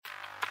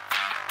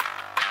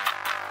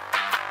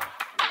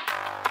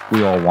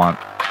we all want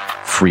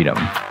freedom,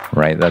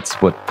 right? That's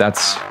why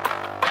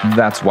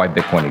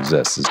Bitcoin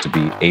exists, is to be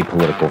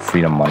apolitical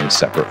freedom money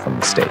separate from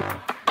the state.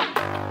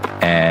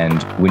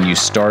 And when you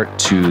start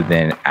to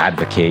then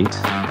advocate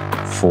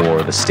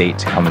for the state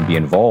to come and be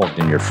involved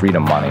in your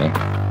freedom money,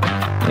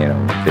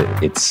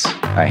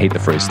 I hate the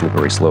phrase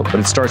slippery slope,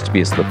 but it starts to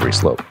be a slippery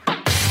slope.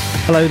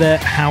 Hello there,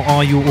 how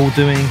are you all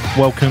doing?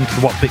 Welcome to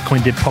the What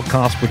Bitcoin Did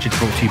podcast, which is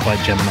brought to you by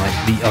Gemini,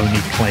 the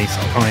only place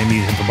I am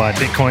using to buy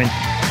Bitcoin.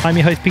 I'm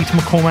your host, Peter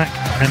McCormack,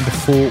 and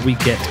before we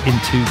get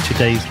into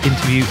today's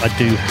interview, I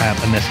do have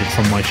a message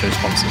from my show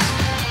sponsors.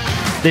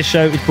 This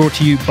show is brought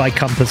to you by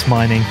Compass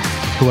Mining,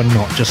 who are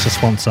not just a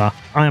sponsor.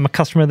 I am a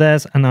customer of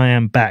theirs, and I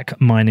am back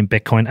mining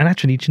Bitcoin. And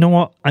actually, do you know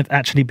what? I've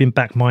actually been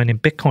back mining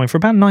Bitcoin for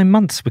about 9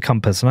 months with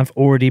Compass, and I've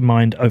already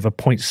mined over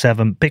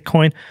 0.7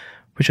 Bitcoin,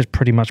 which has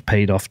pretty much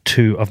paid off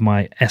 2 of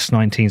my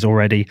S19s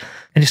already.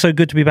 And it's so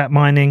good to be back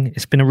mining.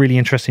 It's been a really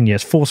interesting year.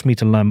 It's forced me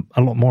to learn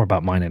a lot more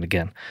about mining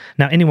again.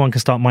 Now, anyone can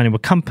start mining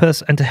with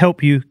Compass, and to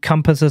help you,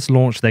 Compass has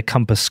launched their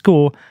Compass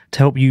Score to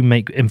help you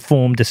make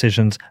informed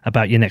decisions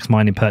about your next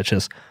mining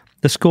purchase.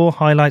 The score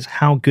highlights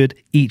how good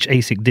each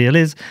ASIC deal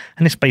is,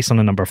 and it's based on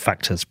a number of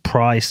factors: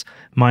 price,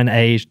 miner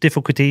age,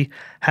 difficulty,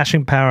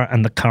 hashing power,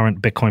 and the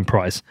current Bitcoin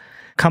price.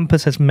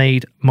 Compass has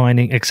made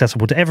mining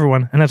accessible to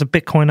everyone, and as a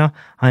Bitcoiner,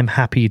 I'm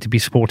happy to be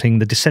supporting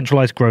the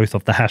decentralized growth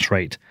of the hash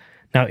rate.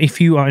 Now, if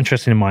you are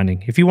interested in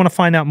mining, if you want to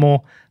find out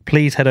more,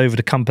 please head over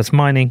to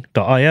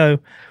compassmining.io,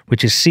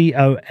 which is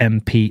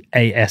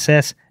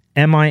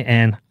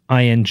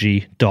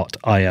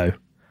compassmining.io.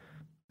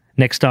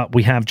 Next up,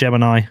 we have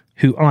Gemini,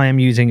 who I am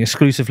using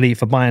exclusively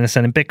for buying and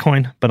selling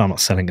Bitcoin, but I'm not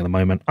selling at the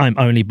moment. I'm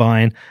only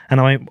buying, and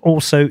I'm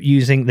also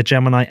using the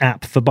Gemini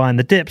app for buying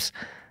the dips,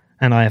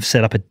 and I have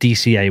set up a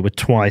DCA with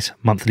twice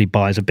monthly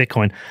buys of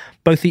Bitcoin.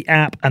 Both the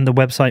app and the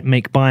website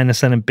make buying and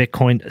selling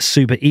Bitcoin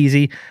super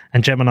easy,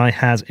 and Gemini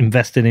has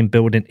invested in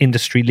building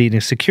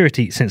industry-leading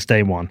security since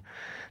day one.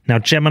 Now,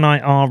 Gemini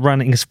are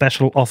running a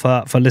special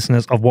offer for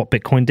listeners of What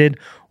Bitcoin Did.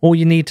 All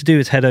you need to do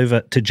is head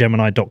over to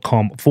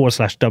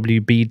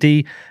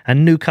gemini.com/WBD,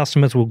 and new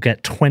customers will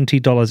get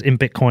 $20 in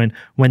Bitcoin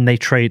when they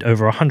trade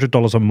over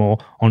 $100 or more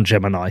on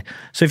Gemini.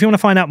 So if you want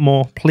to find out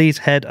more, please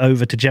head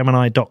over to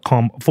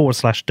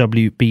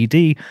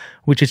gemini.com/WBD,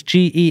 which is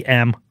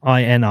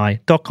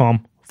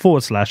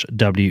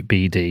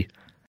gemini.com/WBD.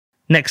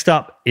 Next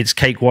up, it's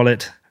Cake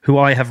Wallet, who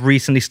I have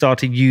recently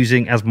started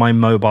using as my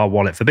mobile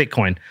wallet for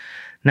Bitcoin.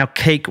 Now,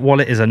 Cake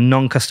Wallet is a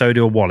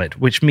non-custodial wallet,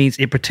 which means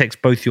it protects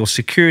both your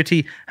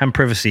security and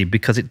privacy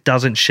because it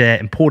doesn't share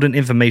important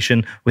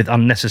information with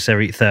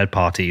unnecessary third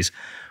parties.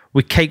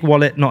 With Cake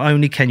Wallet, not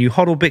only can you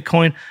hodl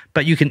Bitcoin,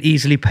 but you can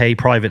easily pay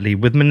privately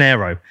with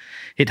Monero.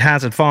 It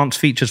has advanced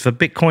features for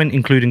Bitcoin,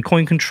 including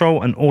coin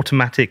control and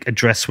automatic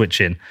address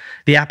switching.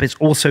 The app is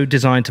also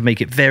designed to make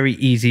it very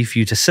easy for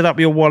you to set up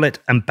your wallet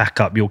and back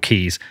up your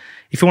keys.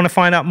 If you want to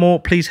find out more,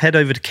 please head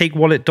over to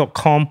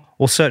cakewallet.com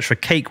or search for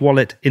Cake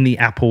Wallet in the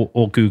Apple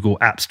or Google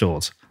app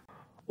stores.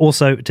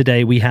 Also,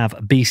 today we have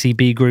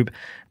BCB Group.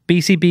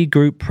 BCB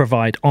Group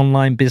provide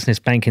online business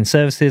banking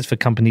services for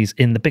companies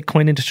in the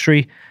Bitcoin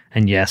industry.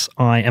 And yes,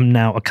 I am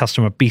now a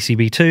customer of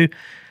BCB too.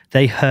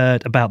 They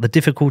heard about the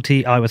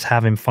difficulty I was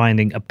having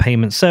finding a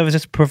payment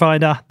services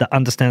provider that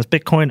understands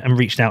Bitcoin and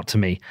reached out to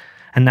me.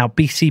 And now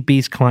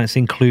BCB's clients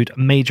include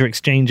major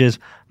exchanges,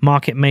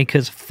 market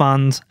makers,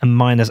 funds, and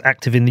miners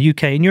active in the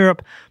UK and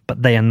Europe,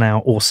 but they are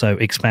now also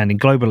expanding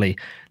globally.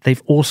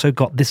 They've also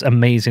got this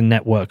amazing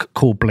network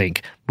called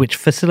Blink, which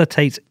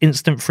facilitates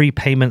instant free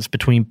payments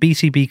between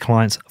BCB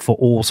clients for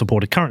all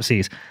supported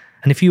currencies.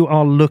 And if you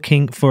are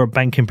looking for a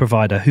banking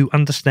provider who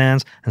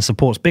understands and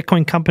supports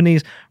Bitcoin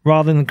companies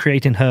rather than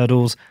creating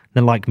hurdles,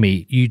 then like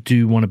me, you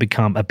do want to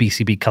become a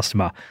BCB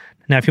customer.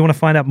 Now, if you want to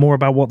find out more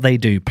about what they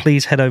do,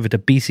 please head over to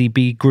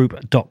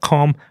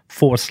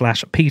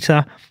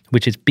bcbgroup.com/Peter,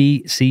 which is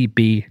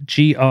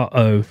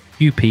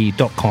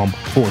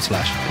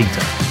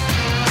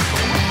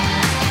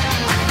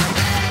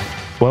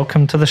bcbgroup.com/Peter.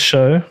 Welcome to the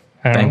show.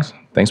 Thanks,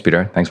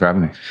 Peter. Thanks for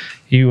having me.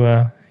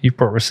 You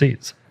brought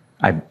receipts.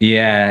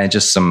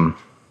 Just some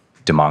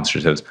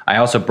demonstratives. I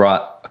also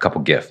brought a couple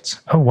gifts.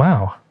 Oh,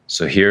 wow.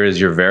 So here is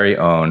your very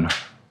own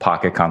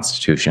pocket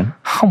constitution.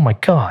 Oh, my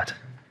God.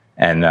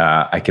 And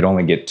I could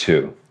only get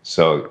 2.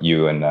 So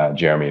you and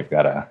Danny have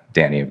got to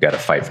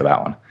fight for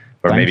that one.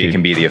 Or maybe it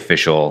can be the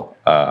official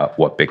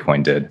What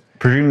Bitcoin Did.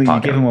 Presumably you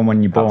give him one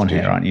when you're born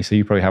here, aren't you? So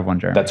you probably have one,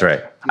 Jeremy. That's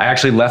right. I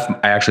actually left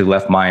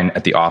mine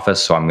at the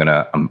office, so I'm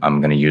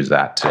gonna use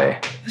that today.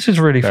 This is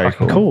really very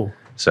fucking cool.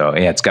 So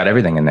yeah, it's got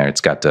everything in there.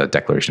 It's got the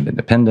Declaration of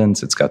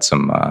Independence. It's got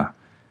some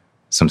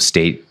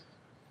state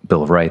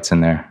Bill of Rights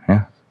in there.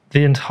 Yeah.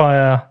 The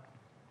entire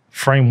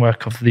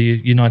framework of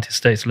the United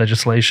States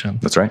legislation.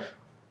 That's right.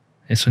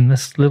 It's in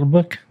this little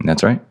book.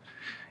 That's right.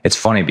 It's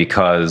funny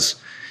because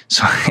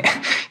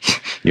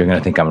you're going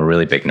to think I'm a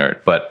really big nerd,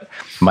 but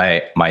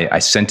I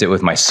sent it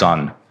with my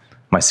son,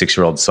 my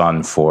 6-year-old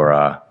son,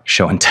 for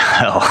show and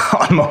tell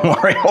on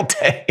Memorial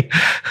Day,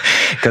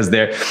 because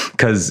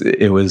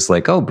it was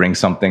like, oh, bring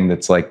something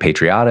that's like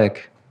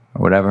patriotic,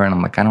 or whatever. And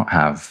I'm like, I don't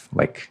have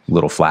like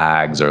little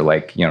flags or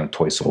like,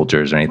 toy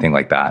soldiers or anything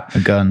like that. A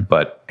gun.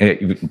 But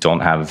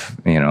don't have,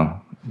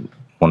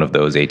 one of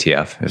those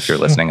ATF. If you're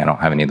listening, I don't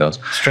have any of those.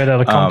 Straight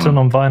out of Compton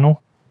on vinyl.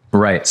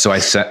 Right. So I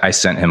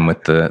sent him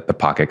with the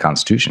pocket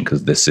constitution,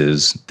 because this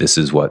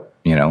is what,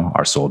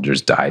 our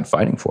soldiers died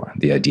fighting for.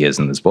 The ideas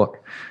in this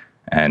book.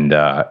 And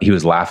he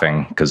was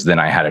laughing, because then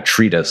I had a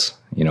treatise,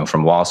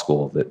 from law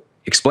school that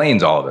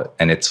explains all of it.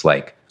 And it's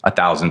like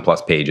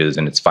 1,000+ pages,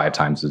 and it's 5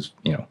 times as,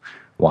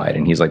 wide.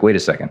 And he's like, wait a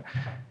second.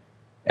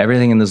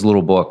 Everything in this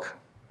little book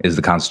is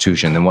the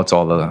Constitution. Then what's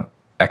all the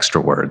extra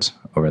words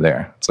over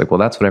there? It's like, well,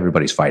 that's what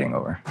everybody's fighting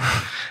over.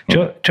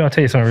 I'll tell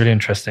you something really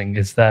interesting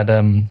is that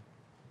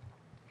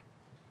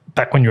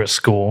back when you're at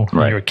school,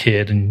 when you're a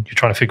kid and you're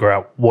trying to figure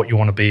out what you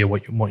want to be or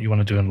what you want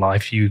to do in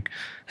life,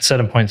 at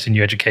certain points in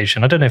your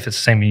education, I don't know if it's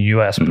the same in the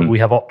US, but we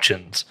have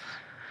options.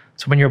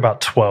 So when you're about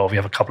 12, you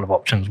have a couple of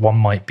options. One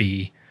might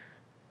be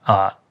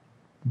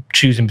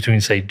choosing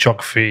between, say,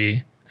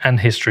 geography and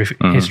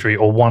history,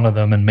 or one of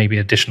them and maybe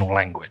additional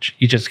language.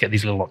 You just get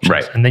these little options.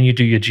 Right. And then you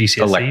do your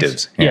GCSEs.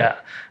 Electives. Yeah.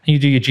 And you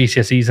do your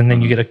GCSEs, and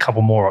then you get a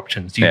couple more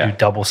options. You do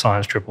double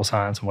science, triple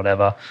science, and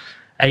whatever.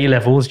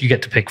 A-levels, you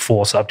get to pick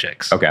 4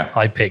 subjects. Okay.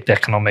 I picked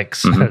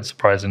economics,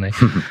 surprisingly.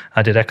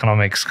 I did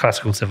economics,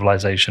 classical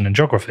civilization, and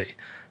geography.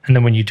 And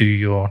then when you do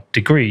your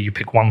degree, you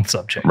pick 1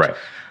 subject. Right.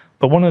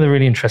 But one of the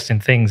really interesting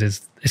things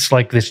is it's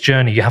like this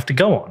journey you have to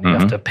go on. You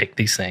have to pick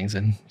these things.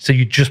 And so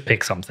you just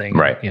pick something,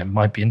 right.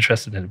 Might be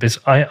interested in it. But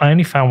I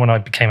only found when I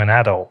became an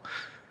adult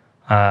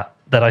that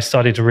I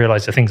started to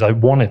realize the things I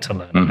wanted to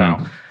learn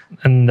about.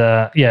 And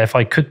if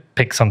I could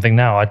pick something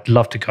now, I'd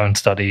love to go and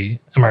study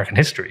American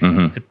history.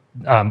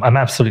 I'm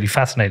absolutely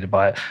fascinated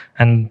by it.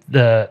 And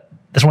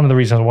that's one of the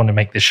reasons I want to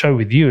make this show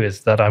with you,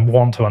 is that I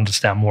want to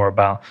understand more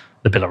about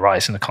the Bill of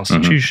Rights and the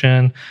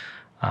Constitution.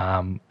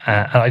 And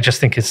I just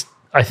think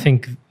I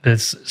think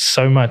there's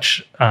so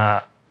much,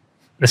 I've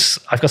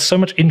got so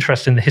much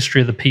interest in the history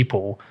of the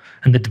people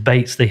and the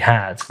debates they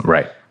had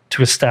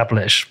to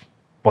establish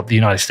what the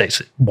United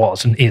States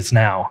was and is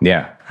now.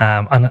 Yeah.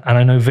 And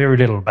I know very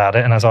little about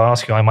it. And as I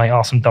ask you, I might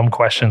ask some dumb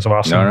questions or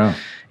ask them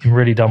in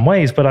really dumb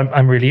ways, but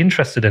I'm really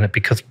interested in it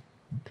because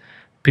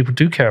people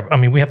do care. I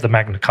mean, we have the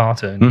Magna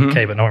Carta in the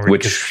UK, but no one really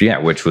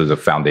which was a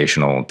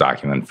foundational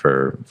document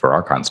for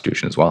our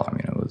Constitution as well. I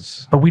mean, it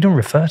was. But we don't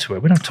refer to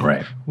it. We don't talk.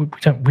 Right.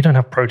 We don't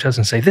have protests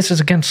and say this is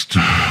against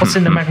what's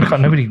in the Magna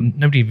Carta.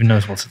 Nobody even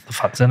knows what the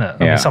fuck's in it.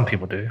 I mean, some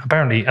people do.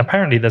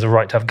 Apparently, there's a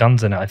right to have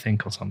guns in it, I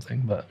think, or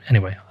something. But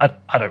anyway,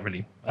 I don't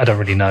really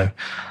know.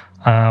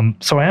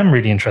 So I am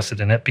really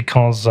interested in it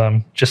because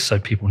just so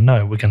people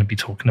know, we're going to be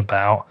talking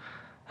about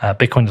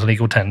Bitcoin's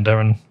legal tender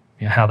and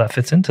how that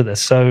fits into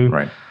this. So.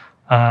 Right.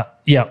 A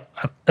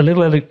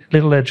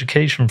little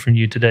education from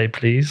you today,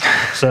 please,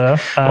 sir.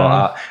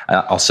 Well,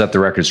 I'll set the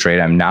record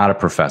straight. I'm not a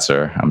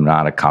professor. I'm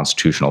not a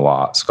constitutional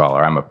law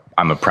scholar.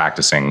 I'm a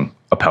practicing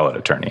appellate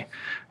attorney.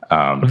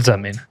 What does that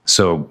mean?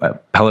 So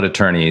appellate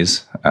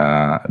attorneys,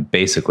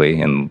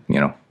 basically, in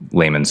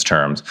layman's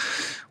terms,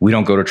 we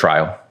don't go to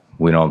trial.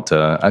 We don't.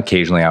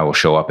 Occasionally, I will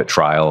show up at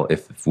trial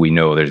if we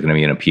know there's going to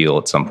be an appeal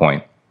at some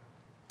point.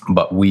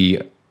 But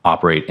we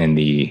operate in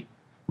the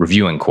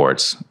reviewing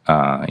courts,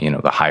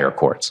 the higher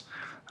courts,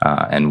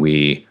 and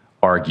we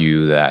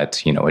argue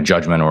that a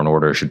judgment or an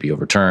order should be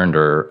overturned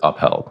or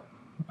upheld,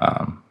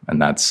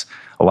 and that's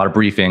a lot of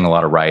briefing, a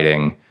lot of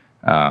writing,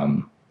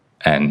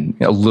 and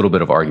a little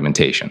bit of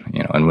argumentation.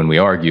 And when we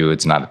argue,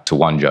 it's not to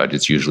one judge;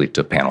 it's usually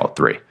to a panel of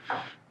 3,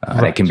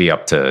 and it can be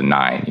up to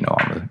 9,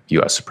 on the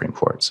U.S. Supreme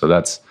Court. So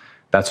that's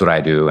what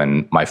I do,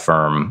 and my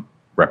firm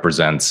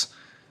represents,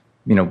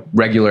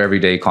 regular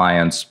everyday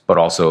clients, but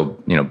also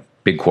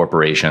big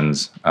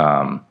corporations,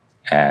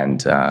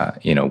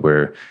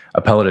 we're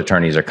appellate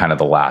attorneys are kind of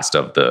the last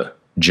of the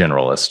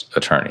generalist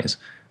attorneys.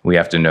 We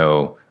have to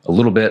know a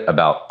little bit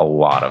about a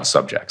lot of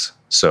subjects.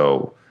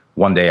 So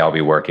one day I'll be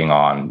working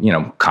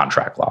on,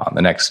 contract law.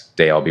 The next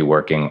day I'll be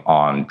working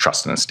on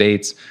trust and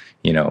estates.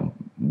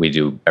 We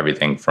do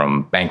everything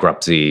from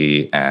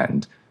bankruptcy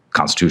and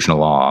constitutional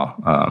law.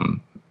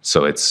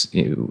 So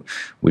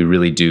we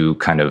really do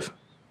kind of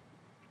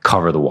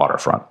cover the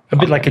waterfront. A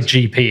bit like a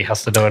GP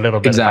has to know a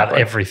little bit about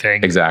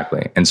everything.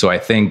 Exactly. And so I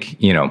think,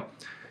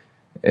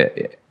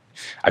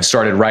 I've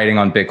started writing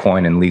on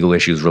Bitcoin and legal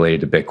issues related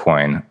to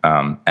Bitcoin.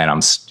 And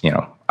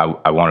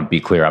I want to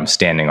be clear, I'm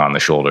standing on the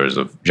shoulders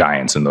of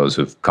giants and those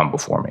who've come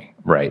before me,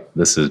 right?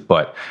 A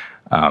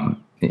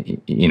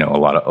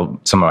lot of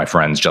some of my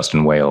friends,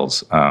 Justin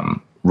Wales,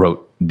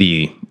 wrote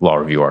the law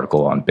review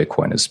article on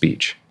Bitcoin as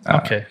speech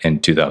in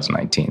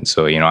 2019.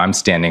 So, I'm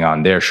standing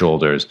on their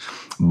shoulders,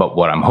 but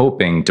what I'm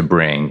hoping to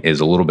bring is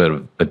a little bit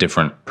of a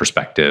different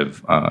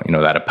perspective,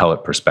 that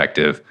appellate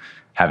perspective,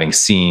 having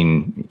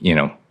seen,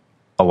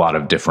 a lot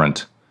of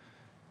different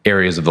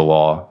areas of the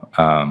law,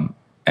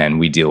 and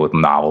we deal with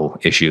novel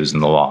issues in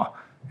the law,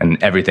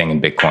 and everything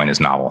in Bitcoin is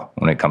novel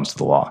when it comes to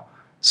the law.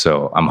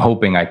 So I'm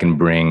hoping I can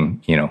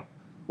bring, a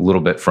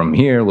little bit from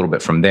here, a little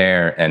bit from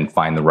there, and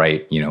find the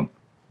right,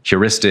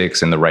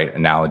 heuristics and the right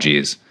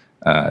analogies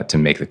to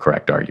make the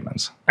correct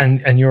arguments.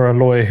 And you're a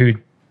lawyer who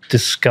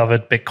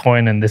discovered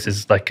Bitcoin, and this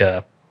is like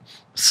a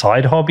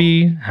side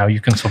hobby, how you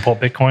can support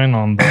Bitcoin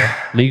on the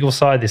legal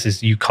side. This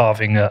is you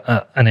carving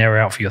an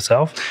area out for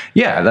yourself.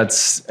 Yeah,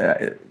 that's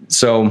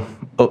so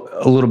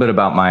a little bit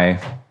about my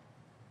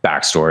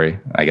backstory.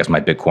 I guess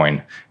my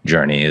Bitcoin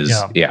journey is,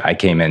 I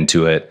came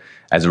into it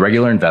as a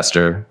regular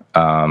investor,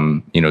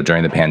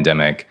 during the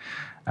pandemic.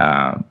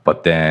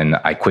 But then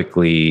I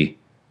quickly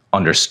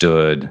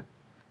understood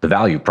the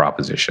value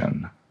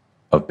proposition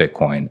of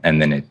Bitcoin.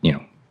 And then it,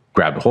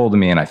 grabbed a hold of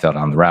me and I fell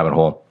down the rabbit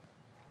hole.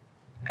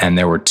 And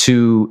there were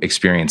two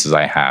experiences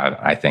I had,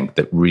 I think,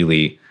 that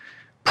really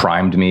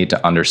primed me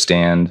to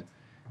understand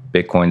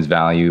Bitcoin's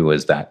value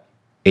was that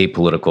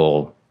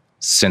apolitical,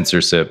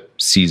 censorship,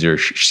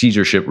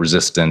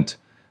 resistant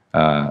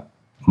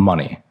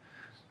money.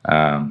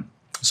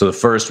 So the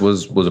first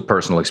was a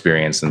personal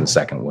experience, and the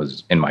second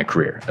was in my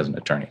career as an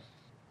attorney.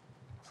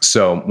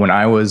 So when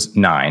I was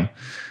 9,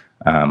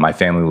 my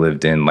family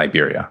lived in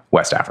Liberia,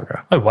 West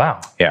Africa. Oh,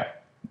 wow. Yeah.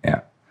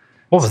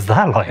 What was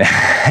that like?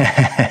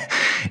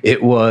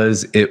 It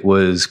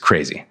was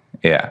crazy.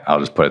 Yeah, I'll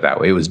just put it that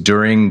way. It was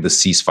during the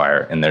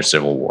ceasefire in their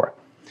civil war.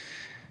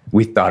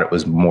 We thought it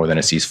was more than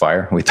a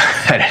ceasefire. We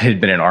thought it had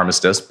been an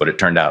armistice, but it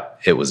turned out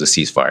it was a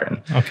ceasefire,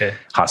 and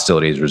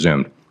hostilities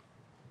resumed.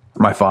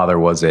 My father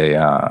was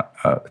a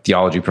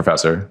theology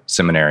professor,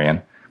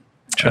 seminarian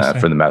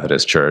for the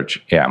Methodist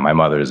Church. Yeah, my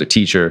mother is a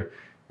teacher,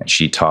 and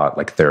she taught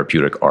like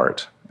therapeutic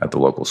art at the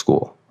local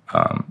school.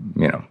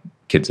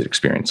 Kids had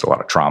experienced a lot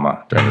of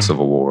trauma during the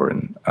Civil War,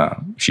 and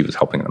she was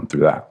helping them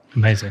through that.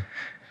 Amazing.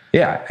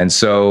 Yeah, and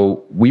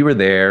so we were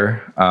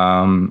there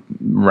around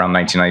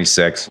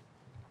 1996,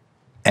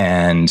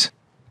 and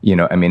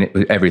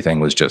everything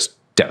was just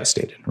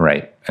devastated,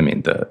 right? I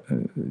mean,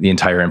 the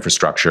entire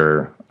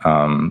infrastructure,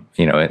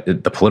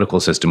 the political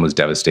system was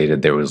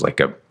devastated. There was like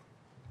a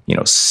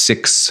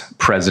 6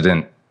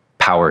 president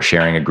power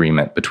sharing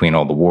agreement between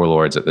all the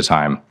warlords at the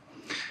time.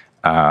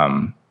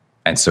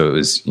 And so it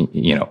was,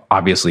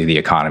 obviously the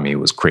economy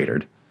was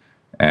cratered,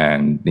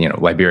 and,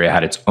 Liberia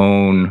had its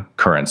own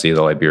currency,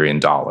 the Liberian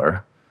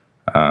dollar.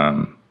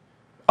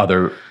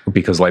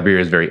 Because Liberia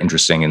is very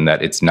interesting in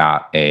that it's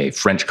not a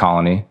French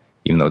colony,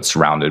 even though it's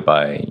surrounded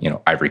by,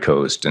 Ivory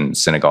Coast and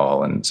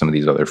Senegal and some of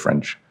these other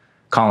French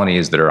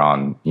colonies that are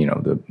on,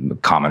 the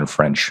common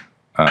French,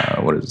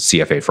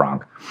 CFA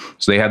franc.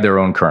 So they had their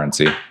own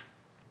currency.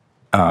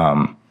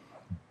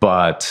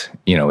 But,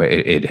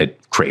 it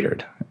had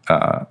cratered,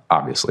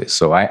 obviously.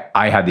 So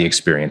I had the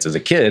experience as a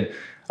kid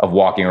of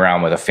walking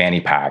around with a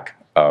fanny pack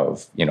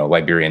of,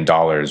 Liberian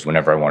dollars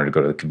whenever I wanted to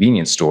go to the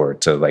convenience store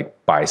to like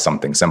buy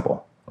something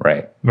simple,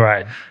 right?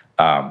 Right.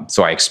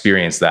 So I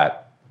experienced that,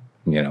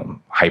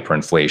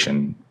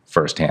 hyperinflation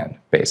firsthand,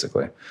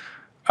 basically.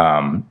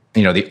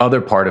 The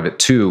other part of it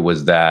too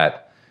was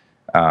that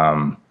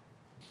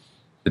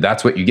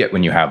that's what you get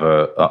when you have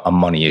a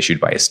money issued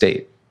by a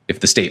state. If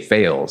the state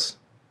fails,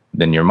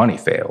 then your money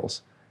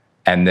fails.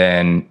 And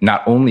then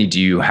not only do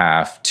you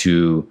have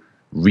to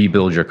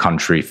rebuild your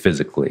country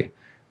physically,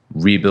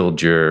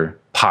 rebuild your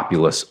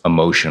populace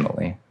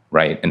emotionally,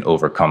 right, and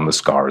overcome the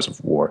scars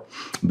of war,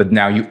 but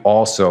now you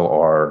also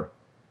are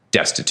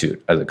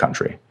destitute as a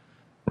country,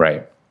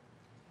 right?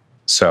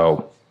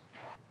 So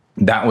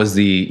that was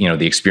the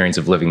experience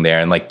of living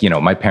there. And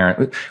my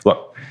parents,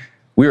 look,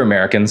 we were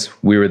Americans.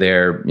 We were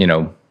there,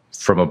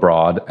 from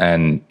abroad,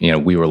 and,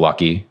 we were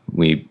lucky.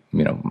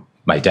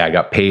 My dad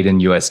got paid in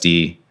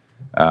USD.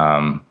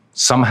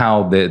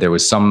 Somehow there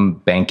was some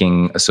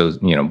banking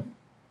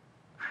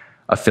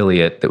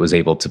affiliate that was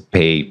able to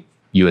pay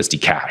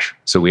USD cash.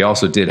 So we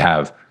also did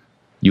have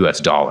US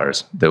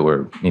dollars that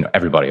were,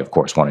 everybody of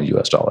course wanted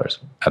US dollars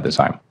at the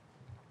time.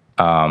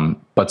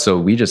 But so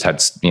we just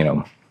had,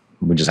 a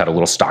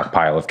little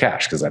stockpile of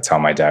cash because that's how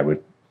my dad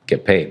would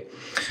get paid.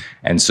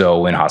 And so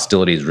when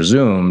hostilities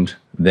resumed,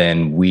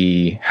 then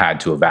we had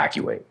to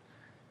evacuate.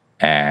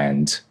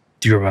 And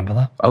do you remember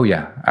that? Oh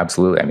yeah,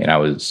 absolutely. I mean, I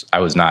was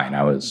 9.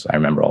 I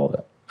remember all of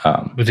it.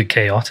 Was it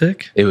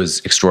chaotic? It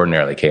was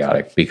extraordinarily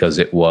chaotic because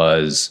it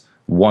was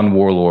one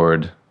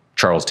warlord,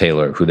 Charles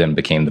Taylor, who then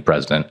became the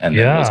president and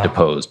then was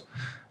deposed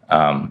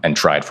and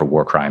tried for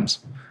war crimes.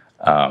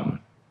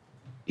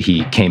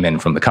 He came in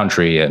from the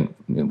country and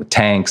with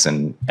tanks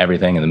and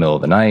everything in the middle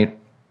of the night.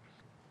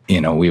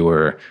 We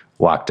were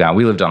locked down.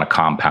 We lived on a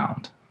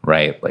compound,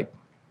 right? Like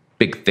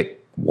big,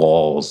 thick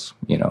walls,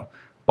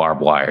 barbed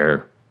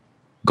wire,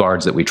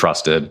 guards that we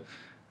trusted,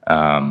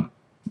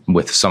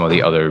 with some of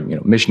the other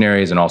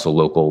missionaries and also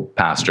local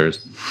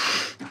pastors.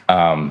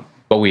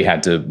 But we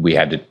had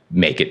to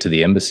make it to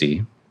the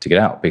embassy to get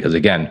out because,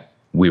 again,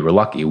 we were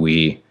lucky.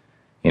 We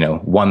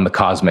won the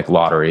cosmic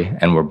lottery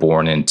and were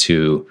born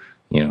into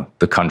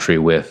the country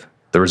with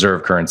the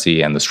reserve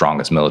currency and the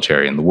strongest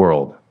military in the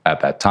world at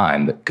that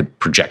time that could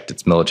project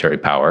its military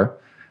power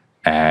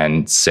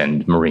and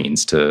send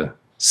Marines to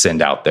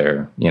send out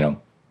their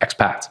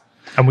expats.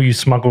 And were you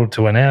smuggled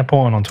to an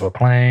airport and onto a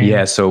plane?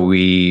 Yeah, so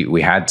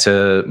we had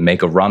to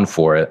make a run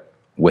for it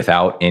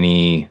without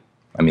any.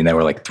 I mean, there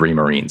were like 3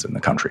 Marines in the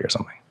country or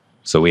something.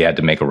 So we had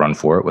to make a run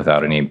for it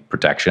without any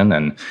protection.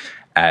 And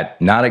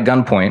not at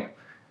gunpoint,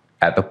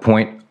 at the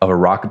point of a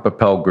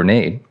rocket-propelled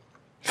grenade,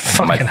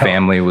 my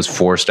family was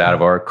forced out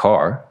of our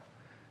car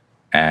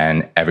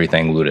and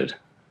everything looted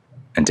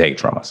and taken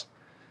from us.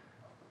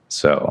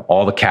 So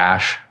all the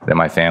cash that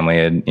my family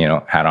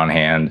had on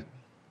hand,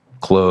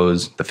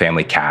 clothes, the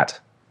family cat,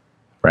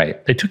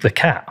 right? They took the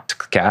cat.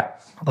 Took the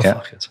cat.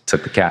 Motherfuckers.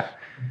 Took the cat.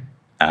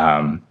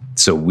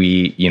 So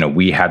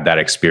we had that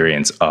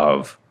experience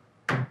of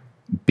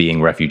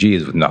being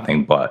refugees with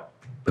nothing but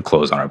the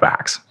clothes on our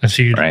backs. And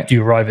so you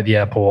arrive at the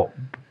airport.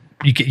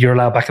 You're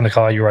allowed back in the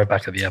car. You arrive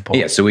back at the airport.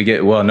 Yeah. So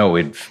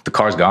the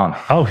car's gone.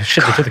 Oh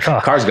shit! They took the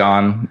car. Car's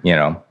gone.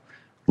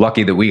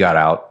 Lucky that we got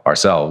out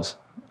ourselves.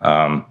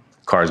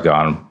 Car's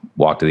gone.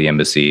 Walk to the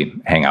embassy.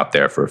 Hang out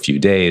there for a few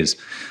days.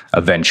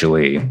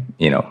 Eventually,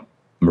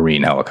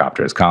 Marine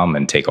helicopters come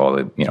and take all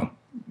the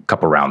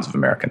couple rounds of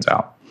Americans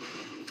out.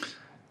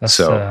 That's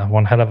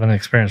one hell of an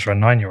experience for a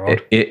 9-year-old.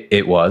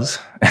 It was.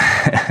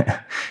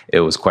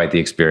 It was quite the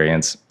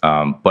experience.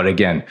 But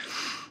again,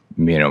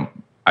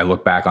 I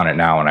look back on it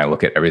now and I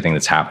look at everything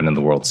that's happened in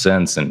the world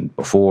since and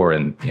before.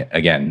 And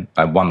again,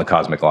 I won the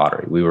cosmic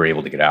lottery. We were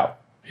able to get out.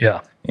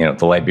 Yeah.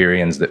 The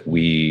Liberians that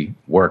we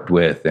worked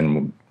with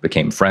and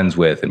became friends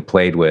with and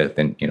played with,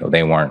 and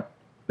they weren't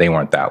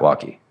that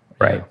lucky,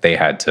 right? Yeah. They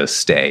had to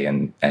stay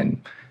and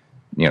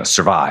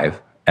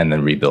survive and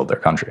then rebuild their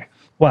country.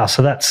 Wow.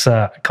 So that's,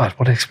 God,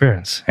 what an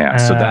experience. Yeah.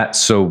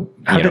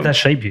 How did that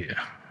shape you?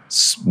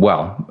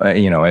 Well,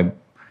 I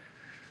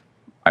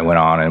went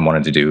on and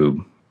wanted to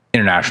do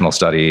international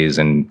studies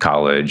in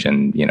college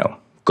and,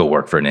 go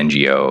work for an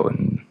NGO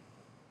and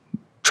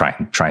try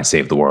and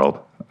save the world.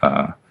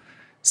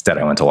 Instead,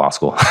 I went to law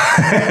school.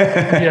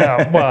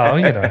 Yeah.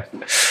 Well,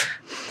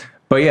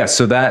 But yeah,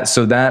 so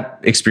that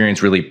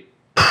experience really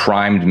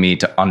primed me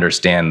to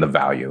understand the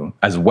value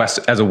as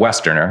a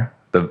Westerner,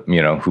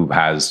 who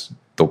has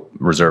the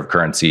reserve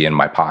currency in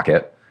my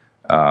pocket,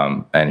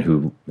 and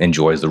who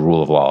enjoys the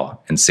rule of law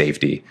and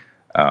safety,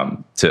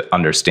 to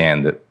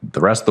understand that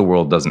the rest of the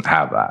world doesn't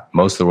have that.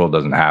 Most of the world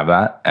doesn't have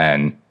that.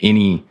 And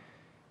any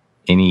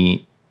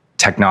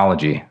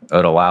technology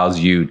that allows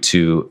you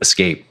to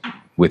escape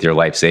with your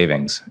life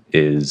savings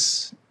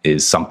is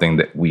something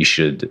that we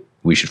should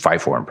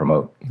fight for and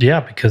promote.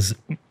 Yeah, because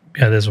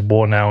there's a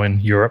war now in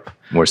Europe.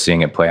 We're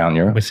seeing it play out in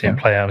Europe. We're seeing it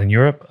play out in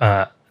Europe.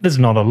 There's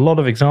not a lot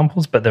of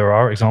examples, but there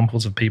are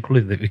examples of people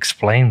who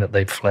explain that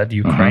they've fled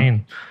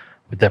Ukraine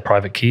with their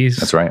private keys.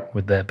 That's right.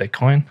 With their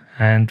Bitcoin.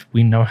 And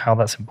we know how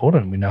that's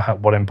important. We know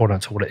what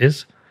important tool it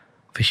is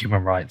for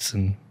human rights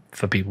and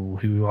for people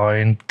who are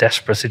in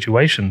desperate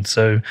situations.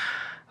 So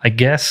I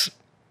guess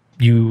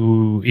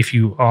if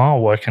you are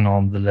working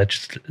on the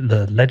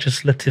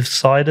legislative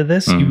side of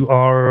this,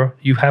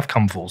 you have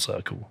come full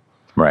circle.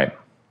 Right.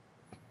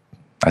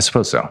 I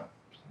suppose so.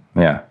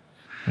 Yeah.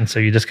 And so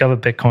you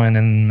discovered Bitcoin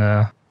in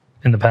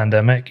the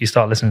pandemic. You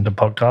start listening to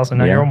podcasts, and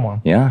now you're on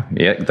one. Yeah.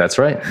 Yeah. That's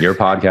right. Your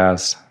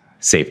podcast,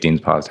 Safety's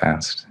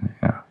podcast.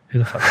 Yeah. Who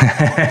the fuck?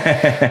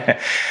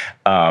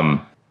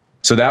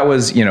 So that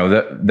was,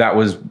 that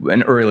was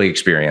an early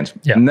experience.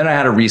 Yeah. And then I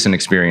had a recent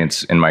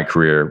experience in my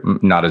career,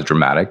 not as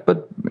dramatic,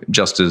 but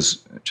just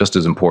as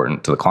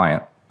important to the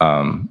client.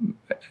 I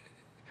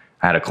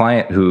had a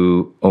client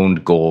who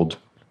owned gold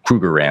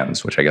Kruger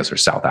Rands, which I guess are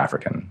South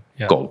African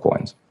gold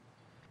coins.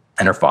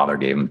 And her father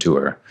gave them to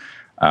her.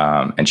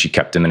 And she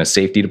kept them in a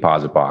safety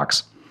deposit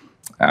box,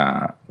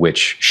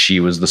 which she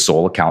was the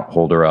sole account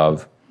holder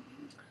of.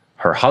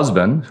 Her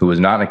husband, who was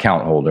not an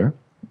account holder,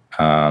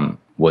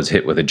 was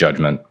hit with a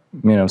judgment.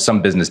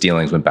 Some business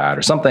dealings went bad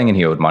or something, and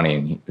he owed money,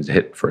 and he was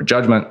hit for a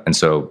judgment. And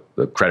so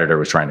the creditor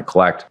was trying to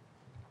collect.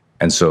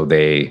 And so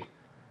they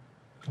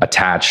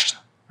attached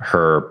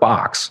her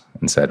box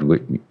and said,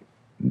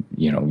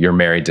 you're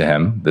married to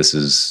him.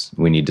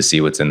 We need to see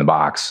what's in the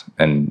box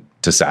and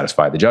to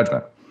satisfy the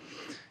judgment.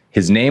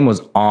 His name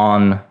was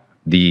on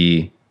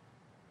the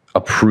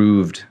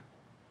approved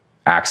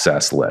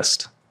access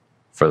list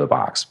for the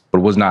box,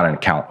 but was not an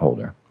account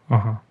holder.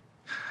 Uh-huh.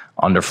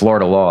 Under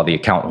Florida law, the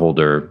account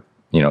holder,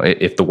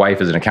 if the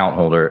wife is an account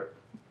holder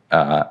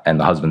and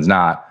the husband's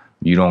not,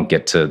 you don't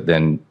get to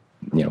then,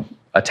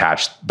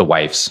 attach the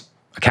wife's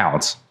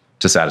accounts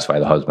to satisfy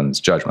the husband's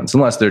judgments,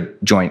 unless they're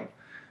joint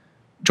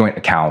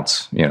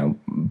accounts,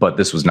 but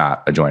this was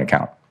not a joint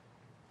account.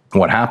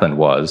 What happened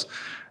was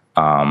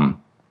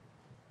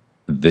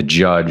the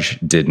judge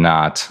did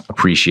not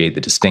appreciate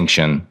the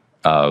distinction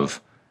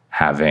of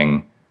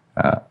having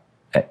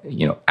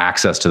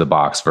access to the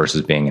box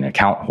versus being an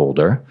account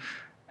holder,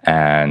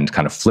 and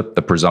kind of flipped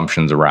the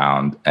presumptions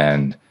around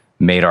and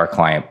made our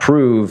client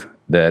prove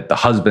that the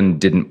husband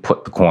didn't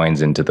put the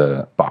coins into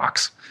the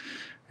box.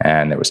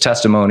 And there was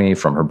testimony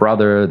from her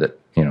brother that,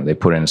 they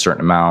put in a certain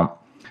amount.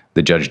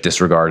 The judge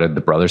disregarded the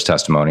brother's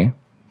testimony,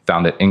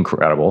 found it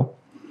incredible,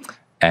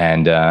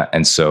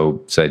 and so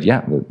said,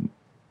 the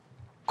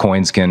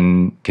coins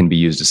can be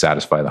used to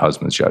satisfy the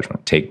husband's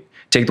judgment. Take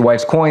the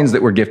wife's coins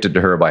that were gifted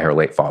to her by her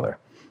late father.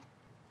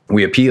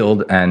 We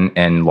appealed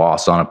and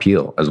lost on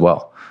appeal as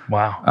well.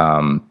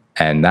 Wow.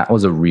 And that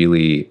was a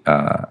really,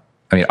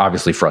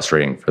 obviously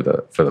frustrating for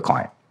the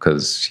client,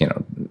 because,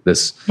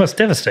 this... Well, it's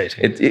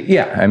devastating.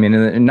 Yeah. I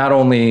mean, not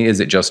only is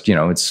it just,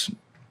 it's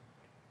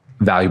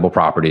valuable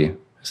property.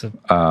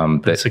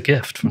 It's a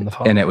gift from the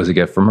father. And it was a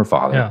gift from her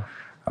father. Yeah.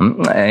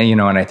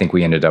 And I think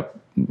she ended up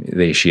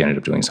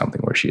doing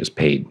something where she has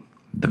paid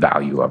the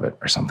value of it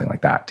or something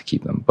like that to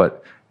keep them,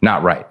 but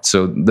not right.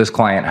 So this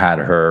client had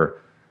her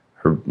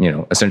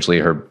essentially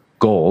her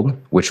gold,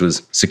 which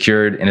was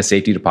secured in a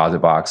safety deposit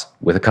box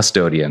with a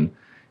custodian,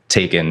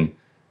 taken,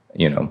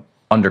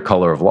 under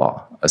color of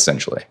law,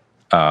 essentially.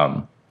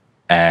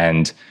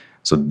 And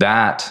so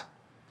that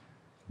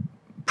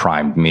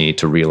primed me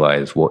to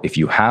realize, well, if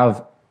you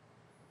have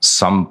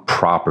some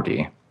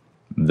property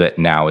that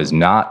now is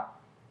not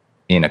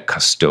in a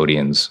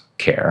custodian's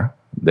care,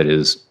 that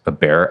is a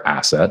bare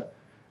asset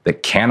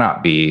that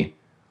cannot be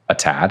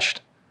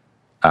attached,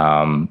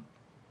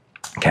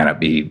 cannot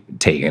be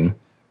taken,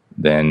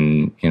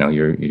 then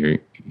you're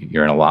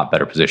in a lot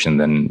better position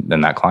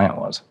than that client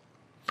was.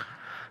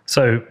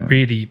 So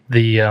really,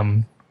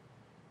 the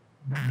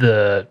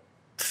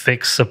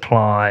fixed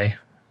supply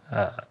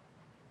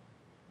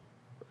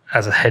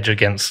as a hedge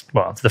against,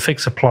 the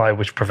fixed supply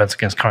which prevents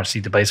against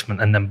currency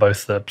debasement, and then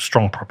both the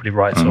strong property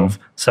rights of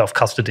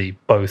self-custody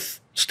both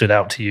stood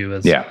out to you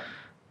as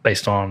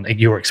based on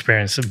your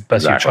experience,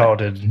 both your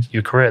childhood and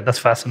your career. That's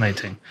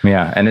fascinating.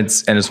 Yeah, and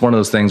it's one of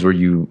those things where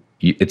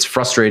it's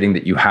frustrating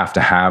that you have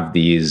to have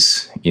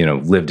these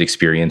lived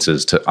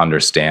experiences to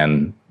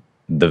understand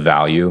the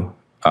value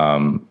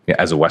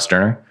as a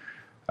Westerner.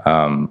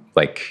 You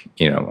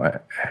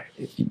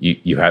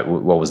had,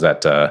 what was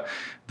that?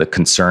 The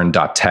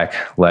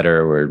concern.tech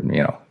letter where,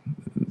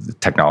 the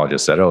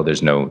technologist said, oh,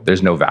 there's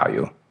no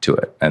value to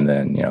it. And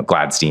then,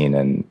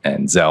 Gladstein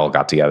and Zell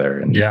got together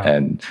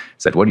and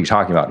said, what are you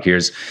talking about?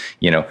 Here's,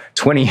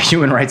 20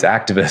 human rights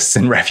activists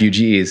and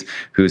refugees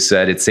who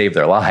said it saved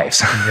their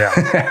lives.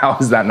 Yeah. How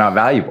is that not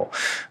valuable?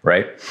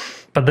 Right.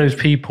 But those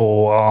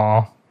people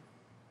are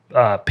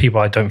people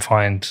I don't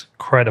find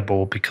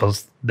credible,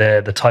 because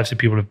they're the types of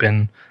people who've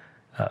been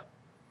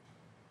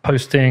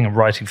posting and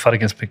writing FUD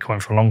against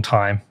Bitcoin for a long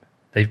time.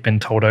 They've been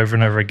told over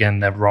and over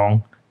again they're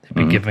wrong. They've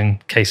been given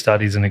case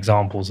studies and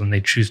examples, and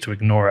they choose to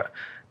ignore it.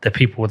 They're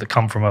people that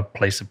come from a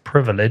place of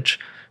privilege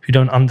who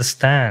don't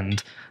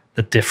understand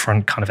the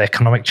different kind of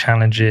economic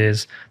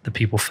challenges that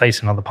people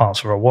face in other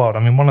parts of the world. I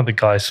mean, one of the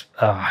guys,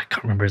 I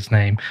can't remember his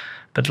name,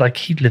 but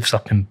he lives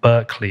up in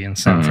Berkeley in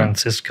San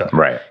Francisco.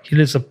 Right. He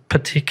lives a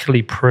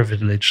particularly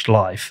privileged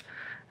life,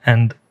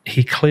 and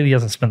he clearly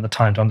hasn't spent the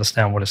time to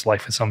understand what it's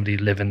like for somebody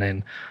living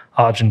in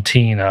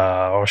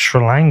Argentina or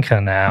Sri Lanka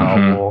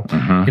now, or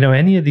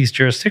any of these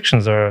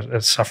jurisdictions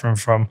are suffering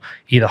from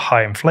either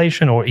high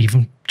inflation or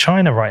even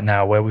China right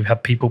now, where we've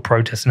had people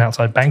protesting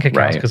outside bank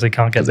accounts because they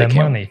can't get their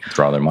money.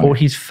 Draw their money. Or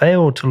he's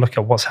failed to look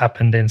at what's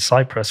happened in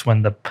Cyprus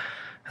when the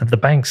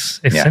banks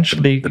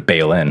essentially the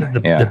bail-in. The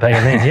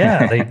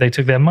bail-in, they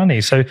took their money.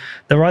 So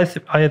they're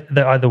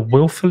either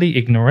willfully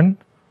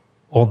ignorant,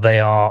 or they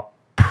are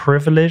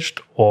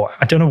privileged, or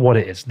I don't know what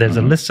it is. There's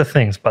a list of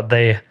things, but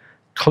they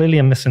clearly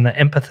are missing the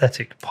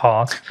empathetic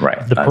part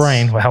of the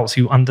brain, where helps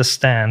you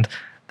understand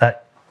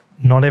that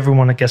not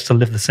everyone gets to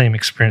live the same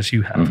experience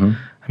you have.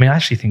 I mean, I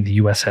actually think the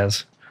US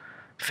has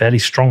fairly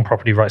strong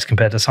property rights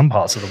compared to some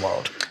parts of the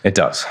world. It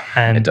does.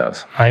 And it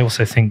does. I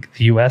also think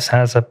the US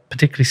has a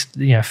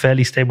particularly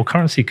fairly stable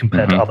currency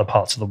compared to other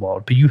parts of the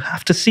world. But you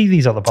have to see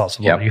these other parts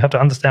of the world. You have to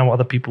understand what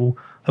other people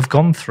have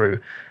gone through.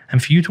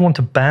 And for you to want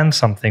to ban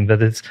something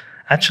that is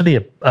actually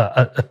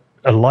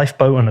a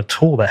lifeboat and a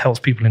tool that helps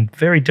people in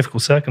very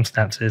difficult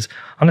circumstances,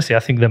 honestly, I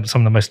think they're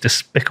some of the most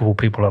despicable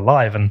people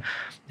alive. And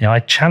I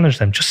challenge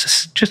them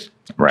just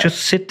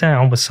sit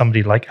down with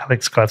somebody like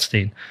Alex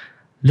Gladstein,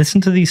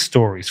 listen to these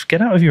stories,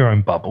 get out of your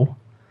own bubble,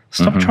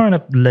 stop trying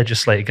to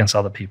legislate against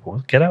other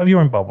people, get out of your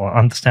own bubble and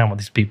understand what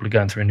these people are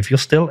going through. And if you're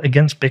still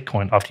against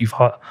Bitcoin after you've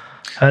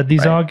heard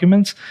these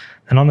arguments,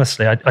 then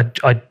honestly,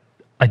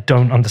 I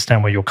don't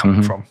understand where you're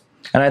coming from.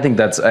 And I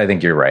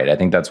think you're right. I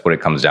think that's what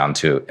it comes down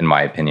to, in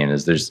my opinion,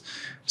 is there's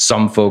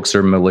some folks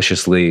are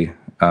maliciously,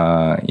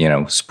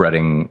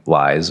 spreading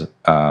lies,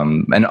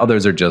 and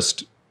others are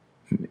just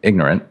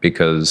ignorant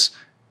because,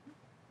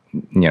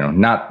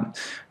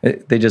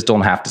 they just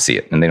don't have to see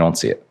it, and they don't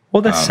see it.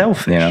 Well, they're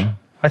selfish.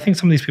 I think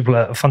some of these people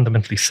are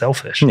fundamentally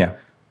selfish. Yeah.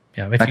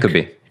 That could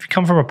be. If you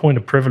come from a point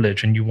of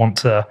privilege and you want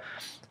to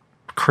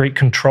create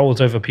controls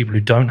over people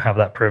who don't have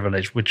that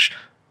privilege, which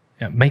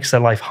makes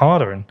their life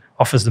harder and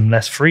offers them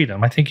less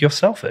freedom, I think you're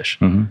selfish.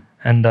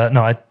 And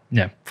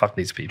fuck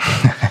these people.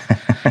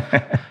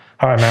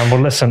 All right, man. Well,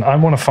 listen, I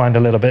want to find a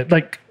little bit,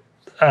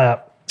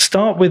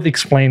 start with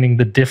explaining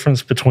the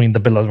difference between the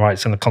Bill of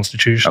Rights and the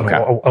Constitution,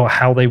 or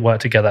how they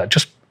work together.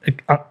 Just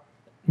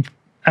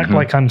act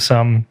like I'm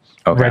some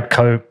red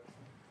coat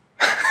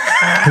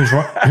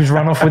who's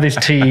run off with his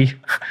tea,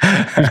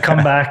 who's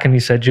come back and he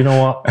said, you know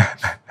what?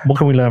 What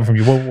can we learn from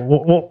you?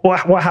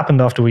 What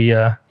happened after we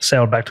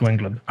sailed back to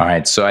England? All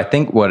right. So I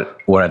think what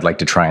I'd like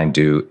to try and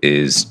do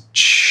is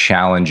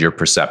challenge your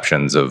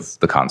perceptions of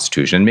the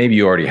Constitution. Maybe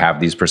you already have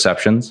these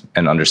perceptions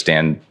and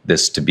understand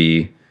this to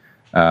be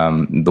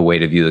the way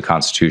to view the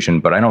Constitution,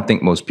 but I don't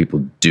think most people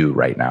do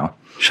right now.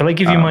 Shall I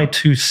give you my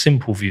two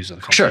simple views of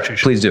the Constitution?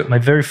 Sure, please do. My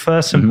very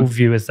first simple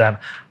view is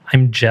that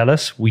I'm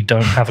jealous we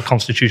don't have a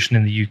constitution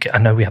in the UK. I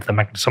know we have the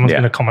Magna. Someone's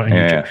going to comment on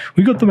YouTube.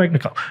 We got the Magna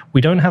Carta.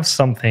 We don't have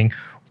something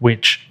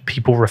which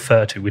people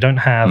refer to. We don't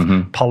have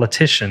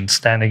politicians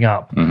standing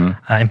up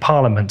in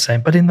Parliament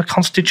saying, "But in the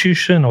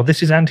Constitution," or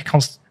 "This is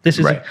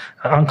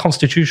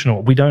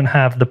unconstitutional." We don't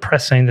have the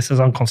press saying this is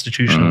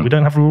unconstitutional. We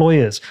don't have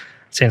lawyers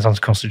saying it's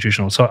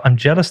unconstitutional. So I'm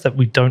jealous that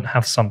we don't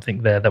have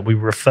something there that we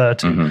refer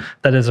to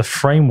that is a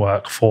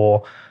framework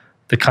for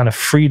the kind of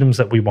freedoms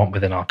that we want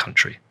within our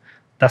country.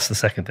 That's the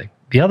second thing.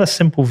 The other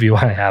simple view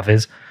I have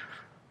is, it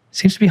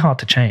seems to be hard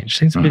to change.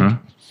 Seems to be,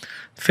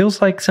 feels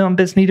like some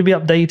bits need to be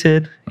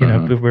updated. You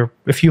know, we're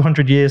a few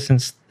hundred years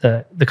since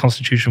the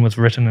Constitution was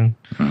written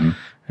and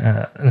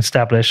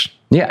established.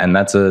 Yeah, and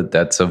that's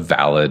a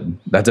valid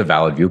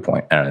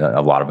viewpoint, and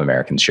a lot of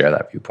Americans share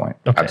that viewpoint.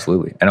 Okay.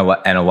 Absolutely, and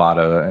a lot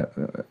of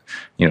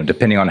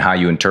depending on how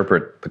you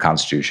interpret the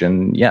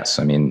Constitution, yes,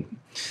 I mean,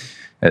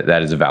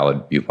 that is a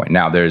valid viewpoint.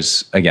 Now,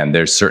 there's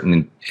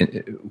certain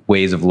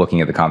ways of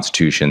looking at the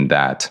Constitution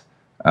that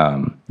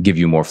give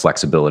you more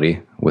flexibility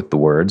with the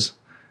words,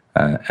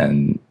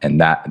 and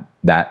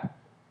that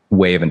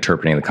way of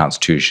interpreting the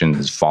Constitution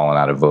has fallen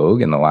out of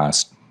vogue in the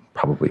last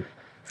probably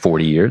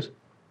 40 years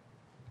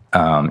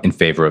in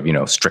favor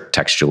of strict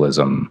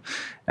textualism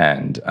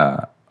and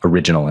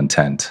original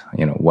intent.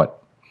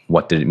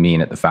 What did it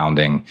mean at the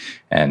founding,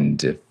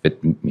 and if it,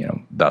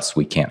 thus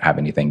we can't have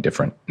anything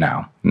different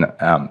now.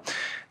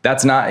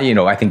 That's not,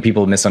 I think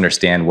people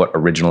misunderstand what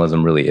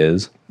originalism really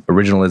is.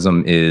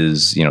 Originalism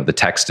is, the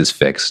text is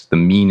fixed, the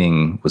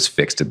meaning was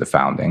fixed at the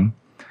founding,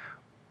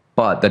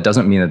 but that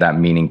doesn't mean that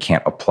meaning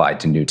can't apply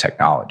to new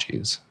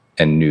technologies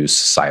and new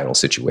societal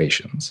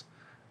situations.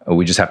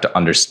 We just have to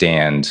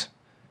understand,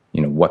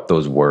 what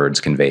those words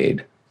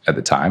conveyed at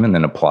the time, and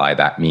then apply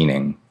that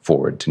meaning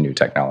forward to new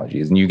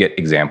technologies. And you get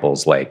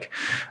examples like,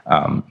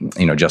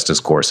 Justice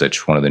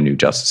Gorsuch, one of the new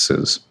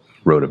justices,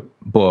 wrote a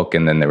book,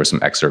 and then there were some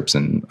excerpts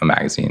in a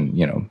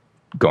magazine,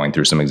 going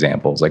through some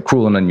examples like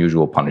cruel and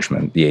unusual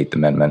punishment, the Eighth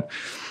Amendment.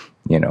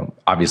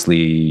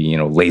 Obviously,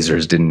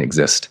 lasers didn't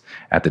exist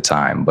at the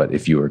time, but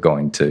if you were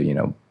going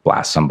to,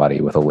 blast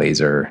somebody with a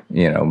laser,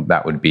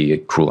 that would be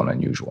cruel and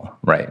unusual,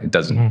 right? It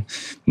doesn't,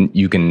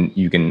 you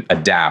can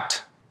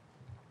adapt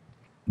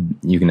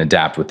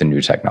with the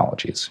new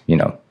technologies,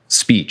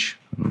 speech.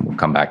 We'll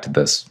come back to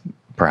this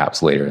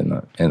perhaps later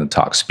in the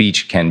talk.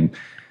 Speech can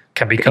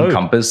be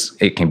code.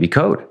 It can be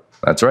code.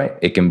 That's right.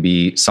 It can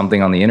be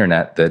something on the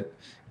internet that,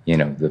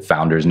 the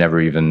founders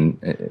never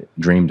even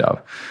dreamed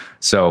of.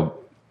 So,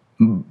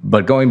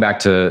 but going back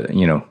to,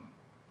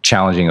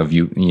 challenging of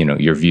you,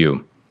 your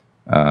view,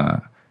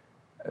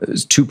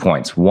 there's 2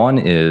 points. One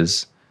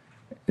is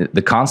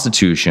the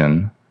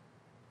Constitution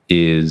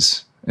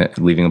is,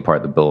 leaving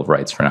apart the Bill of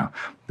Rights for now,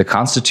 the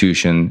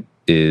Constitution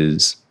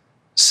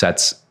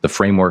sets the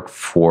framework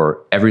for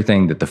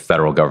everything that the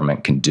federal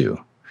government can do.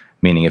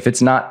 Meaning if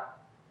it's not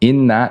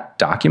in that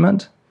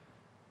document,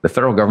 the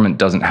federal government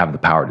doesn't have the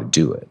power to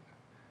do it.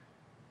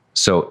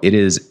 So it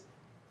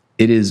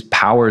is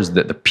powers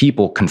that the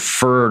people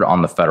conferred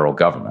on the federal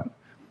government.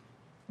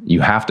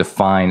 You have to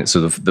find,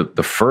 so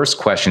the first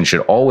question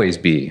should always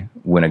be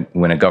when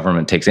a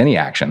government takes any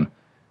action,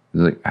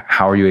 like,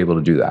 how are you able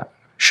to do that?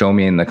 Show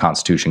me in the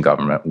Constitution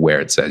government where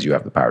it says you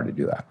have the power to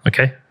do that.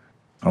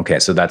 Okay,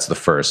 so that's the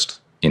first,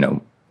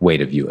 way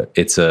to view it.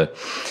 It's a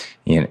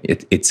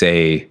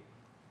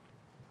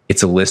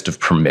list of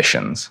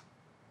permissions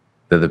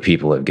that the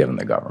people have given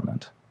the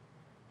government,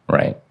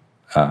 right?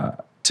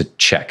 To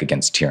check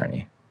against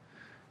tyranny,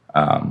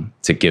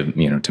 to give,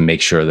 to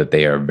make sure that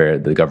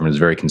the government is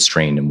very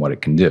constrained in what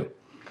it can do.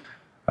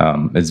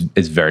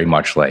 It's very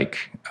much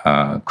like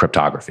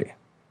cryptography.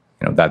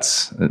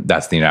 That's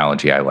the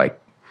analogy I like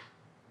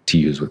to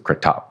use with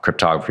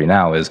cryptography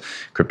now. Is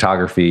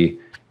cryptography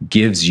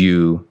gives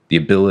you the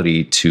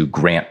ability to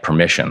grant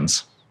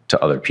permissions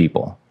to other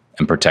people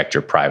and protect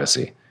your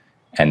privacy,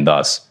 and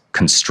thus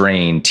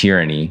constrain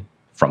tyranny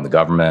from the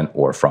government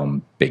or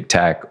from big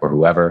tech or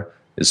whoever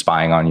is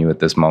spying on you at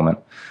this moment.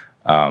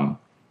 So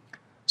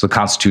the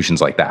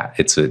Constitution's like that.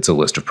 It's a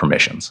list of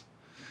permissions.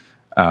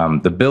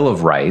 The Bill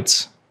of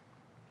Rights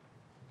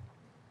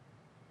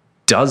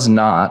is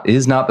not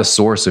the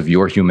source of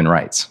your human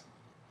rights.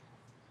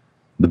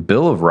 The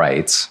Bill of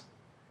Rights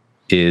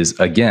is,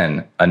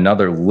 again,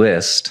 another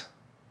list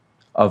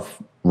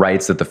of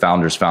rights that the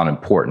founders found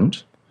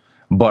important,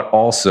 but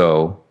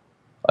also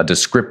a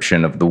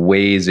description of the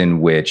ways in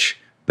which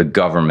the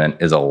government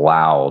is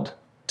allowed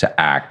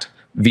to act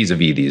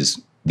vis-a-vis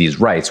these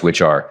rights,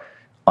 which are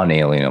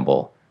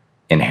unalienable,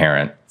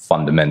 inherent,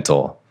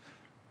 fundamental,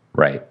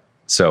 right?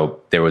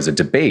 So there was a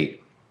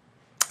debate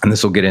and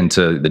this will get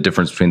into the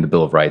difference between the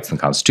Bill of Rights and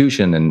the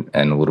Constitution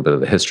and a little bit of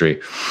the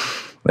history.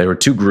 There were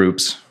two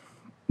groups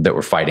that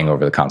were fighting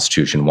over the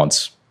Constitution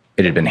once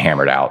it had been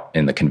hammered out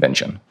in the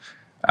convention.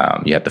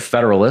 You had the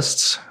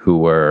Federalists, who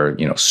were,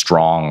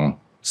 strong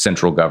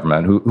central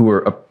government, who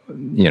were,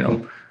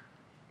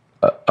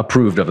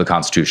 approved of the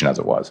Constitution as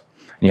it was.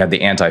 And you had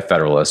the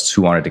Anti-Federalists,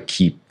 who wanted to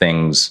keep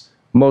things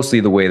mostly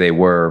the way they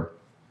were,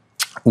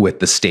 with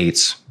the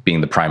states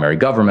being the primary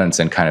governments,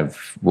 and kind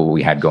of what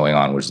we had going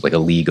on was like a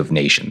League of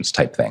Nations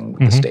type thing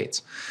with the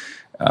states.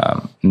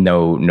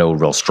 No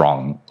real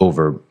strong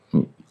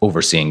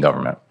overseeing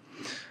government.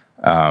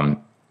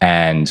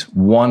 And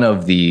one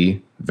of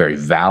the very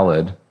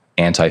valid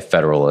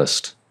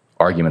anti-federalist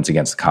arguments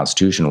against the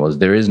Constitution was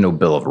there is no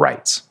Bill of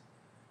Rights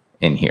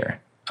in here.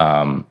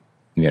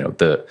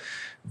 The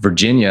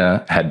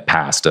Virginia had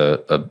passed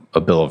a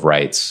Bill of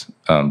Rights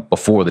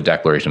before the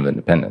Declaration of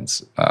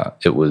Independence.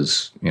 It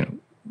was,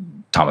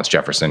 Thomas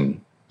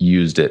Jefferson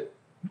used it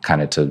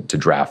kind of to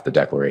draft the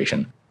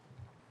Declaration.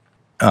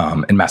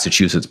 And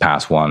Massachusetts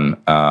passed one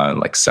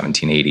like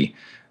 1780.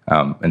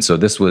 And so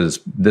this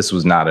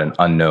was not an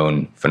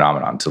unknown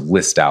phenomenon to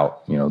list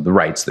out, the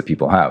rights that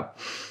people have.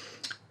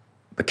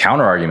 The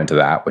counter argument to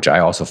that, which I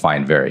also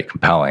find very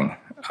compelling,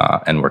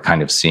 and we're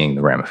kind of seeing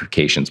the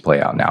ramifications play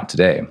out now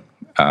today.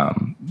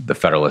 The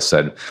Federalists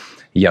said,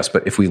 yes,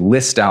 but if we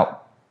list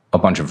out a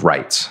bunch of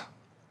rights,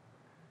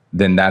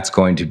 then that's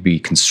going to be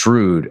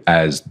construed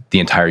as the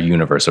entire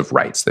universe of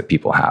rights that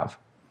people have.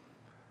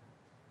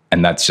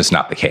 And that's just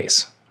not the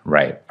case,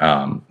 right?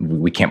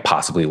 We can't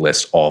possibly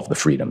list all of the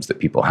freedoms that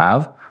people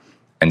have.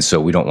 And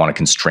so we don't want to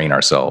constrain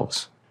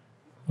ourselves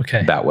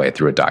that way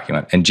through a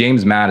document. And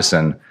James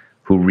Madison,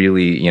 who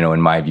really,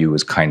 in my view,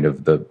 was kind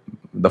of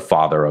the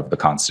father of the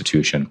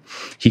Constitution,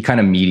 he kind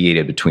of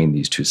mediated between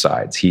these two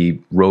sides. He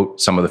wrote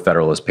some of the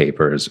Federalist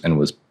Papers and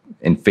was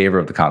in favor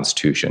of the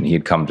Constitution. He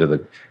had come to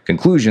the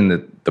conclusion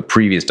that the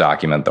previous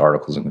document, the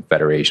Articles of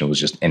Confederation, was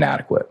just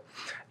inadequate,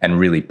 and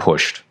really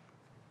pushed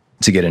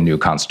to get a new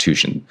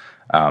Constitution.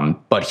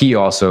 But he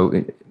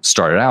also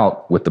started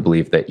out with the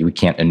belief that we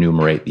can't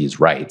enumerate these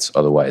rights,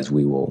 otherwise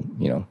we will,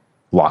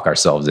 lock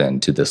ourselves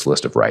into this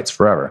list of rights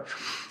forever.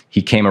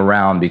 He came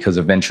around because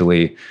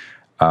eventually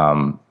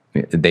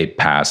they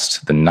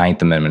passed the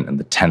Ninth Amendment and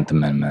the 10th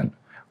Amendment,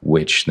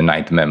 which the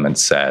Ninth Amendment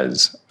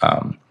says,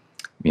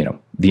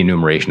 the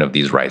enumeration of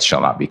these rights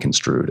shall not be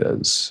construed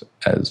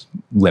as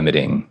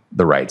limiting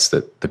the rights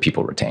that the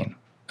people retain,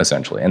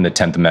 essentially. And the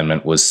 10th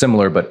Amendment was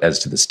similar, but as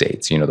to the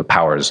states, the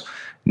powers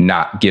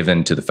not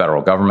given to the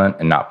federal government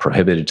and not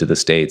prohibited to the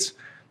states,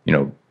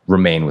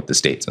 remain with the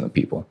states and the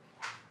people.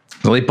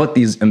 So they put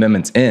these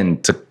amendments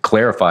in to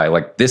clarify,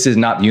 like, this is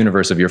not the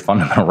universe of your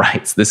fundamental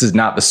rights. This is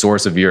not the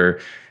source of your,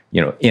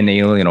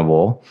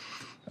 inalienable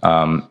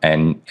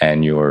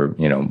and your,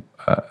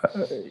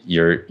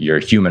 your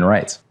human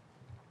rights.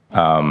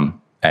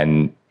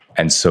 And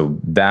so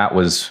that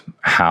was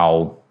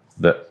how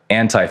the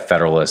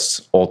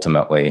anti-federalists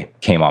ultimately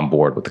came on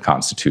board with the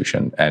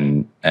Constitution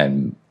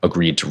and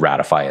agreed to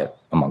ratify it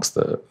amongst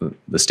the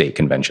state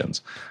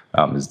conventions.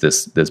 Is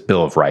this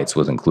Bill of Rights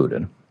was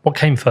included. What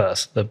came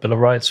first, the Bill of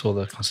Rights or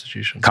the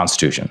Constitution?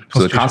 Constitution.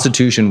 So the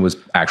Constitution was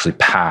actually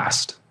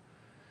passed,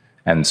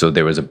 and so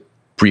there was a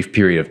brief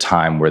period of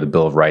time where the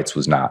Bill of Rights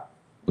was not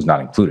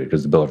included,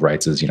 because the Bill of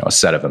Rights is a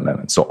set of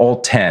amendments. So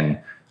all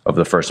 10 of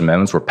the first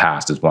amendments were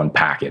passed as one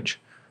package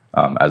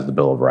as the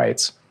Bill of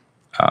Rights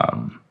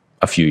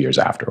a few years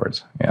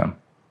afterwards. Yeah.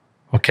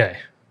 Okay.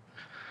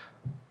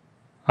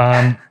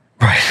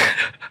 Right.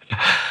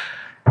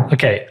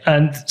 Okay.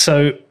 And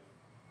so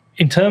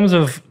in terms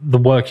of the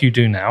work you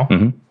do now,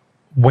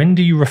 when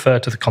do you refer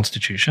to the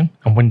Constitution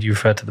and when do you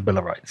refer to the Bill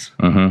of Rights?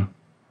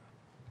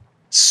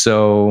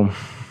 So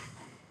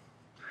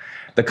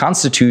the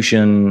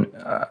Constitution,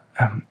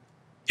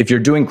 if you're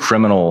doing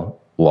criminal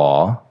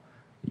law,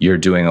 you're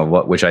doing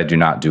which I do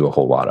not do a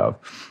whole lot of.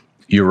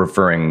 You're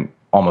referring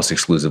almost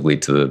exclusively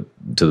to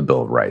the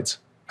Bill of Rights.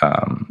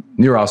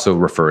 You're also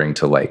referring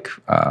to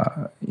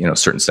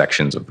certain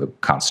sections of the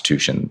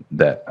Constitution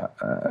that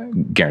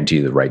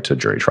guarantee the right to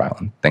jury trial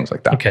and things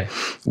like that,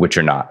 which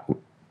are not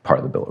part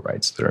of the Bill of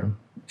Rights. That are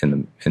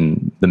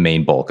in the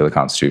main bulk of the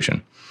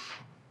Constitution.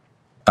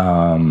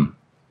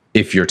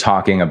 If you're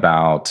talking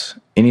about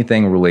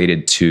anything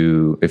related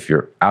to, if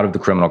you're out of the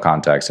criminal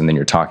context and then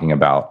you're talking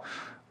about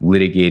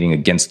litigating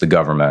against the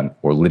government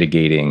or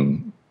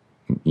litigating,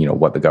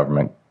 what the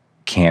government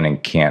can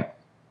and can't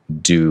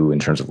do in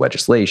terms of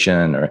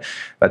legislation, or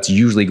that's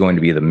usually going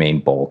to be the main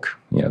bulk,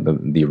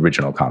 the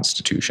original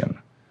Constitution,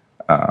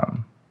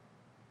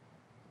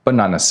 but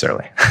not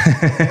necessarily.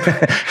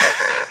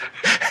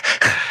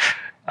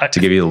 To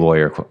give you the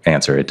lawyer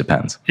answer, it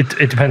depends. It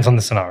depends on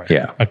the scenario.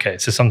 Yeah. Okay.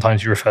 So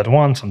sometimes you refer to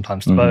one,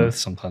 sometimes to both,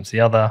 sometimes the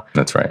other.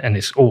 That's right. And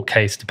it's all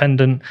case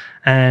dependent.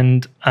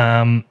 And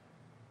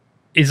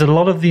is a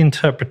lot of the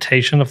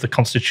interpretation of the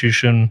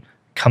Constitution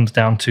comes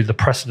down to the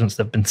precedents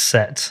that have been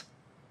set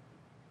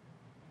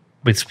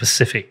with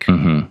specific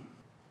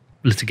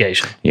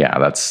litigation. Yeah,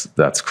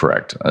 that's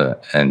correct.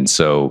 And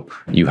so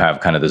you have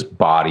kind of this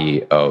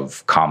body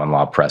of common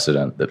law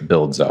precedent that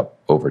builds up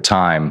over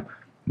time.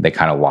 That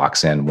kind of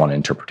locks in one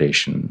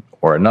interpretation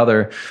or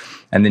another.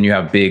 And then you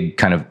have big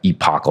kind of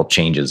epochal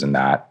changes in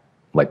that,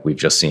 like we've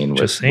just seen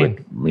with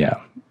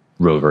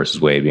Roe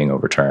versus Wade being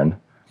overturned.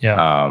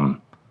 Yeah.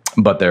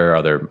 But there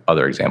are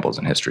other examples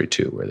in history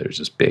too, where there's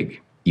just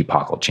big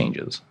epochal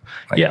changes.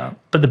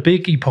 But the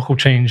big epochal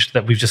change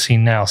that we've just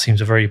seen now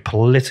seems a very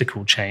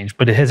political change.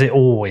 But has it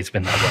always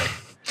been that way?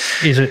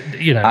 Is it?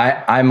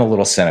 I'm a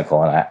little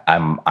cynical, and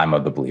I'm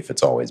of the belief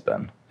it's always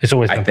been. It's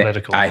always been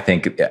political. I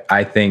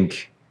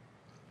think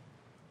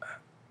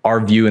our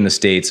view in the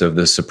States of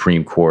the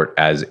Supreme Court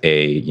as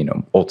a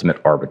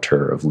ultimate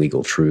arbiter of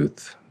legal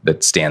truth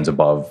that stands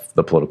above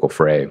the political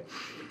fray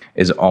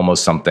is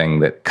almost something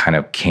that kind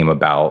of came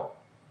about,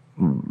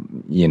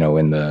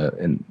 in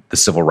the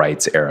civil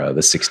rights era,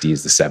 the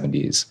 60s, the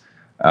 70s.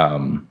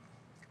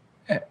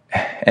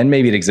 And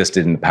maybe it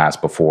existed in the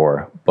past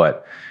before,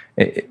 but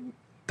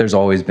there's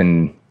always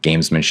been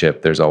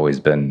gamesmanship. There's always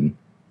been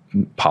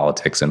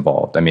politics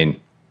involved. I mean,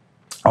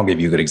 I'll give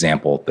you a good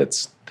example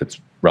that's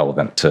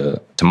relevant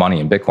to money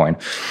and Bitcoin.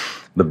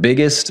 The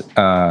biggest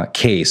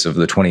case of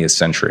the 20th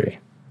century,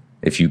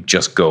 if you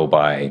just go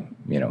by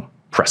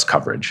press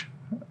coverage,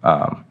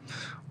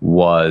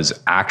 was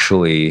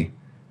actually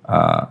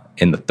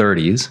in the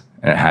 30s,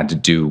 and it had to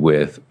do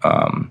with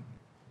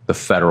the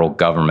federal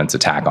government's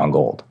attack on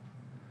gold.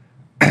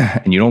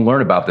 And you don't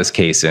learn about this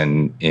case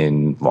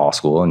in law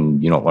school,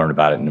 and you don't learn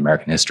about it in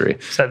American history.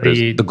 Is that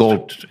the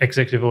gold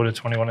Executive Order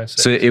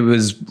 2106? So it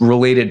was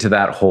related to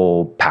that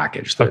whole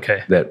package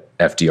that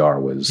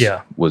FDR was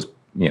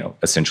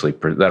essentially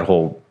that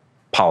whole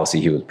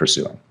policy he was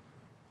pursuing.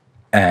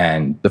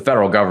 And the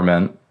federal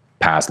government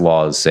passed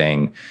laws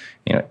saying,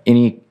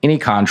 any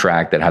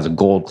contract that has a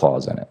gold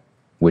clause in it,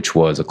 which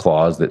was a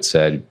clause that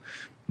said,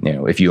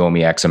 if you owe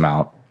me X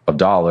amount of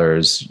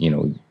dollars,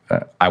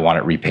 I want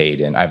it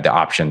repaid, and I have the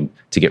option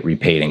to get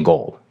repaid in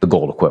gold, the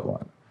gold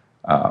equivalent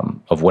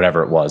of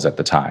whatever it was at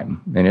the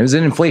time. And it was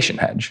an inflation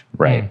hedge,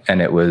 right?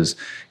 And it was,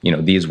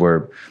 these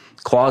were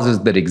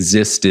clauses that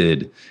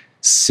existed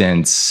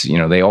since,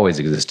 they always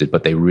existed,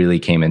 but they really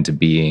came into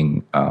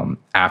being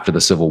after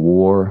the Civil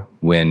War,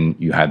 when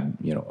you had,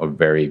 you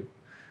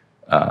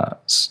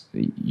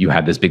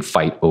had this big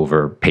fight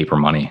over paper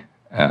money.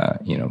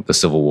 The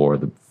Civil War,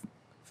 the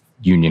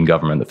Union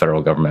government, the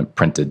federal government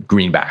printed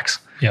greenbacks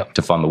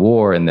to fund the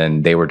war, and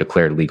then they were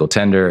declared legal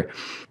tender.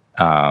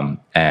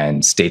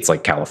 And states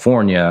like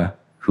California,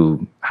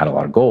 who had a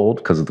lot of gold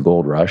because of the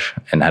gold rush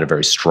and had a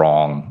very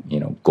strong,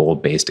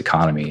 gold-based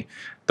economy,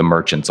 the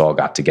merchants all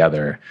got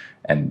together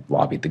and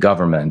lobbied the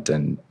government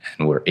and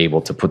were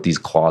able to put these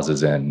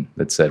clauses in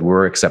that said,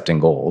 we're accepting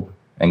gold,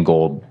 and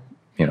gold,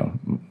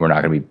 we're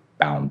not going to be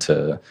bound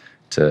to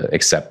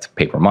accept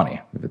paper money.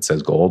 If it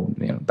says gold,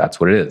 that's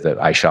what it is, that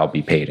I shall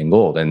be paid in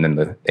gold. And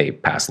then they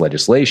passed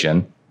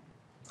legislation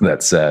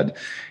that said,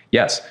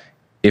 yes,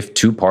 if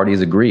two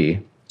parties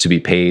agree to be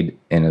paid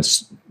in a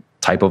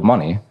type of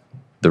money,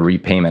 the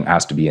repayment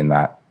has to be in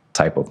that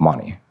type of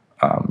money.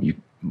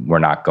 We're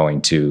not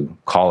going to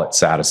call it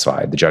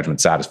satisfied, the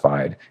judgment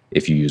satisfied,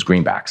 if you use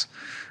greenbacks.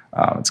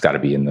 It's got to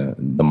be in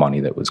the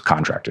money that was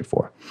contracted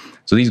for.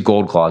 So these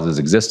gold clauses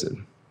existed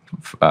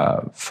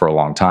for a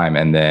long time.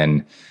 And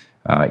then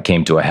it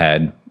came to a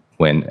head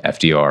when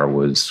FDR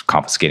was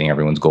confiscating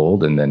everyone's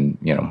gold and then,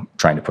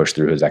 trying to push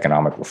through his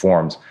economic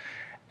reforms.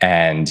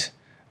 And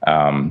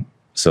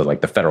so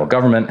like the federal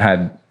government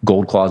had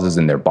gold clauses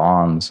in their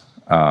bonds.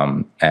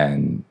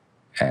 And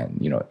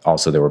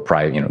also there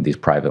were these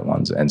private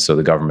ones. And so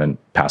the government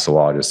passed a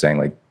law just saying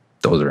like,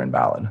 those are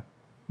invalid.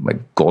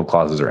 Like gold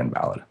clauses are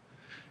invalid.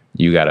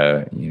 You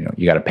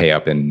gotta pay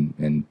up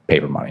in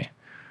paper money.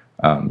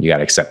 You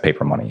gotta accept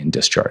paper money in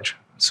discharge.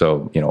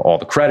 So, all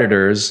the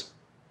creditors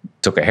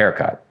took a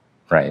haircut,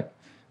 right?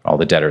 All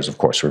the debtors, of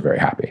course, were very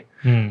happy.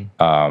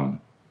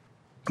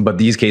 But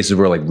these cases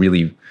were like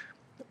really,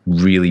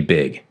 really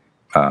big.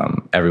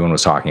 Everyone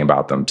was talking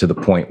about them to the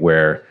point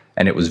where,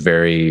 and it was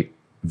very,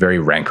 very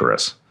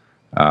rancorous.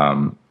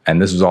 And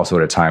this was also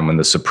at a time when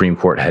the Supreme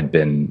Court had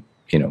been,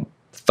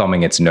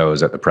 thumbing its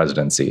nose at the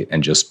presidency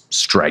and just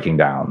striking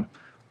down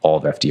all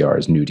of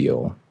FDR's New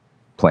Deal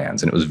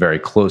plans. And it was very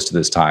close to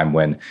this time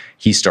when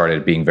he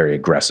started being very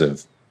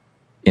aggressive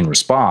in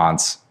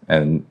response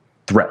and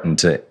threatened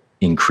to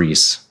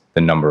increase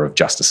the number of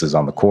justices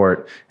on the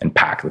court and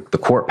pack the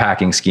court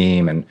packing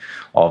scheme and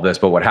all of this.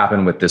 But what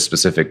happened with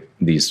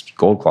these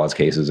gold clause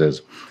cases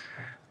is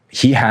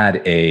he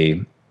had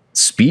a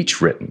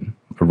speech written,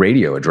 a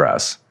radio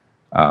address,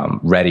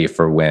 ready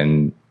for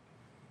when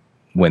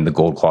the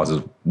gold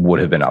clauses would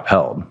have been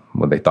upheld,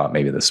 when they thought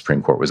maybe the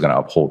Supreme Court was going to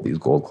uphold these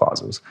gold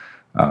clauses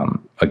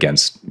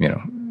against,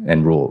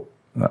 and rule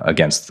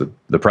against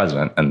the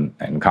president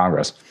and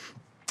Congress.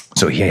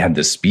 So he had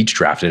this speech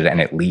drafted and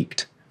it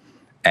leaked.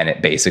 And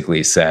it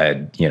basically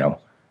said,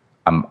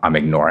 I'm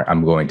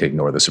going to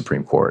ignore the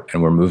Supreme Court,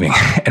 and we're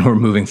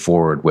moving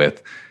forward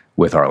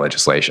with our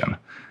legislation.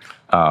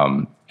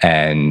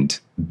 And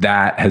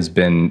that has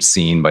been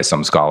seen by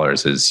some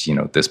scholars as,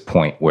 this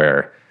point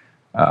where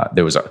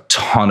there was a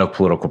ton of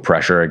political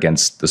pressure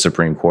against the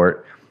Supreme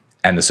Court,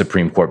 and the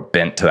Supreme Court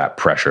bent to that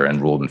pressure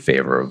and ruled in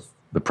favor of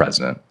the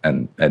president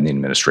and the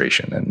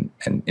administration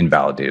and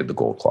invalidated the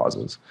gold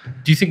clauses.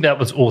 Do you think that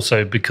was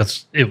also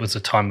because it was a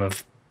time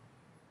of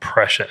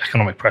pressure,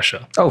 economic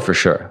pressure? Oh, for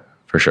sure.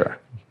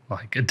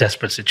 Like a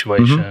desperate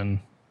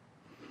situation.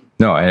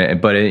 No,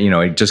 but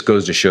it just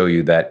goes to show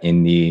you that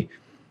in the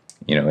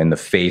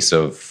face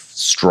of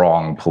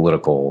strong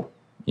political,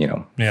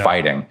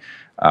 fighting,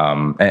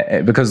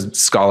 because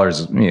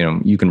scholars,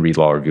 you can read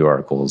law review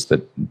articles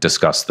that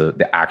discuss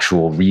the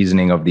actual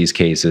reasoning of these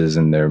cases,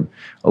 and they're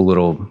a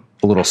little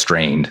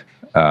strained,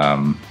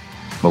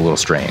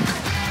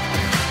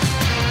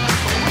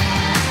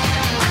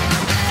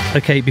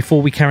 Okay,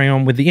 before we carry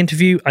on with the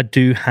interview, I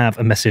do have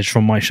a message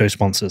from my show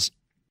sponsors.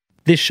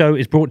 This show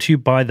is brought to you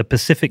by the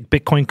Pacific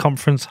Bitcoin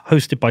Conference,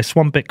 hosted by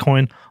Swan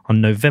Bitcoin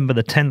on November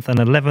the 10th and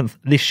 11th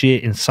this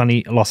year in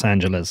sunny Los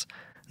Angeles.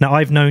 Now,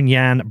 I've known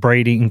Jan,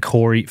 Brady, and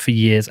Corey for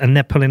years, and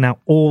they're pulling out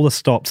all the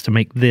stops to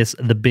make this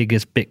the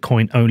biggest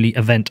Bitcoin-only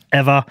event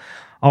ever.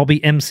 I'll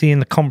be emceeing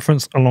the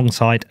conference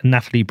alongside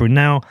Natalie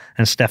Brunel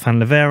and Stefan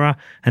Livera,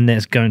 and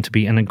there's going to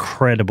be an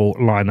incredible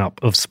lineup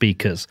of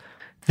speakers.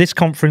 This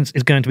conference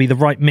is going to be the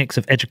right mix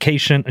of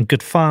education and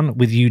good fun,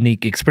 with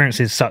unique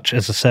experiences such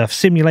as a surf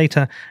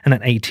simulator and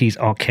an 80s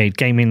arcade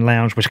gaming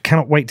lounge, which I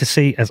cannot wait to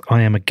see, as I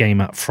am a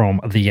gamer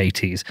from the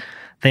 80s.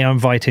 They are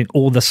inviting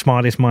all the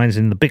smartest minds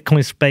in the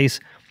Bitcoin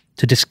space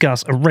to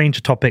discuss a range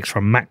of topics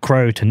from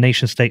macro to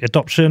nation-state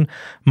adoption,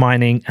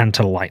 mining, and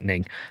to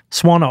Lightning.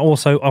 Swan are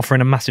also offering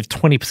a massive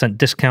 20%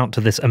 discount to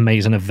this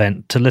amazing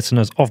event to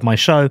listeners of my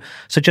show,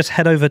 so just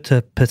head over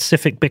to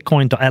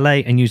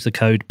pacificbitcoin.la and use the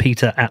code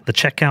Peter at the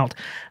checkout.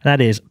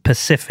 That is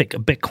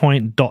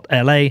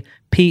pacificbitcoin.la,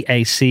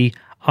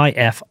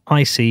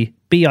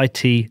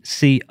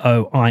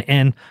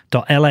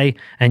 pacificbitcoin.la,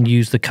 and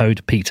use the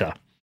code Peter.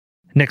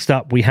 Next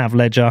up, we have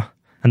Ledger,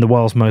 and the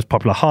world's most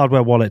popular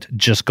hardware wallet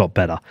just got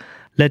better.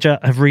 Ledger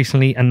have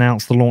recently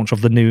announced the launch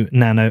of the new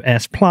Nano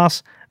S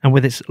Plus, and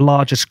with its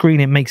larger screen,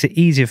 it makes it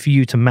easier for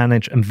you to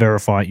manage and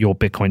verify your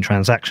Bitcoin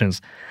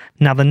transactions.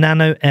 Now, the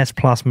Nano S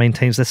Plus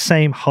maintains the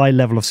same high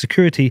level of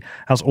security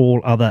as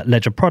all other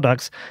Ledger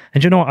products,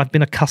 and you know what? I've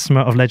been a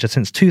customer of Ledger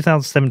since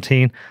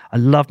 2017. I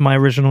loved my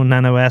original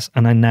Nano S,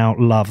 and I now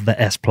love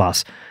the S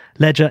Plus.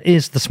 Ledger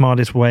is the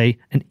smartest way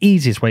and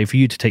easiest way for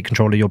you to take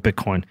control of your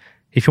Bitcoin.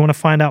 If you want to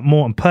find out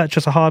more and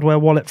purchase a hardware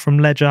wallet from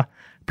Ledger,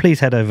 please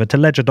head over to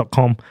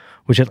ledger.com,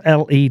 which is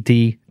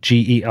ledger.com.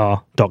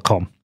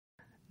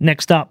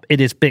 Next up, it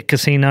is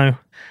BitCasino.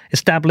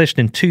 Established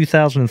in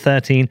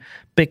 2013,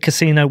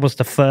 BitCasino was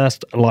the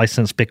first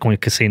licensed Bitcoin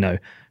casino,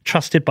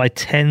 trusted by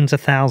tens of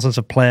thousands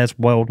of players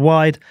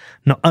worldwide.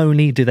 Not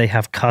only do they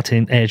have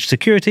cutting-edge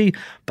security,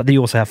 but they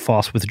also have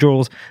fast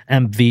withdrawals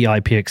and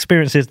VIP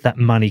experiences that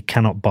money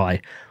cannot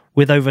buy.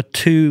 With over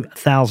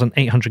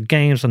 2,800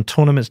 games and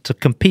tournaments to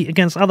compete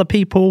against other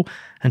people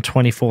and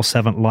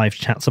 24/7 live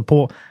chat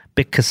support,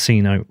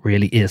 BitCasino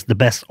really is the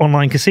best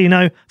online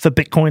casino for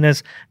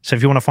Bitcoiners. So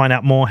if you want to find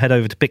out more, head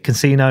over to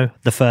BitCasino,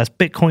 the first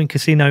Bitcoin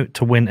casino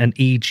to win an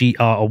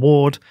EGR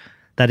award.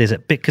 That is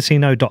at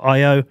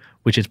bitcasino.io,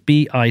 which is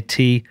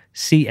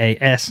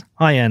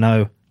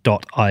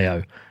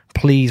BITCASINO.io.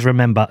 Please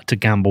remember to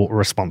gamble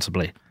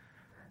responsibly.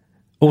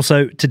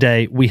 Also,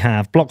 today we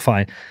have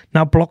BlockFi.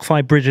 Now,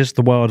 BlockFi bridges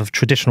the world of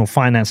traditional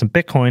finance and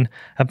Bitcoin,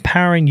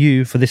 empowering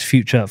you for this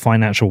future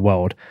financial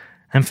world.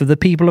 And for the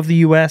people of the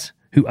US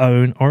who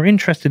own or are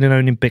interested in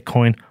owning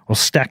Bitcoin or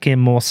stacking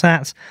more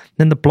sats,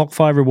 then the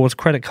BlockFi Rewards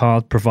credit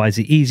card provides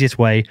the easiest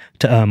way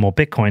to earn more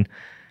Bitcoin.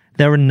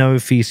 There are no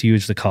fees to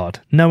use the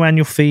card, no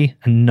annual fee,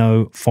 and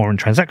no foreign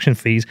transaction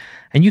fees,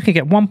 and you can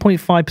get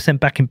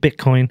 1.5% back in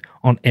Bitcoin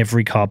on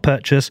every card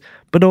purchase.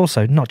 But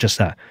also, not just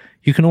that,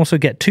 you can also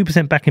get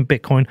 2% back in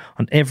Bitcoin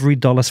on every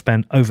dollar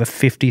spent over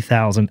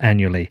 $50,000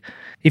 annually.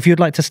 If you'd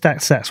like to stack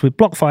sats with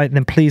BlockFi,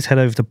 then please head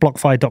over to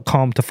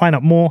blockfi.com to find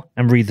out more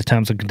and read the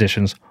terms and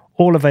conditions.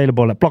 All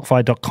available at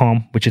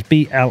blockfi.com, which is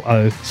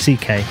blockfi.com.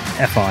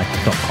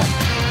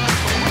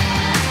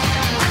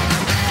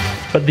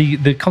 But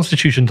the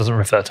Constitution doesn't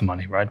refer to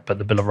money, right? But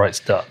the Bill of Rights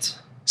does.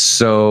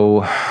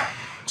 So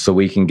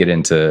we can get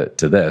into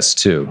this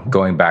too.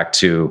 Going back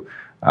to,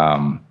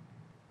 the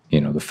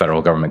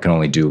federal government can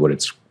only do what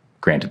it's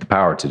granted the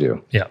power to do.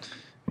 Yeah.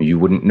 You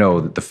wouldn't know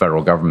that the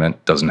federal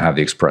government doesn't have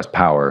the express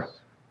power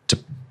to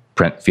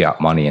print fiat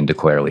money and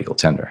declare legal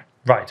tender.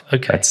 Right.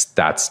 Okay.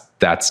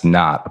 That's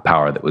not a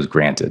power that was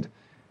granted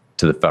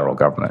to the federal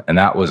government, and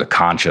that was a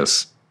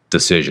conscious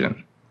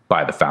decision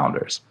by the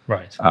founders.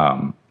 Right.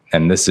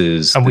 And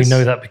we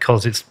know that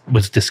because it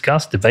was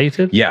discussed,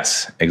 debated?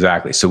 Yes,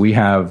 exactly. So we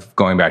have,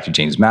 going back to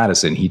James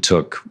Madison, he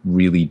took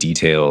really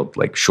detailed,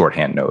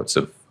 shorthand notes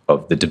of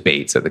the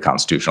debates at the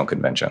Constitutional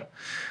Convention.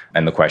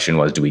 And the question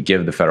was, do we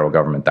give the federal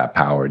government that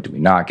power? Do we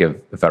not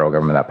give the federal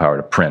government that power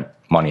to print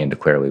money and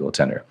declare legal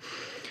tender?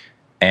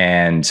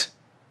 And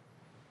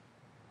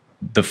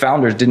the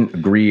founders didn't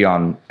agree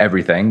on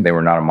everything. They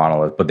were not a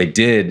monolith, but they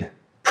did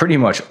pretty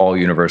much all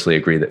universally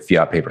agree that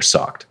fiat paper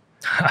sucked.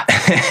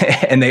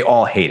 And they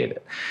all hated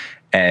it.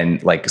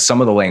 And like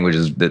some of the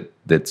languages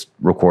that's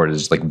recorded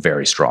is like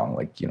very strong,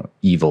 like, you know,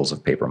 evils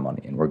of paper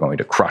money, and we're going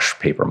to crush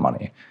paper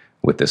money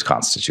with this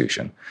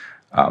constitution.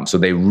 So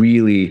they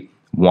really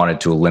wanted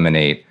to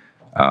eliminate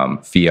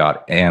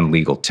fiat and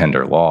legal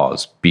tender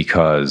laws,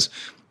 because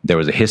there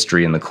was a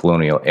history in the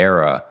colonial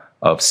era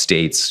of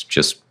states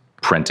just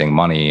printing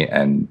money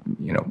and,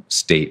 you know,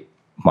 state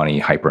money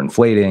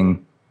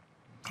hyperinflating,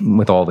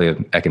 with all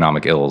the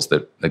economic ills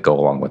that go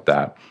along with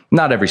that.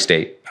 Not every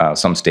state.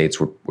 Some states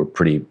were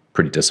pretty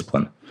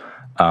disciplined,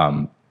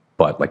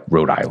 but like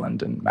Rhode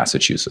Island and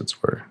Massachusetts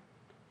were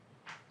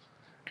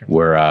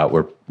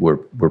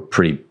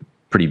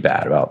pretty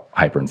bad about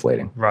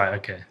hyperinflating. Right.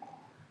 Okay.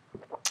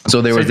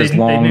 So there was this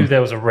long. They knew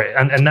there was a risk,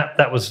 and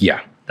that was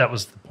that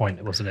was the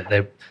point, wasn't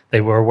it? They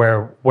were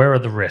aware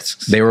of the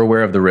risks. They were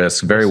aware of the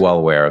risks, very well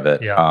aware of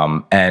it. Yeah.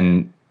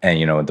 And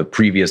you know, the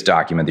previous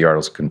document, the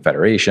Articles of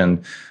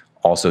Confederation,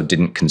 also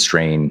didn't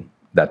constrain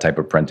that type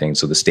of printing,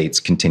 so the states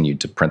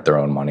continued to print their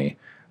own money.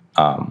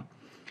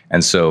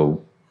 And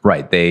so,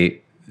 right,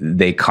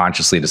 they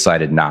consciously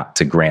decided not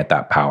to grant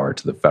that power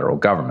to the federal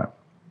government.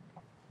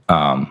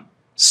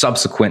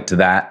 Subsequent to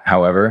that,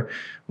 however,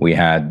 we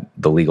had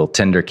the legal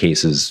tender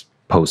cases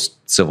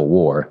post-Civil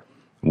War,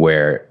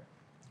 where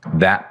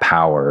that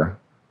power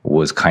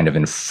was kind of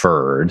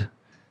inferred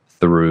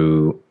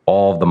through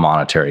all of the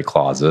monetary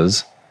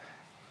clauses,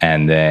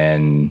 and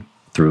then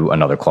through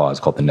another clause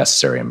called the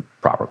necessary and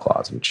proper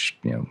clause, which,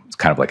 you know, is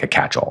kind of like a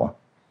catch-all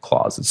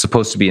clause. It's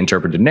supposed to be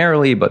interpreted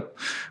narrowly, but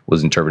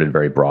was interpreted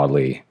very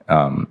broadly.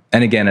 And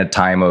again, at a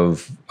time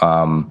of,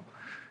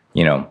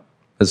 you know,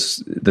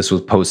 this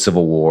was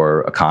post-Civil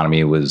War.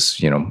 Economy was,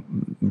 you know,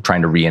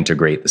 trying to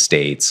reintegrate the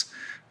states,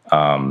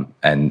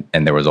 and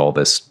there was all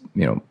this,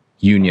 you know,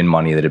 union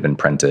money that had been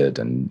printed,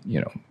 and, you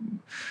know,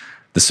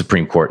 the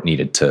Supreme Court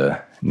needed to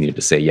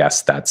say,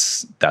 yes,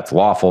 that's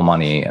lawful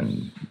money,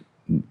 and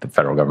the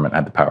federal government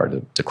had the power to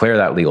declare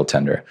that legal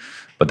tender,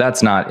 but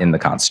that's not in the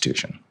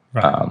Constitution.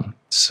 Right.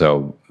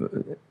 So,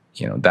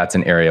 you know, that's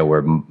an area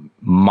where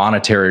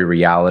monetary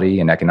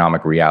reality and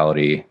economic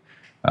reality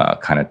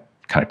kind of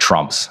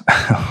trumps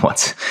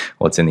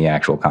what's in the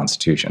actual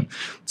Constitution.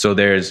 So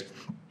there's,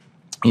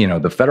 you know,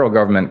 the federal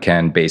government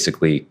can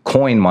basically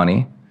coin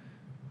money,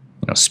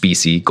 you know,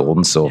 specie, gold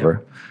and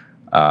silver.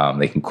 Yep.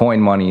 They can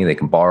coin money, they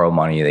can borrow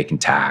money, they can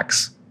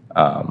tax,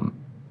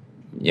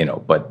 you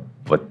know, but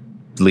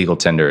legal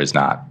tender is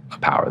not a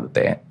power that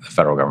the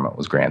federal government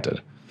was granted.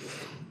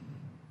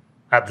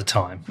 At the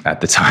time.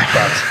 But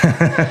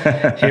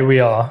here we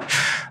are.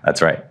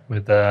 That's right.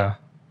 With a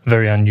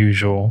very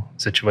unusual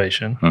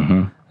situation.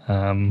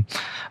 Mm-hmm.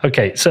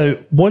 Okay, so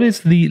what is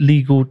the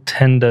legal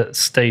tender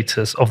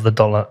status of the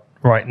dollar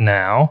right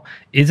now?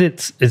 Is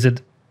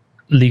it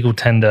legal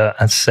tender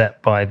as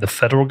set by the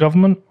federal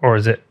government, or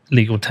is it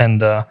legal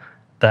tender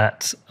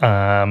that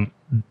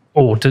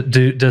or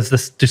do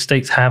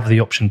states have the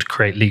option to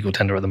create legal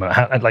tender at the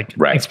moment?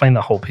 Right. Explain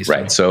that whole piece.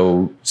 Right.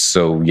 So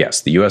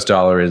yes, the U.S.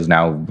 dollar is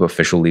now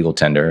official legal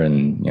tender,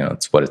 and, you know,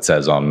 it's what it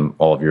says on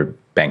all of your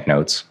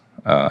banknotes,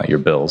 your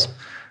bills.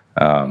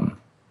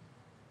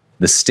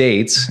 The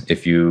states,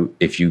 if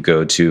you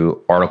go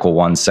to Article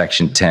 1,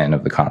 Section 10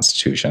 of the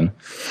Constitution,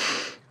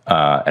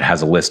 it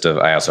has a list of.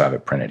 I also have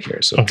it printed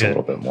here, so It's a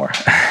little bit more.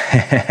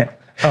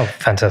 Oh,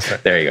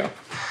 fantastic! There you go.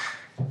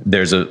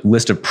 There's a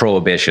list of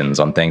prohibitions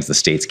on things the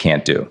states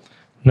can't do.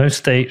 No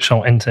state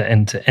shall enter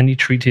into any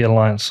treaty,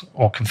 alliance,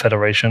 or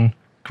confederation,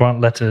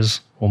 grant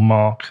letters or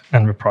mark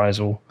and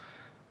reprisal,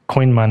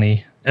 coin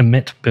money,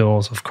 emit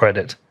bills of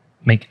credit,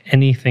 make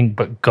anything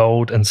but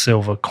gold and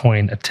silver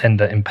coin a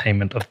tender in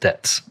payment of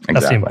debts. Exactly.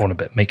 That's the important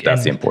bit.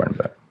 That's the important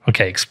bit.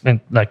 Okay,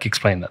 explain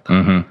that.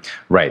 Mm-hmm.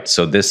 Right.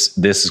 So this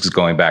is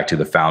going back to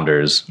the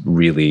founders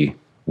really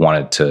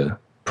wanted to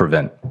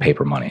prevent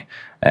paper money,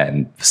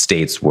 and the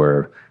states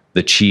were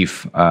the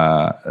chief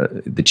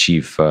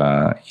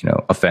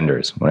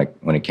offenders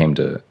when it came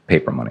to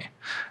paper money.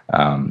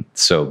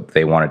 So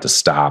they wanted to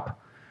stop.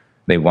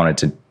 They wanted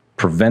to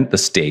prevent the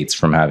states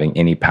from having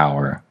any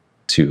power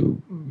to,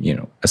 you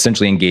know,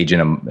 essentially engage in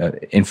an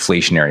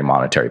inflationary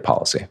monetary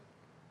policy.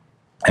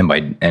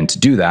 And to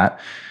do that,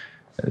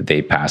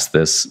 they passed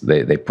this.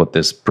 They put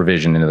this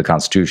provision into the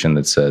Constitution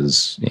that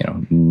says, you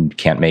know, you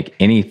can't make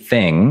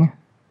anything,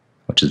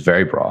 which is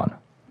very broad,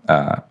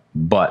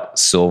 but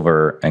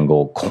silver and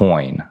gold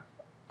coin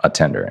a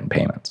tender in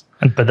payments.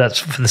 But that's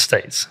for the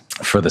states.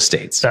 For the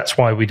states. That's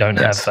why we don't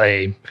have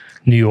a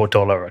New York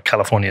dollar or a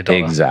California dollar.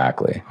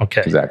 Exactly.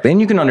 Okay. Exactly.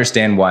 And you can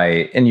understand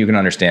why. And you can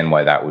understand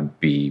why that would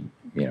be,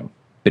 you know,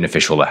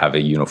 beneficial to have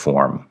a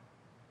uniform,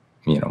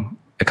 you know,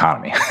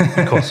 economy.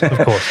 Of course.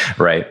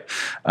 Right.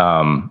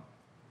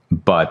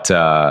 But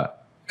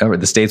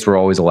the states were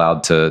always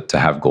allowed to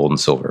have gold and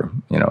silver,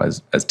 you know,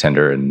 as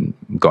tender, and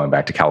going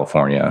back to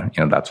California,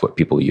 you know, that's what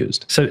people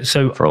used. So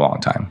for a long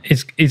time.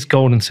 Is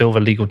gold and silver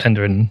legal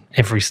tender in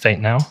every state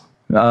now?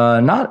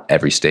 Not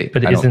every state,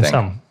 but it is in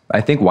some.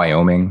 I think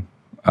Wyoming,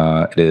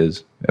 it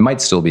is. It might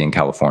still be in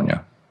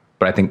California,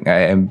 but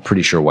I'm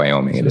pretty sure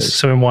Wyoming it is.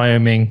 So in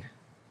Wyoming,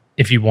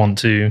 if you want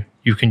to,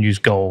 you can use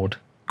gold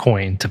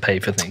coin to pay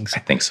for things. I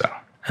think so.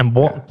 And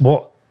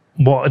what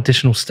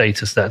additional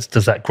status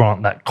does that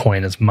grant that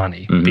coin as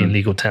money, being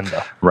legal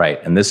tender?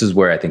 Right. And this is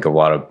where I think a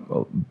lot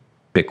of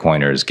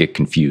Bitcoiners get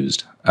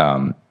confused.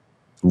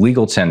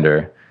 Legal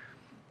tender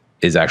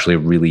is actually a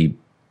really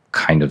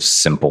kind of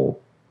simple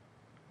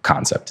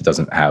concept.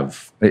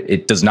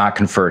 It does not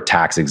confer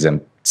tax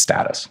exempt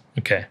status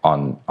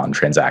on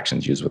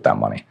transactions used with that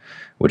money,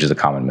 which is a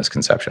common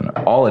misconception.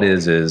 All it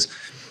is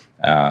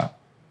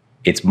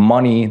it's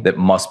money that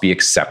must be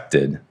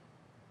accepted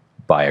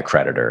by a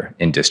creditor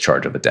in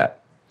discharge of a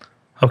debt.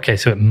 Okay,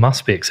 so it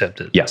must be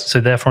accepted. Yes.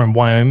 So therefore in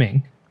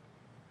Wyoming,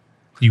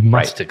 you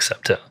must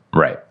accept it.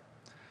 Right.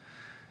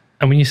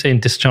 And when you say in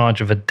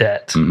discharge of a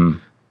debt,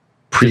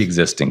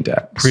 pre-existing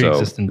debt.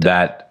 Pre-existing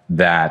debt.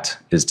 That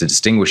is to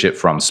distinguish it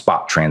from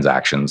spot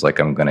transactions. Like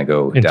I'm going to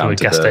go into down a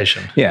to gas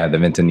station. Yeah, the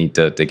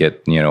Ventanita to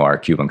get our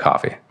Cuban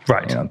coffee.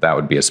 Right. That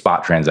would be a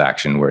spot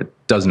transaction where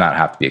it does not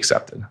have to be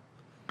accepted.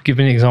 Give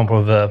me an example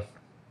of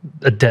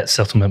a debt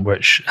settlement where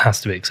it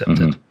has to be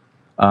accepted.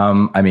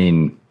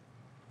 Paying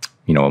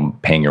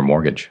your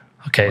mortgage.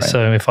 Okay, right.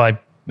 So if I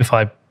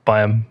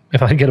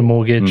get a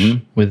mortgage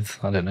with,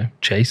 I don't know,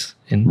 Chase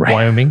in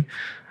Wyoming,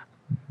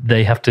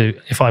 they have to,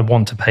 if I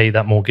want to pay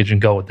that mortgage in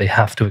gold, they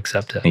have to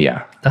accept it.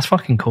 Yeah. That's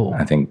fucking cool.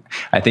 I think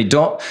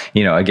don't,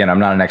 again, I'm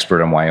not an expert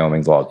on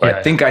Wyoming's laws, but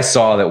I think I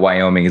saw that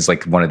Wyoming is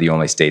like one of the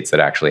only states that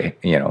actually,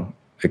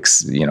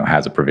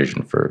 has a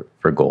provision for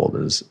gold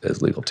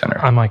as legal tender.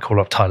 I might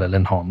call up Tyler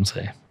Lindholm and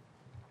say,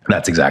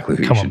 that's exactly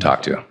who you should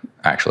talk to,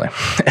 actually.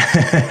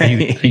 Are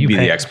you be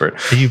the expert.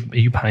 Are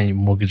you paying your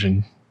mortgage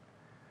in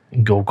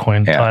gold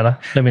coin, Tyler?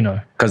 Let me know.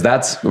 Because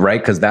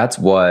that's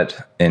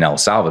what in El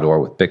Salvador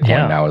with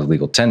Bitcoin now is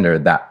legal tender.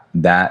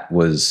 That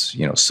was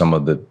some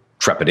of the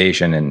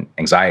trepidation and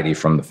anxiety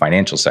from the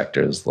financial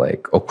sector is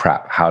like, oh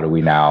crap, how do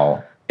we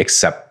now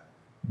accept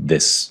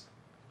this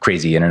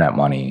crazy internet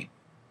money,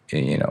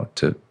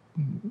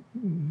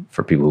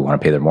 for people who want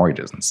to pay their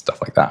mortgages and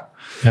stuff like that.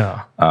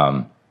 Yeah.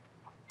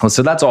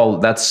 So that's all.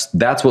 That's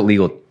what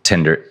legal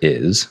tender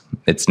is.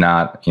 It's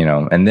not,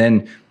 and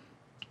then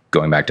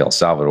going back to El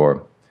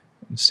Salvador,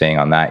 staying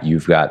on that,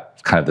 you've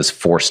got kind of this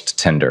forced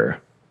tender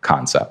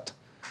concept,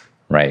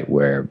 right?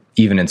 Where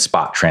even in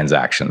spot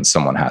transactions,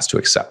 someone has to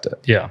accept it.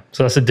 Yeah.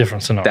 So that's a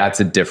different scenario.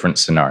 That's a different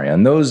scenario.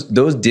 And those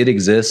did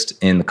exist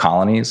in the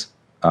colonies,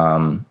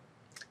 and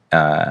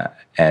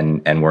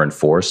were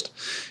enforced.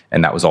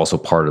 And that was also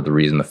part of the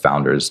reason the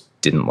founders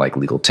didn't like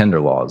legal tender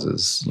laws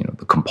is,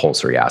 the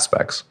compulsory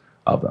aspects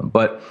of them.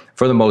 But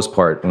for the most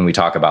part, when we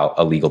talk about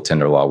a legal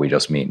tender law, we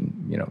just mean,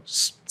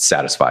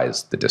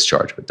 satisfies the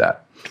discharge of a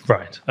debt.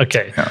 Right.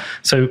 Okay. Yeah.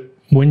 So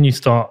when you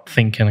start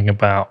thinking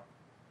about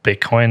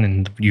Bitcoin,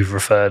 and you've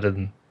referred,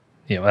 and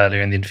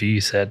earlier in the interview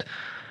you said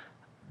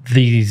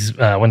these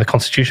when the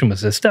Constitution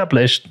was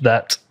established,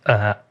 that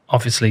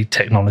obviously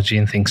technology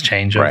and things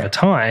change over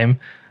time.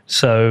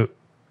 So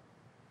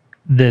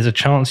there's a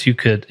chance you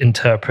could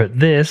interpret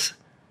this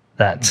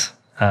that,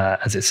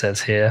 as it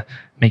says here,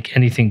 make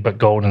anything but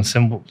gold and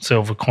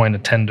silver coin a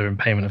tender in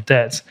payment of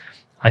debts.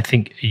 I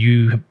think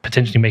you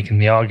potentially making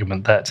the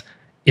argument that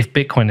if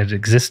Bitcoin had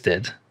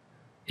existed,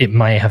 it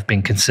may have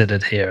been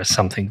considered here as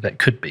something that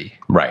could be.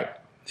 Right.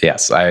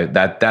 Yes.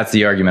 That's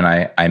the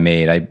argument I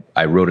made.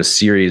 I wrote a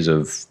series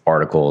of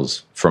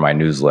articles for my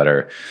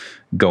newsletter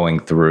going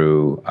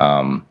through,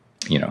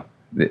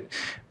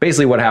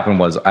 basically what happened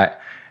was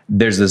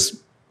there's this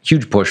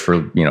huge push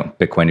for,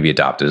 Bitcoin to be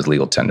adopted as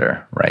legal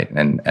tender, right?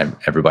 And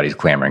everybody's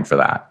clamoring for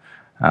that.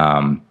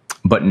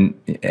 But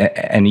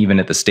even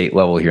at the state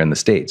level here in the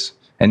States,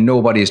 and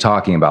nobody's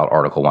talking about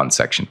Article 1,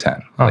 Section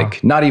 10.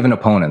 Like, not even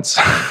opponents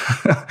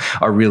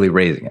are really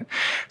raising it.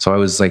 So I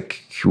was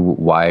like,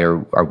 why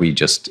are we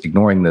just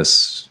ignoring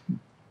this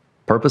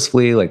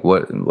purposefully? Like,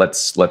 what?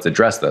 Let's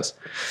address this.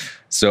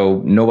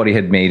 So nobody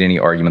had made any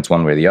arguments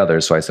one way or the other.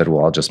 So I said,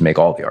 well, I'll just make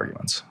all the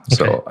arguments.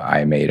 Okay. So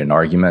I made an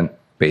argument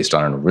based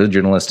on an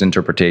originalist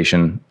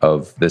interpretation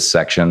of this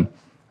section,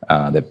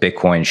 that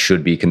Bitcoin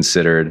should be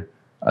considered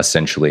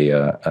essentially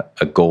a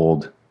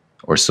gold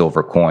or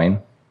silver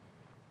coin,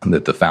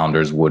 that the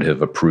founders would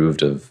have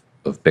approved of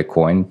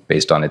Bitcoin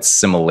based on its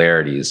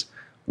similarities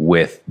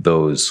with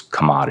those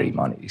commodity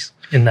monies.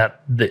 In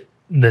that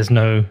there's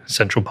no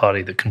central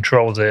party that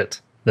controls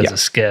it. There's a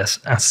scarce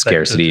aspect.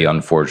 Scarcity,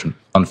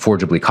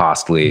 unforgeably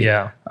costly.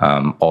 Yeah.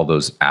 All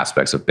those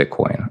aspects of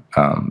Bitcoin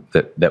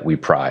that we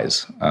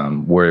prize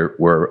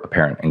were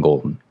apparent in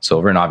gold and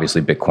silver, and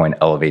obviously Bitcoin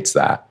elevates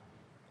that,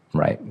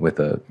 right, with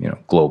a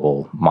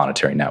global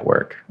monetary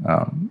network.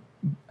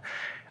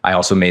 I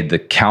also made the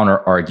counter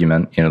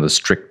argument, the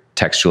strict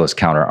textualist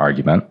counter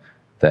argument,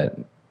 that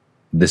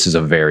this is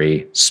a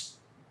very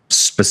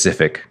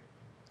specific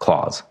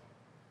clause.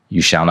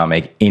 You shall not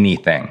make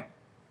anything.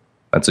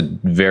 That's a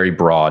very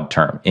broad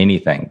term,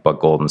 anything but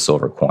gold and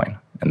silver coin.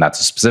 And that's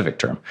a specific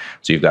term.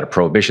 So you've got a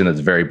prohibition that's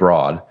very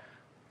broad,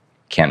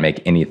 can't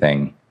make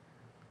anything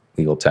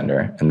legal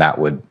tender. And that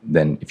would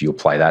then, if you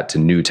apply that to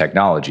new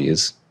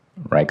technologies,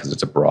 right? Because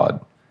it's a broad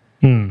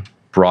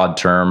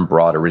term,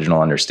 broad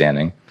original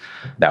understanding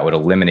that would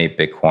eliminate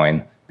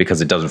Bitcoin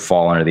because it doesn't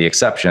fall under the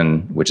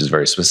exception, which is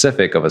very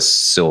specific, of a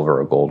silver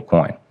or gold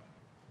coin.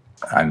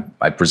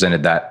 I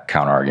presented that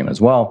counter argument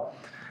as well.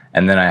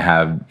 And then I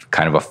have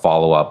kind of a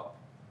follow-up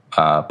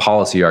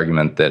policy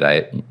argument that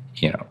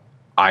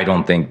I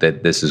don't think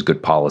that this is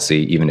good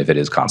policy, even if it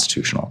is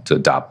constitutional, to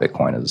adopt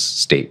Bitcoin as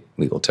state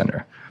legal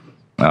tender.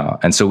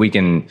 And so we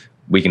can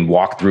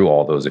walk through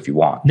all those if you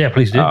want. Yeah,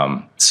 please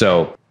do.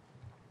 So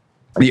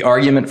the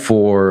argument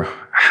for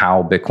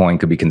how Bitcoin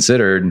could be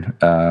considered,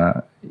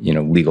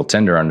 legal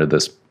tender under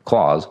this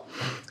clause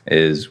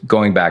is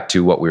going back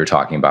to what we were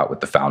talking about with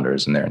the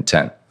founders and their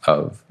intent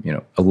of,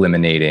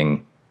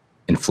 eliminating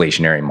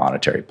inflationary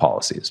monetary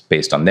policies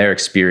based on their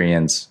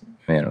experience,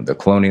 the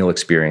colonial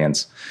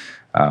experience,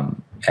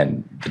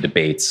 and the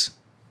debates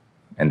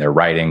and their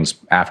writings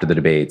after the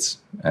debates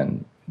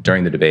and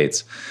during the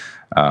debates.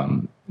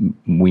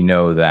 We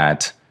know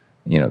that,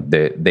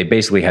 they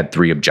basically had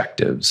three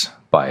objectives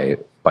by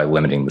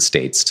limiting the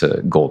states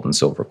to gold and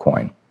silver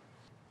coin.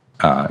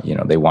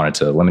 They wanted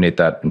to eliminate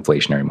that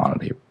inflationary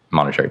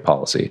monetary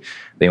policy.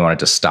 They wanted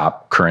to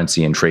stop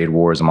currency and trade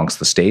wars amongst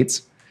the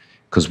states,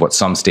 because what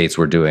some states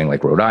were doing,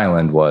 like Rhode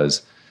Island,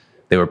 was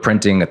they were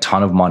printing a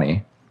ton of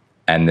money,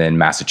 and then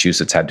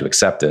Massachusetts had to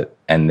accept it,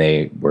 and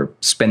they were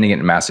spending it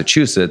in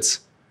Massachusetts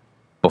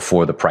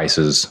before the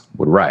prices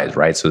would rise,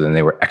 right? So then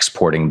they were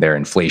exporting their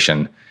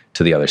inflation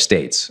to the other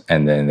states,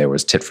 and then there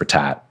was tit for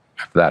tat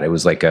after that. It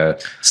was like a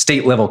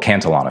state-level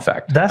Cantillon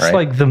effect. That's right?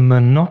 like the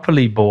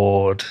Monopoly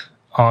board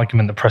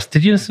argument that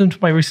did you listen to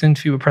my recent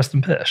interview with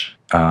Preston Pish?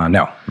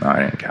 No, I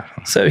didn't catch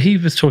it. So he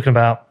was talking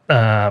about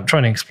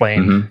trying to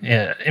explain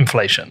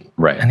inflation.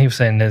 Right. And he was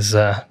saying there's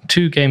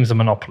two games of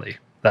Monopoly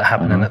that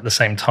happen at the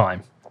same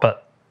time,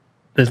 but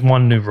there's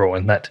one new rule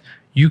in that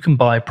you can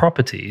buy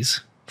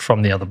properties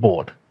from the other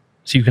board.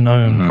 So you can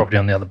own property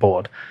on the other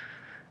board.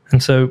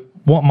 And so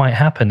what might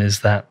happen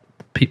is that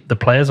the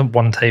players at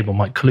one table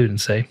might collude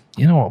and say,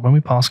 you know what, when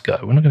we pass go,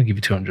 we're not going to give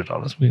you $200.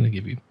 We're going to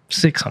give you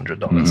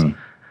 $600.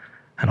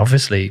 And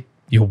obviously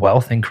your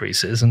wealth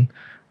increases and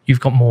you've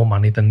got more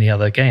money than the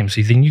other game.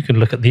 So then you can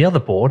look at the other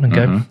board and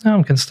go, oh,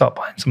 I'm going to start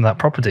buying some of that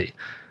property.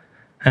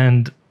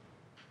 And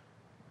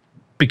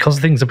because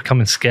things are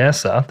becoming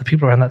scarcer, the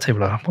people around that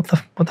table are like, what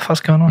the fuck's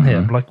going on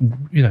here? Like,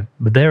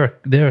 but they're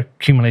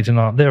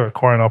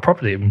acquiring our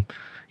property and,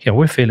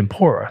 we're feeling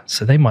poorer.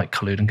 So they might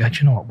collude and go, do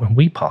you know what, when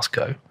we pass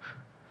go,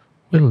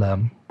 we'll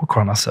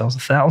grant ourselves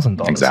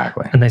 $1,000.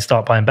 Exactly. And they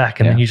start buying back.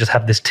 And then you just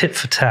have this tit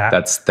for tat.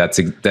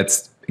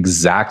 That's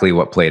exactly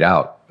what played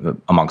out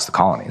amongst the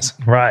colonies.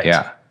 Right.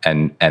 Yeah.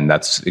 And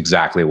that's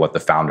exactly what the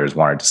founders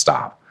wanted to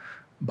stop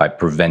by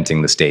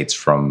preventing the states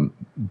from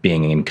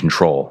being in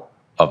control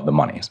of the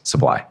money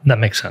supply. That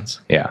makes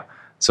sense. Yeah.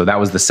 So that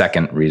was the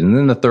second reason. And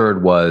then the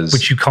third was,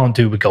 which you can't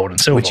do with gold and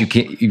silver. Which you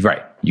can't,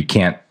 right. You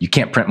can't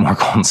print more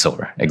gold and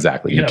silver.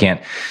 Exactly. You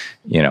can't,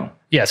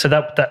 Yeah, so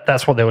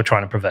that's what they were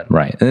trying to prevent.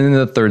 Right. And then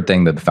the third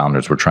thing that the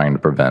founders were trying to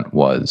prevent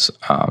was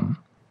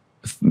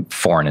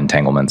foreign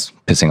entanglements,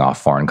 pissing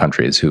off foreign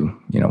countries who,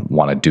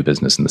 want to do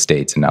business in the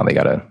States, and now they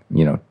got to,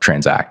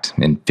 transact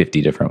in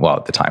 50 different, well,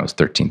 at the time it was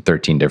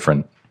 13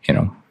 different,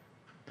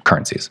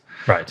 currencies.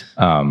 Right.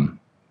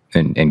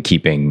 And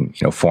keeping,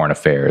 foreign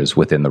affairs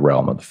within the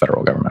realm of the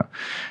federal government.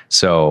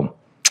 So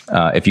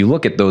if you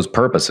look at those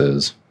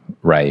purposes,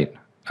 right,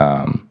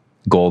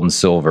 gold and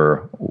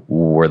silver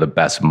were the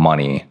best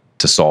money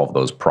to solve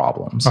those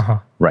problems,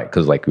 right?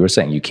 Because like we were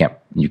saying, you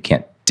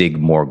can't dig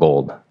more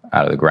gold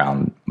out of the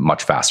ground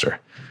much faster.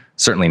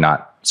 Certainly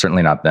not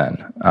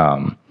then.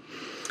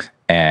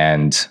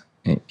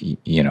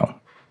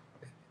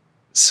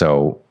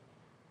 So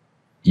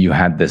you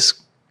had this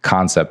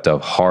concept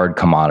of hard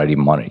commodity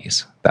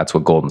monies. That's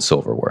what gold and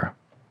silver were.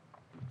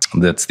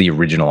 That's the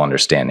original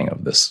understanding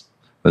of this.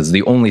 This is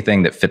the only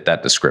thing that fit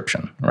that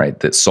description, right?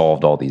 That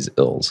solved all these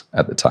ills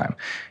at the time.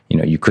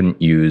 You couldn't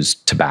use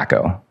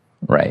tobacco,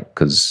 right?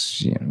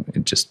 Because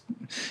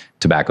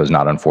tobacco is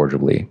not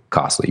unforgeably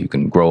costly. You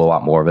can grow a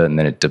lot more of it, and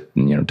then it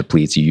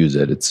depletes. You use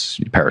it; it's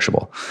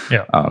perishable.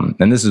 Yeah.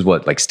 And this is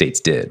what like states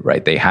did,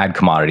 right? They had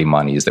commodity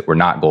monies that were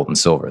not gold and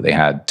silver. They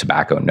had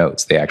tobacco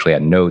notes. They actually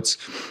had notes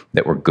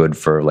that were good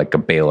for like a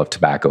bale of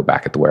tobacco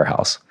back at the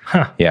warehouse.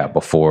 Yeah,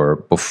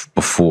 before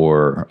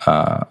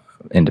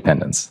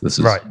independence. This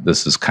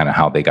is kind of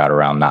how they got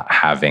around not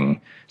having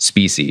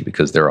specie,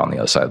 because they're on the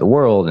other side of the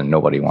world and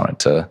nobody wanted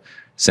to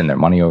send their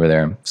money over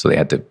there. So they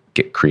had to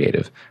get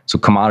creative. So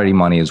commodity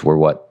monies were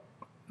what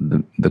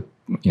the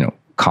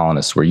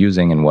colonists were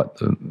using and what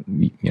the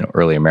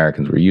early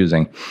Americans were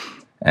using.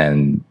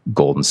 And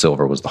gold and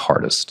silver was the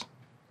hardest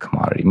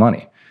commodity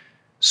money.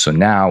 So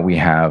now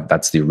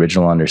that's the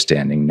original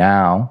understanding.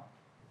 Now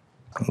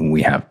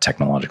we have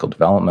technological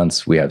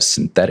developments. We have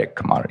synthetic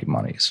commodity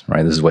monies,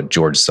 right? This is what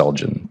George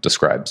Selgin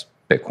describes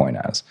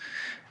Bitcoin as.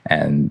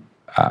 And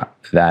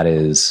that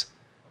is,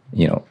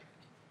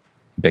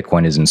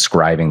 Bitcoin is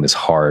inscribing this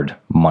hard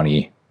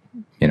money,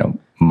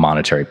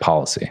 monetary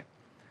policy.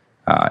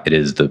 It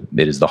is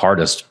the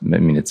hardest. I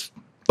mean, it's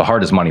the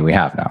hardest money we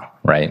have now,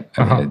 right?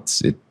 I mean,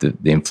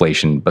 the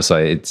inflation,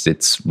 besides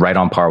it's right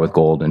on par with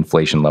gold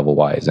inflation level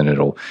wise, and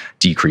it'll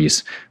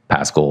decrease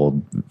past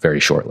gold very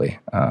shortly,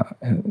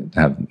 and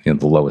have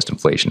the lowest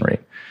inflation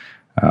rate.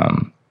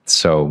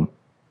 So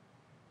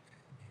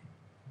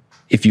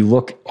if you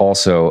look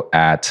also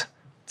at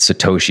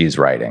Satoshi's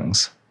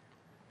writings,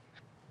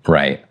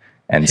 right?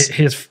 And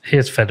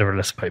here's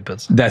Federalist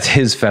Papers. That's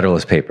his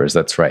Federalist Papers.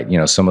 That's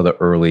right. Some of the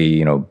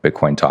early,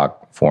 Bitcoin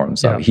talk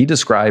forums. He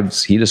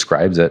describes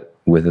it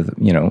with,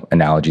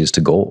 analogies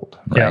to gold,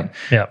 right?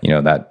 Yeah.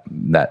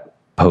 That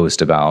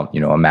post about,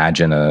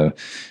 imagine a,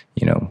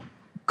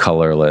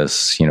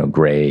 colorless,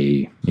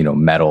 gray,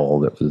 metal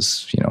that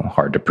was,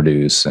 hard to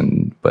produce,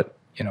 but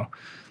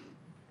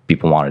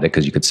people wanted it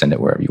because you could send it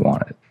wherever you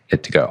wanted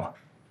it to go,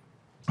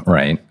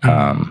 right?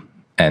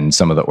 And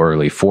some of the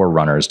early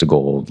forerunners to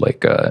gold,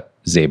 like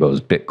Szabo's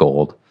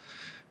BitGold,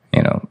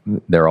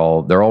 they're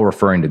all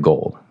referring to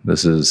gold.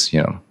 This is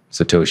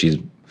Satoshi's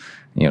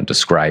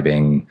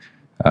describing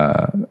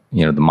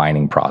the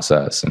mining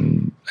process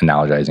and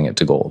analogizing it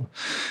to gold.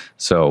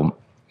 So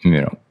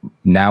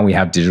now we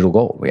have digital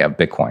gold, we have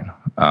Bitcoin,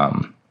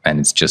 and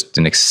it's just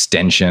an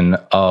extension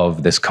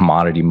of this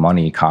commodity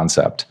money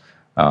concept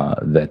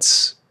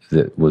that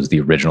was the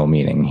original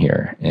meaning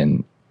here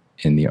in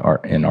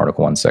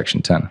Article 1,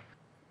 Section 10.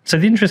 So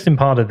the interesting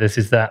part of this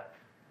is that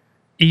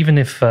even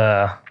if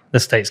the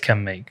states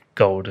can make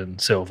gold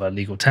and silver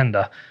legal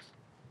tender,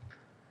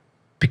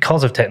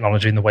 because of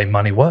technology and the way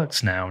money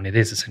works now, and it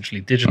is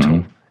essentially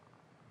digital,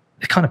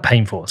 it's kind of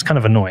painful. It's kind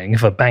of annoying.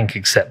 If a bank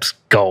accepts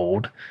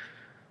gold,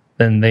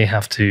 then they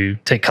have to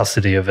take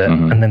custody of it,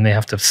 and then they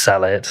have to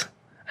sell it.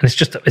 And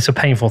it's a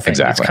painful thing.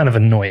 Exactly. It's kind of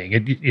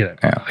annoying.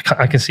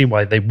 I can see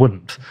why they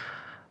wouldn't.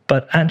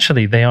 But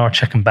actually, they are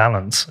check and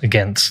balance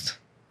against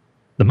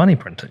the money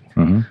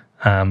printing.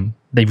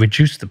 They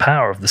reduce the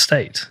power of the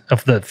state,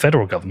 of the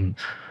federal government.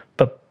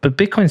 But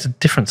Bitcoin's a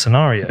different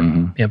scenario.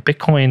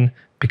 Bitcoin,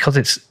 because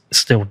it's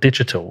still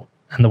digital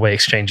and the way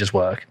exchanges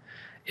work,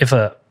 if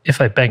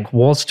a bank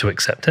was to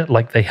accept it,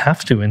 like they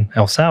have to in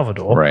El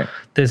Salvador, right,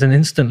 there's an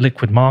instant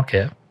liquid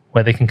market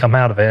where they can come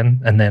out of it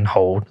and then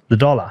hold the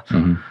dollar.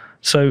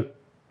 So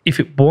if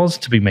it was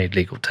to be made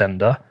legal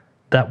tender,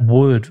 that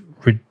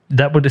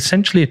would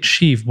essentially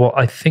achieve what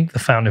I think the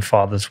founding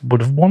fathers would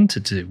have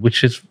wanted to do,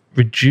 which is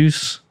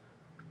reduce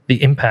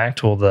the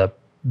impact or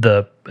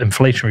the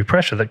inflationary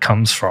pressure that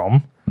comes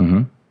from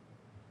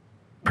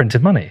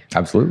printed money.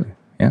 Absolutely,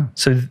 yeah.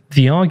 So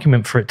the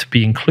argument for it to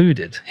be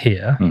included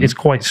here is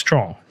quite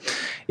strong.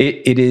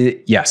 It is,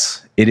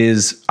 yes, it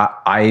is.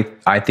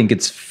 I think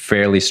it's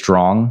fairly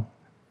strong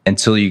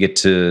until you get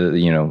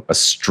to a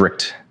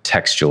strict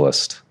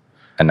textualist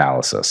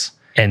analysis.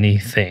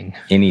 Anything.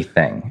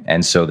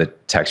 And so the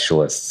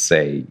textualists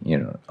say,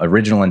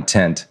 original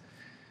intent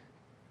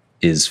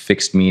is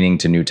fixed meaning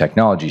to new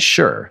technology,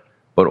 sure,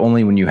 but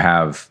only when you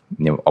have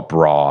a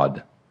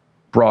broad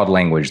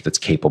language that's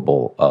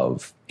capable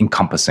of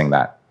encompassing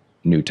that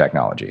new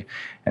technology.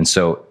 And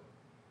so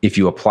if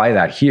you apply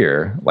that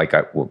here,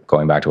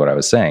 going back to what I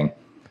was saying,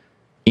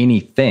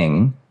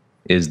 anything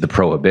is the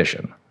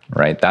prohibition,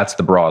 right? That's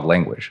the broad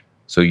language.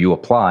 So you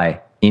apply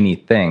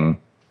anything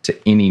to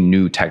any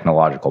new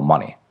technological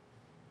money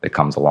that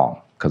comes along,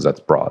 because that's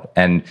broad.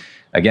 And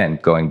again,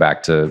 going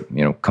back to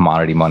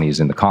commodity monies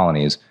in the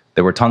colonies,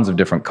 there were tons of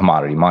different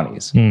commodity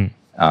monies, and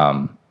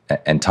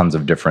tons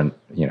of different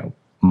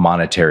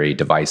monetary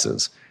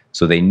devices.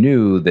 So they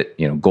knew that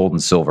gold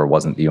and silver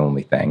wasn't the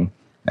only thing,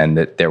 and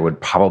that there would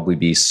probably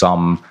be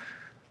some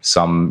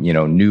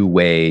new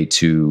way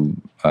to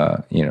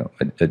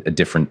a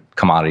different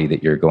commodity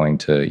that you're going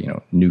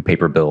to new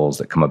paper bills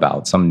that come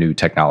about, some new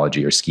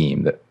technology or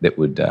scheme that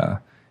would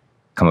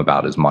come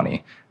about as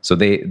money. So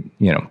they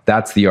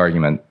that's the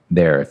argument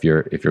there. If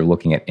you're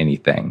looking at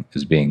anything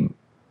as being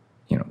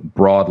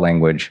broad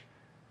language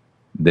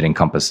that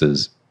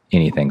encompasses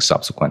anything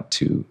subsequent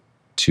to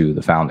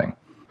the founding.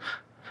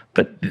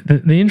 But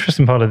the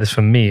interesting part of this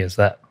for me is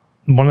that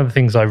one of the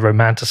things I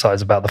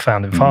romanticize about the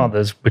founding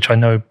fathers, which I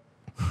know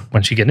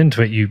once you get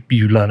into it,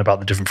 you learn about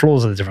the different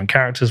flaws of the different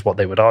characters, what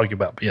they would argue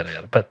about, yada,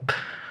 yada.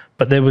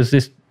 But there was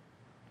this,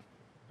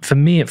 for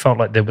me, it felt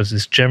like there was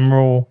this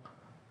general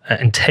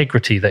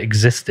integrity that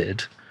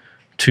existed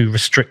to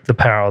restrict the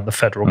power of the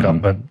federal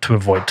government, to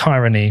avoid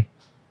tyranny,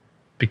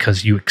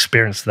 because you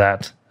experienced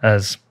that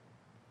as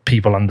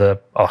people under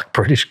our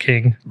British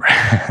king.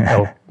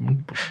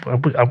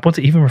 Was it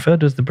even referred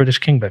to as the British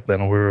king back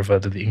then, or we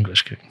referred to the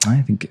English king?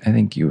 I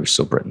think you were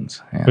still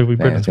Britons. Yeah. We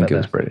Britons, I think it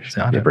was British.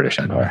 The British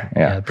Empire.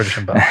 Yeah, the British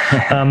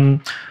Empire.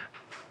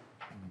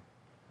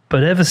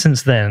 But ever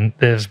since then,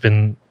 there's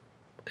been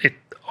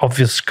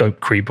obvious scope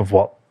creep of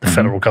what the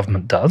federal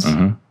government does,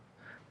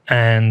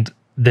 and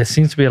there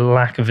seems to be a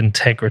lack of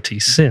integrity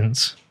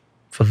since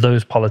for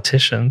those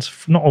politicians,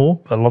 not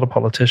all, but a lot of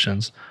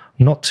politicians,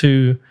 not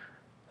to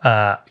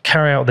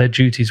carry out their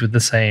duties with the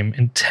same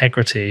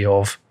integrity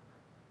of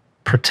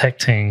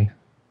protecting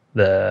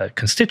the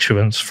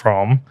constituents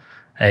from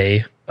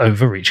a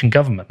overreaching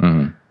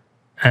government.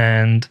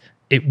 And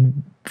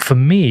for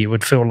me, it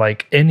would feel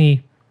like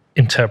any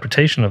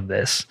interpretation of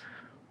this,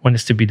 when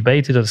it's to be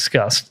debated or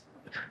discussed,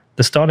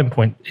 the starting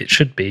point, it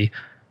should be,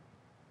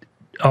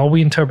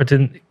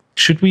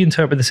 should we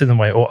interpret this in a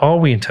way, or are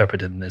we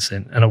interpreting this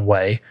in a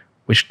way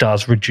which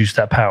does reduce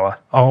that power?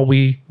 Are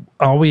we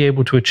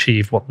able to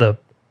achieve what the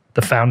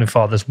founding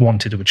fathers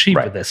wanted to achieve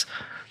with this?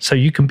 So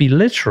you can be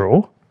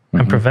literal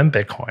and prevent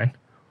Bitcoin,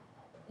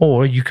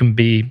 or you can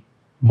be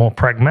more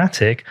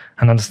pragmatic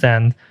and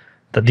understand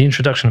that the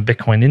introduction of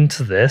Bitcoin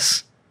into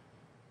this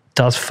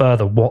does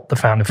further what the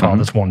founding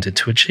fathers wanted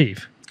to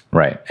achieve.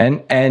 Right.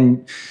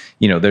 And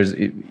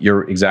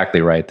you're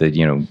exactly right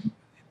that,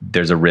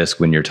 there's a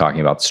risk when you're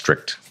talking about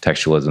strict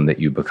textualism that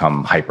you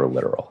become hyper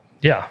literal.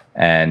 Yeah.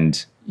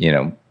 And,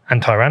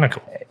 and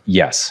tyrannical.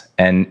 Yes.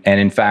 And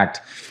in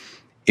fact,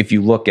 if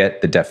you look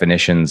at the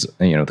definitions,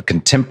 the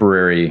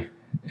contemporary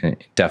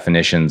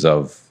definitions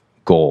of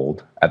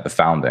gold at the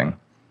founding,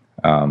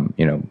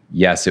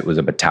 yes, it was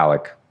a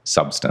metallic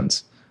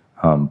substance,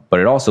 but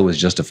it also was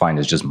just defined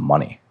as just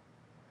money,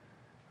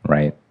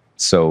 right?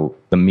 So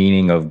the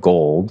meaning of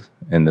gold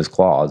in this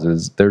clause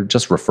is they're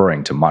just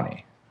referring to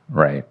money,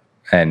 right?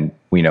 And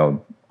we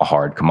know a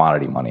hard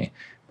commodity money,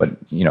 but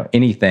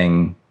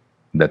anything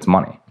that's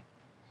money.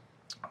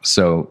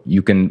 So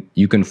you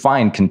can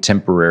find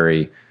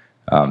contemporary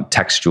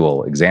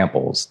textual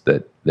examples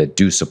that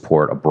do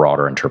support a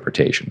broader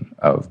interpretation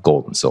of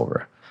gold and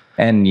silver,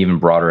 and even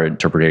broader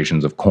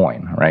interpretations of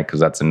coin, right?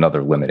 Because that's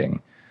another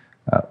limiting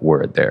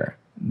word there,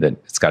 that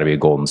it's got to be a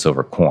gold and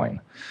silver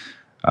coin.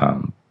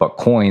 But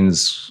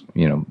coins,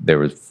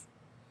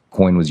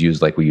 coin was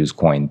used like we use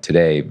coin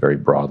today very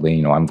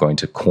broadly. I'm going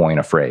to coin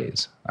a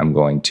phrase. I'm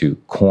going to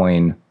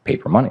coin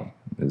paper money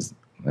is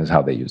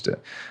how they used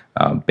it.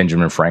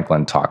 Benjamin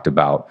Franklin talked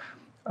about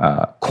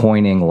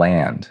coining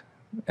land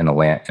in a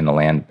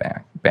land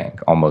bank,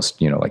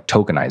 almost like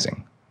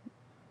tokenizing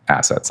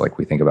assets like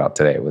we think about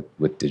today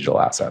with digital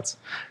assets.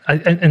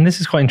 And this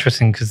is quite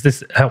interesting because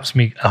this helps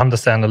me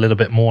understand a little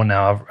bit more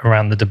now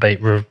around the debate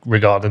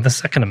regarding the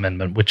Second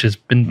Amendment, which has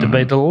been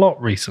debated a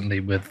lot recently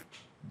with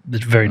the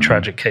very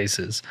tragic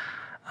cases.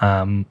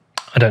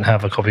 I don't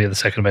have a copy of the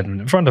Second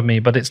Amendment in front of me,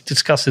 but it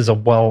discusses a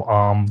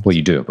well-armed... Well,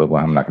 you do, but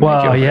I'm not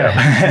going to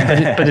make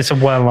you but it's a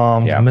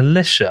well-armed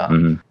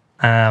militia.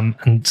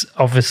 And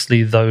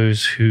obviously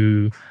those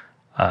who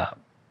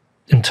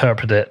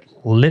interpret it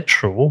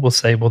literal will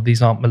say, well,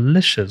 these aren't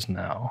militias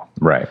now.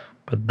 Right.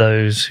 But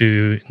those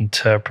who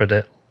interpret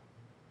it,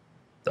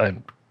 I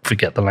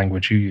forget the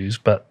language you use,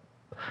 but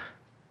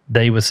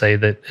they would say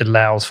that it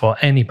allows for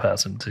any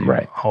person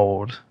to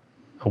hold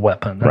a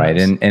weapon. Right.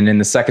 And in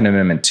the Second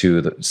Amendment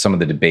too, some of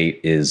the debate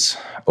is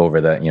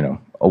over the,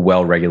 a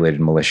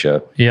well-regulated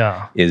militia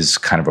is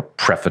kind of a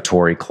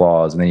prefatory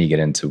clause. And then you get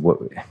into what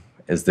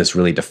is this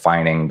really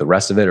defining the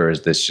rest of it, or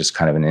is this just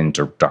kind of an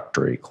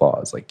introductory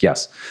clause? Like,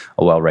 yes,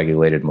 a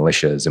well-regulated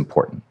militia is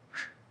important.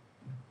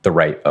 The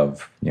right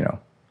of,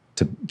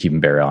 to keep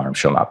and bear arms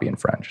shall not be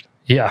infringed.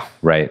 Yeah.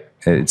 Right.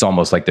 It's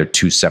almost like they're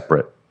two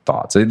separate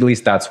thoughts. At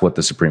least that's what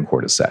the Supreme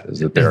Court has said, is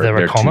that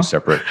they're two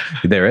separate.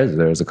 There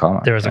is a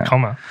comma. There is a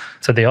comma.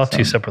 So they are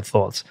two separate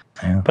thoughts.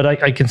 Yeah. But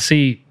I can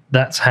see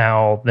that's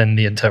how then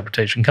the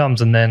interpretation comes.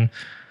 And then,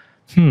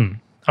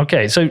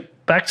 okay, so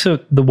back to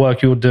the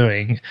work you're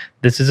doing.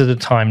 This is at a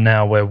time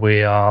now where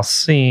we are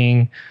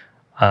seeing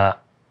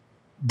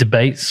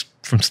debates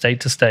from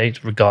state to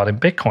state regarding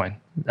Bitcoin.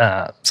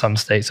 Some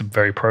states are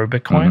very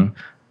pro-Bitcoin.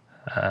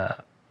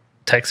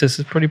 Texas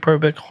is pretty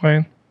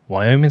pro-Bitcoin.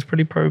 Wyoming is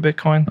pretty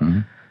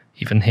pro-Bitcoin.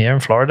 Even here in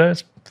Florida,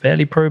 it's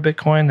fairly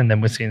pro-Bitcoin. And then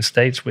we're seeing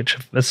states which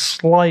have a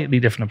slightly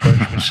different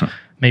approach, which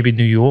maybe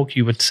New York,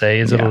 you would say,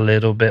 is a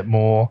little bit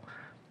more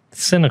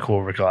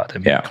cynical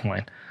regarding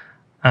Bitcoin.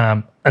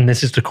 And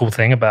this is the cool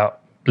thing about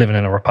living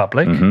in a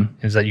republic,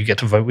 is that you get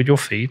to vote with your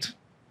feet.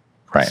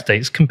 Right.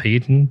 States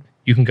compete, and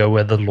you can go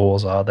where the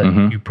laws are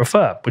that you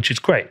prefer, which is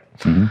great.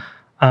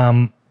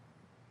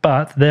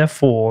 But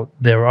therefore,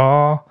 there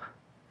are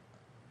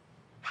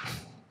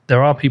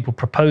people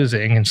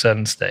proposing in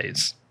certain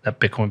states that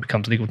Bitcoin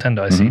becomes legal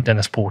tender. I see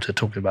Dennis Porter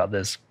talking about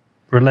this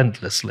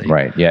relentlessly.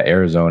 Right. Yeah.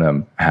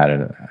 Arizona had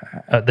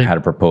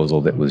a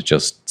proposal that was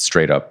just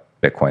straight up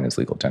Bitcoin is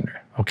legal tender.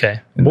 Okay.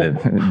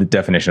 The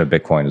definition of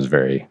Bitcoin is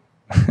very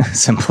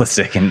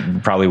simplistic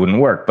and probably wouldn't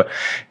work, but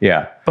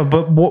yeah.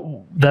 But what,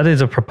 that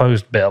is a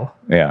proposed bill.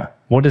 Yeah.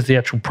 What is the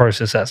actual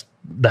process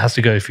that has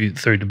to go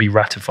through to be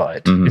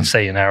ratified in,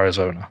 say, in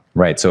Arizona?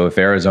 Right. So if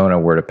Arizona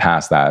were to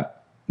pass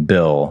that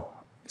bill,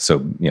 so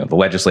the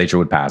legislature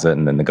would pass it,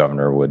 and then the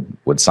governor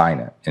would sign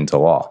it into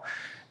law,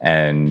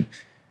 and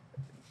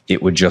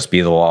it would just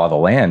be the law of the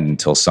land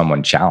until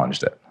someone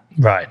challenged it.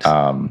 Right.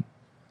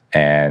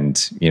 And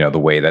the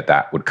way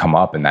that would come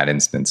up in that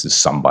instance is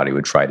somebody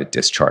would try to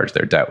discharge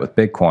their debt with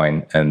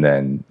Bitcoin, and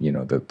then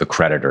the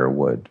creditor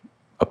would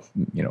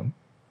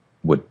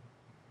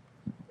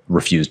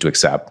refuse to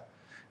accept,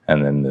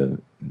 and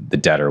then the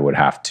debtor would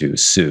have to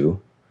sue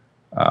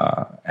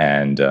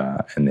and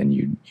then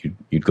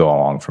you'd go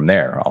along from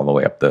there all the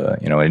way up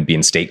it'd be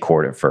in state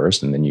court at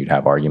first, and then you'd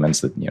have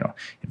arguments that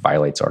it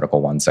violates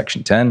Article 1,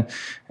 Section 10,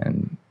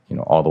 and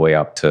all the way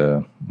up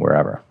to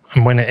wherever.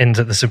 And when it ends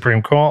at the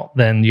Supreme Court,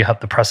 then you have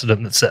the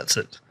precedent that sets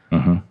it.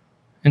 Mm-hmm.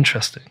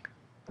 Interesting.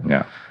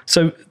 Yeah.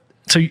 So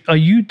are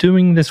you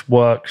doing this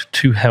work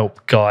to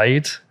help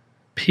guide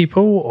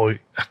people, or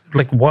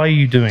like, why are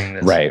you doing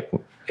this? Right.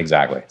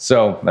 Exactly.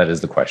 So that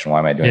is the question. Why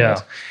am I doing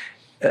this?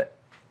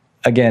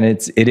 Again,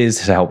 it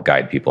is to help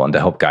guide people and to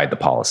help guide the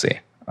policy.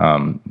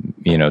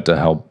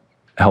 To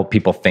help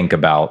people think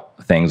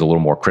about things a little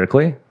more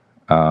critically,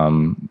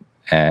 and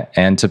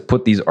to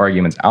put these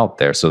arguments out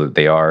there so that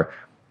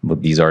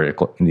these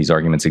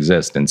arguments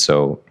exist. And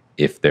so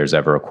if there's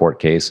ever a court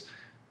case,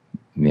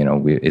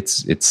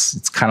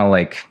 it's kind of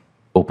like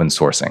open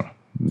sourcing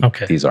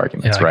these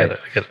arguments, right? I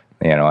get it.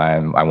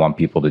 I want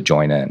people to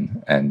join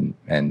in and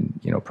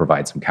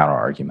provide some counter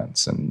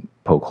arguments and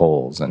poke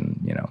holes, and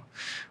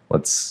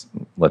let's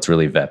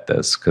really vet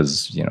this,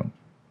 because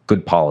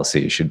good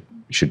policy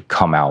should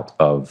come out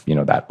of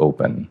that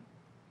open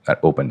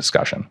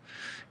discussion.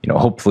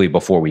 Hopefully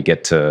before we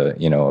get to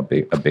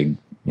a big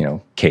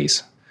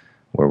case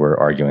where we're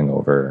arguing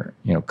over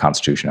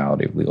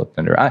constitutionality of legal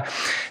tender.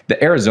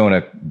 The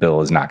Arizona bill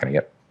is not going to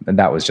get.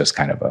 That was just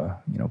kind of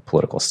a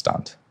political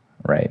stunt,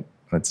 right?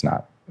 That's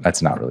not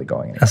really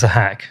going anywhere. That's a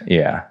hack.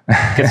 Yeah.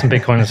 Get some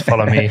Bitcoiners to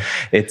follow me.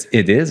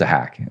 It is a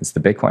hack. It's the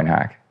Bitcoin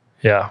hack.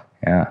 Yeah.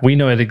 Yeah. We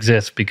know it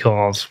exists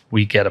because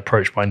we get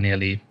approached by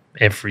nearly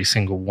every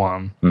single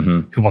one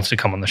who wants to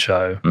come on the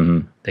show.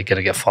 Mm-hmm. They're going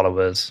to get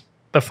followers.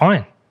 But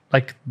fine.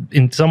 Like,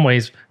 in some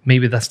ways,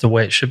 maybe that's the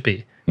way it should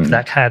be. If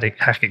that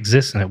hack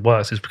exists and it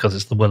works, it's because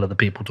it's the will of the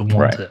people to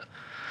want it.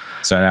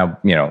 So now,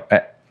 and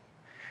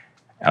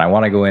I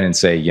want to go in and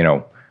say,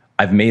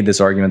 I've made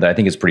this argument that I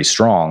think is pretty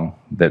strong,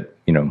 that,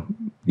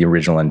 the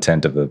original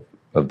intent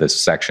of this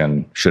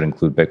section should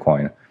include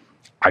Bitcoin.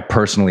 I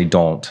personally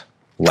don't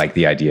like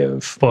the idea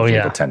of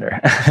legal tender.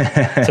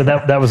 So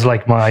that was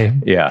like my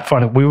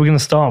final. We were going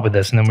to start with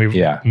this, and then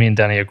me and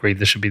Danny agreed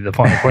this should be the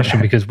final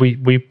question, because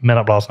we met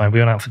up last night. We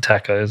went out for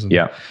tacos and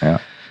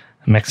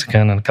a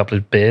Mexican and a couple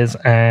of beers,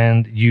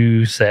 and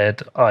you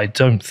said, I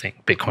don't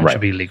think Bitcoin should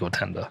be legal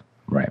tender.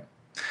 Right.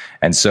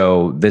 And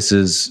so this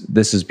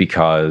is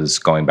because,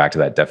 going back to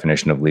that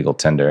definition of legal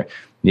tender,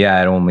 it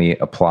only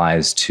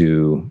applies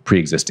to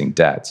pre-existing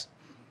debts.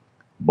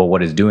 But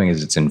what it's doing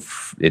is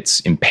it's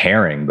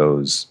impairing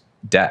those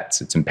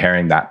debts. It's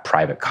impairing that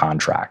private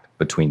contract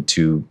between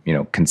two,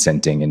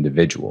 consenting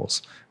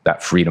individuals.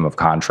 That freedom of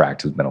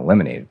contract has been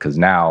eliminated, because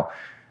now,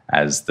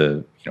 as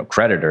the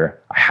creditor,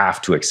 I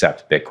have to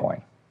accept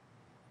Bitcoin,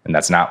 and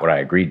that's not what I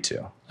agreed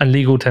to. And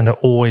legal tender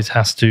always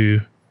has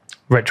to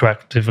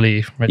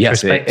retrospectively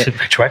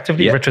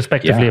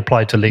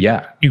apply to legal.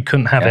 Yeah. You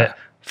couldn't have it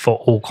for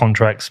all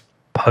contracts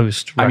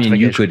post ratification. I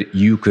mean,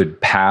 you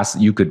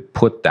could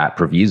put that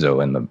proviso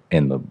in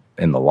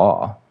the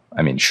law.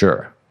 I mean,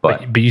 sure,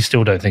 but you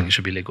still don't think it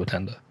should be legal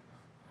tender.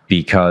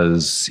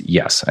 Because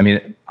yes, I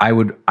mean, I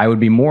would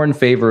be more in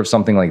favor of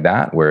something like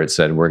that, where it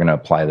said we're going to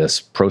apply this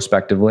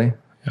prospectively.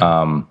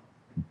 Yeah.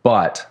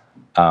 But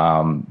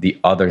the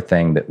other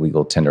thing that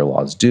legal tender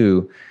laws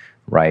do,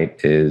 right,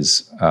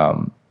 is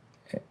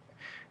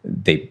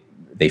they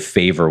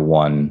favor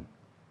one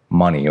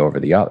money over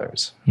the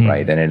others,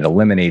 right? And it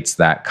eliminates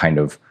that kind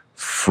of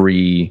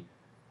free,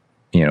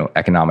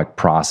 economic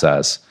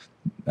process,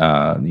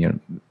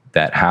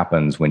 that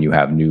happens when you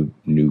have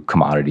new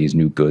commodities,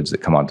 new goods that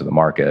come onto the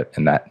market,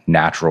 and that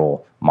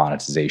natural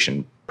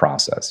monetization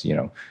process.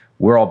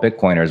 We're all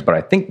Bitcoiners, but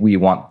I think we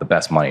want the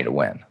best money to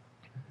win.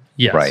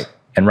 Yes. Right.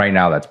 And right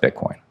now that's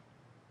Bitcoin.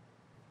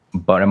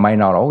 But it might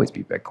not always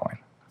be Bitcoin.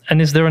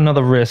 And is there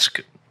another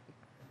risk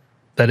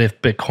that if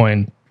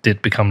Bitcoin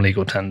did become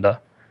legal tender,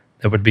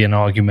 there would be an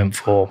argument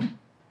for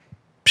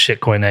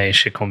shitcoin A,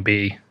 shitcoin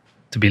B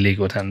to be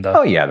legal tender?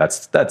 Oh yeah,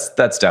 that's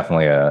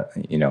definitely a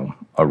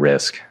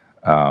risk.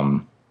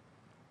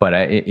 But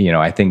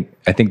I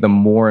think the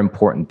more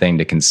important thing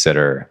to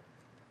consider,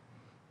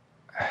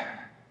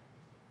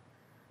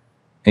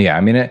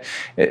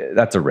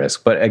 that's a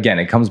risk. But again,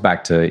 it comes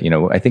back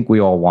to, I think we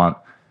all want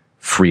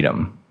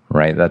freedom,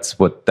 right? That's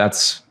why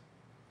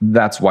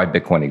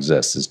Bitcoin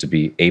exists, is to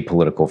be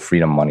apolitical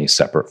freedom money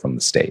separate from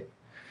the state.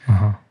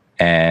 Uh-huh.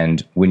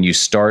 And when you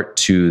start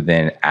to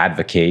then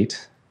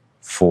advocate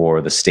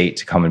for the state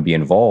to come and be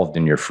involved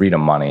in your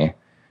freedom money,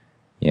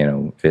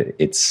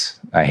 it's,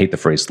 I hate the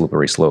phrase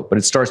slippery slope, but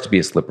it starts to be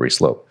a slippery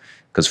slope,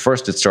 because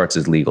first it starts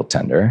as legal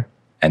tender,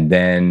 and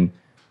then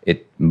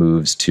it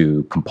moves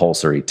to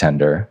compulsory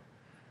tender.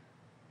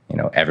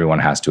 Everyone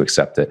has to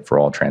accept it for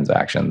all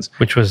transactions.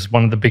 Which was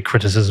one of the big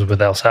criticisms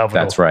with El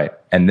Salvador. That's right.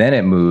 And then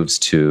it moves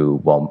to,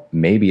 well,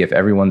 maybe if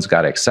everyone's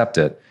got to accept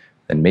it,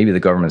 then maybe the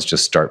governments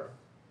just start,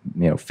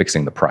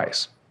 fixing the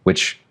price,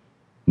 which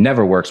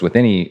never works with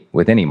any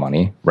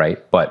money,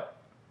 right? But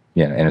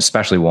and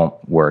especially won't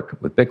work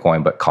with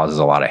Bitcoin, but causes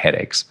a lot of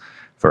headaches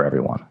for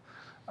everyone.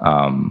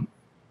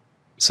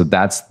 So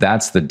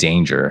that's the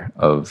danger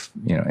of,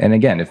 and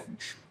again,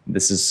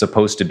 this is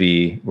supposed to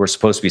be, we're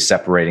supposed to be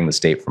separating the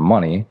state from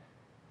money,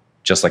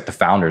 just like the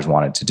founders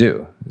wanted to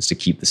do, is to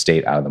keep the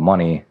state out of the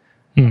money,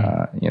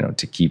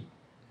 to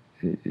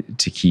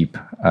keep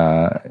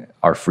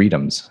our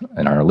freedoms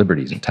and our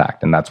liberties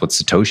intact. And that's what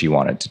Satoshi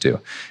wanted to do.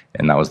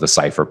 And that was the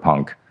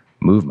cypherpunk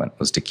movement,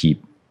 was to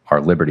keep our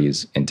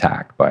liberties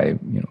intact by,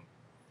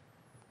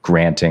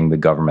 granting the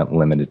government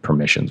limited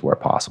permissions where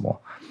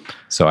possible.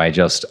 So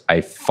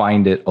I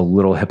find it a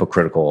little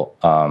hypocritical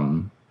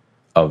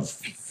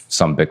of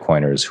some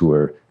Bitcoiners who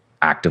are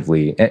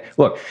actively,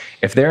 look,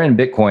 if they're in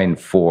Bitcoin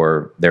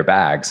for their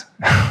bags,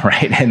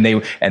 right, and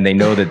they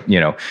know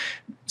that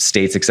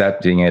states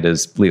accepting it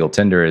as legal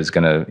tender is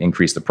going to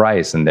increase the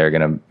price and they're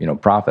going to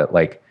profit,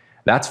 like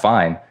that's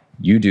fine.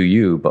 You do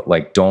you, but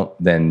like don't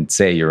then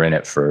say you're in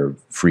it for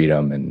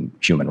freedom and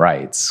human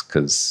rights,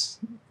 because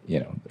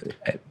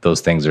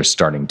those things are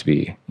starting to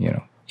be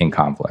in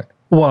conflict.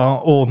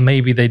 Well, or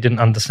maybe they didn't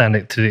understand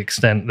it to the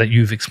extent that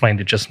you've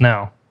explained it just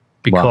now.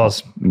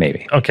 Because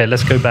maybe. Okay,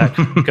 let's go back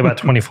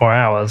 24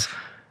 hours.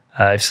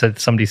 If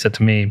somebody said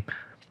to me,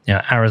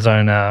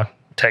 Arizona,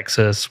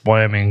 Texas,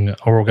 Wyoming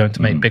are all going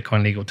to make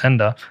Bitcoin legal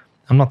tender,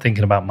 I'm not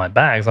thinking about my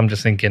bags. I'm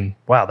just thinking,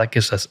 wow, that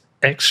gives us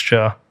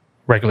extra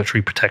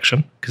regulatory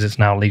protection because it's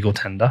now legal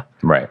tender.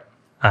 Right.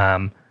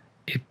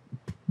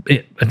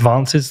 It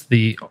advances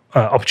the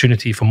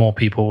opportunity for more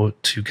people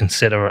to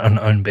consider and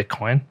own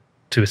Bitcoin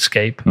to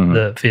escape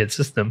the fiat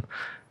system.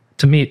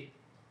 To me,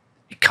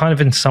 it kind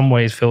of in some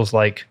ways feels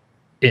like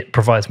it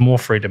provides more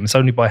freedom. It's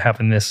only by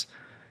having this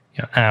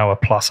hour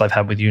plus I've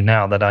had with you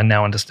now that I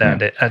now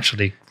understand it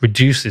actually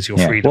reduces your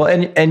freedom.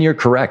 Well, and you're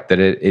correct that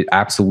it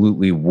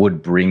absolutely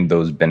would bring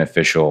those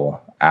beneficial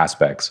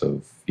aspects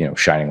of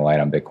shining a light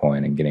on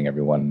Bitcoin and getting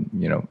everyone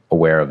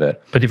aware of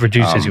it. But it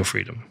reduces your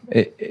freedom.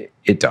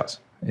 It does.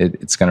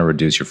 It's going to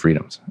reduce your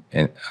freedoms.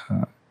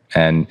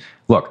 And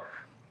look,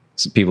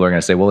 people are going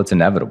to say, well, it's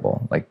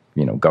inevitable. Like,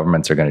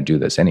 governments are going to do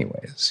this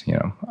anyways,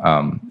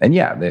 and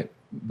yeah,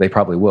 they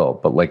probably will,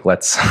 but like,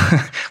 let's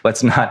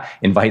not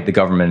invite the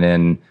government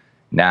in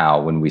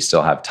now when we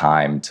still have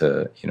time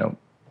to,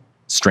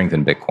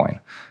 strengthen Bitcoin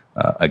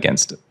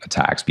against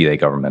attacks, be they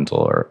governmental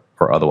or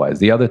otherwise.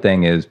 The other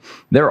thing is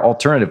there are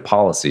alternative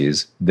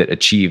policies that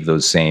achieve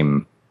those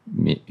same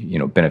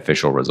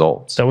beneficial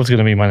results. That was going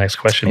to be my next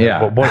question.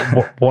 Yeah.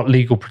 What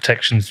legal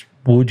protections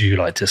would you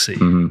like to see?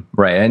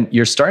 Right. And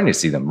you're starting to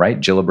see them, right?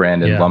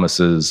 Gillibrand and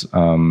Lummis's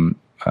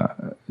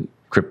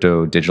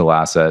crypto digital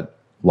asset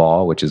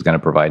law, which is going to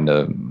provide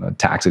a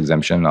tax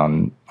exemption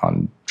on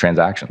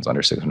transactions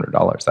under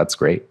 $600. That's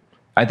great.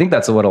 I think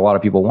that's what a lot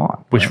of people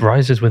want. Which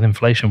rises with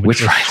inflation.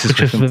 Which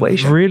is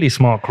inflation. A really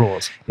smart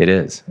clause. It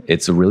is.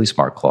 It's a really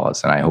smart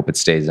clause, and I hope it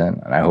stays in.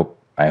 And I hope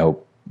I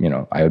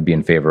would be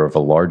in favor of a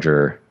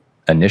larger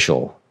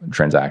initial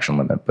transaction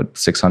limit, but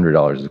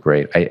 $600 is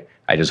great.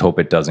 I just hope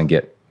it doesn't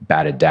get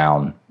batted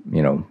down,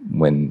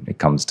 when it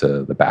comes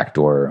to the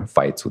backdoor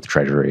fights with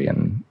Treasury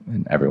and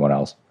everyone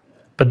else.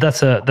 But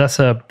that's a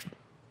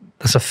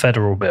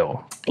federal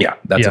bill. Yeah,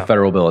 that's a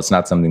federal bill. It's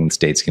not something that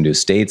states can do.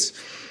 States,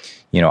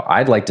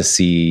 I'd like to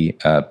see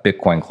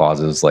Bitcoin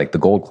clauses like the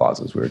gold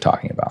clauses we were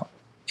talking about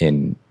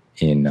in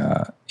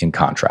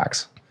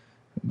contracts.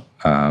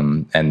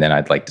 And then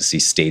I'd like to see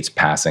states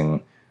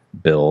passing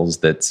bills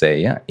that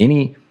say,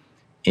 any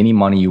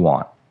money you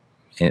want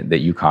that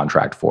you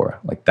contract for,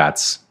 like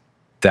that's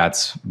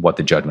what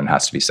the judgment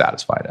has to be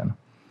satisfied in.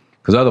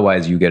 Because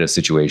otherwise you get a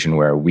situation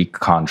where we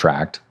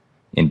contract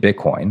in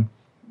Bitcoin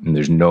and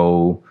there's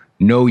no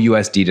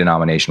USD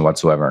denomination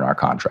whatsoever in our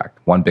contract.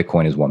 One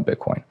Bitcoin is one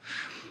Bitcoin.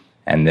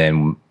 And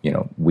then,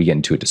 we get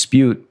into a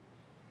dispute.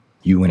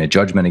 You win a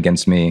judgment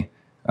against me,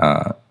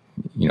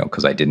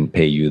 because I didn't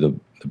pay you the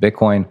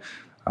Bitcoin.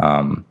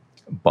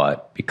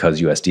 But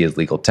because USD is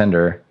legal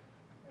tender,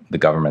 the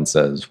government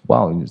says,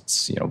 well,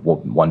 it's,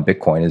 one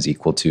Bitcoin is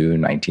equal to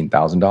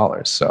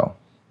 $19,000. So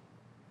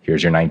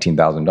here's your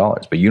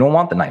 $19,000. But you don't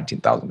want the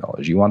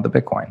 $19,000. You want the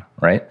Bitcoin,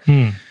 right?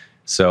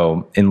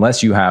 So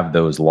unless you have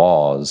those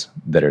laws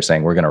that are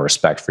saying we're going to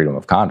respect freedom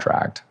of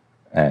contract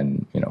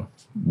and,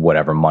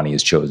 whatever money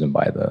is chosen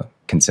by the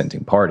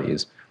consenting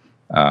parties,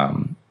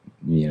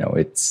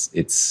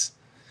 it's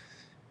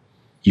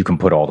you can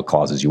put all the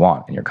clauses you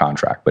want in your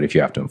contract, but if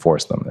you have to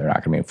enforce them, they're not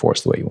going to be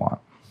enforced the way you want.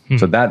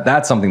 So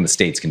that's something the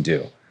states can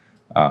do.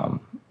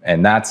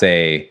 And that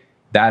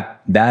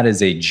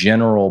is a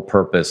general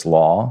purpose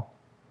law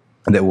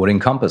that would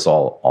encompass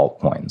all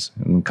altcoins,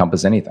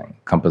 encompass anything,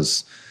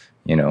 encompass,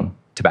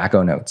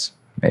 tobacco notes,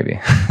 maybe.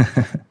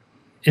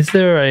 Is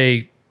there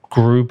a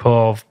group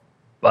of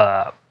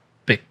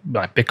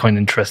Bitcoin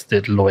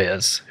interested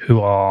lawyers who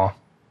are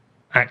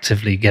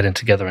actively getting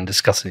together and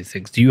discussing these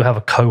things? Do you have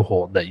a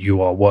cohort that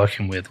you are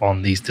working with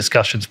on these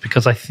discussions?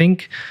 Because I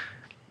think,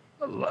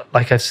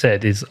 like I've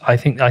said, I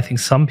think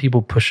some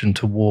people pushing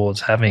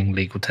towards having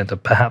legal tender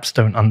perhaps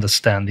don't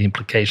understand the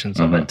implications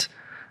of it.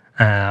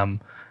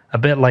 A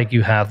bit like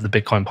you have the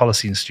Bitcoin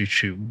Policy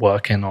Institute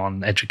working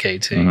on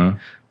educating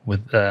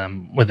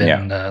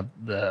within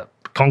the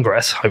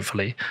Congress,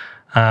 hopefully.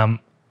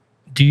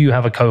 do you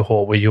have a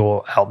cohort where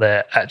you're out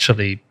there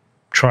actually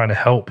trying to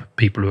help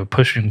people who are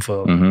pushing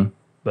for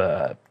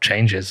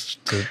changes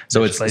to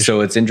so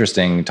it's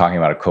interesting talking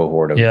about a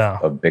cohort of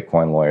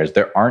Bitcoin lawyers.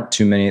 There aren't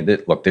too many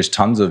there's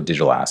tons of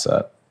digital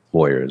asset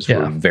lawyers who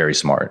are very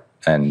smart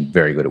and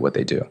very good at what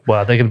they do.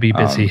 Well, they're going to be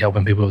busy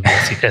helping people with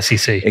the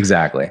SEC.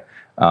 Exactly.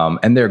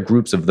 And there are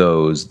groups of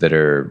those that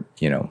are,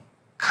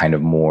 kind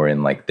of more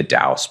in like the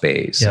DAO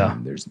space. Yeah.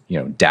 And there's,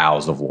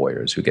 DAOs of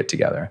lawyers who get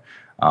together.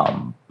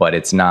 But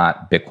it's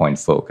not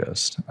Bitcoin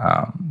focused.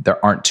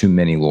 There aren't too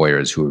many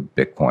lawyers who are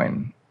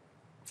Bitcoin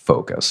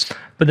focused.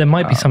 But there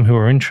might be some who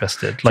are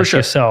interested, like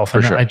yourself.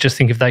 And I just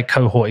think if that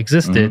cohort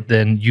existed,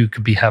 then you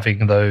could be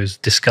having those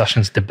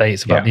discussions,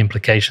 debates about the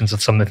implications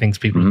of some of the things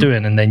people are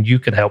doing. And then you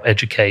could help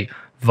educate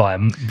via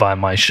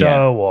my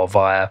show or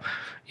via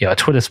a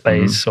Twitter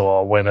space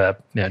or when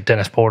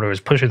Dennis Porter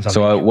is pushing something.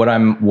 So what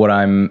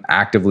I'm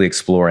actively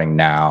exploring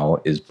now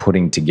is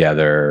putting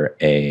together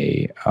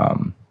a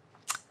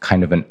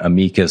kind of an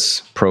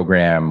amicus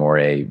program or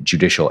a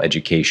judicial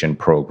education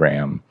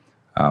program.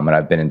 And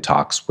I've been in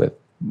talks with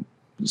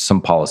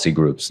some policy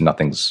groups.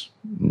 Nothing's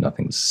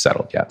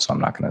settled yet, so I'm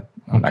not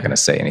gonna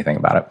say anything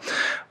about it.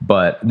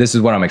 But this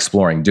is what I'm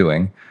exploring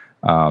doing,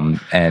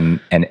 and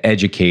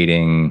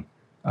educating,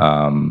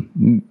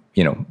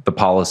 the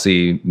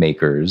policy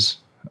makers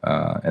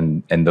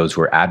and those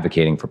who are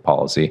advocating for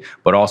policy,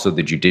 but also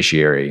the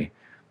judiciary,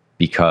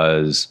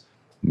 because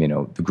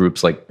the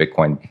groups like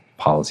Bitcoin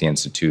Policy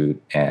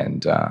Institute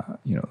and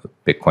the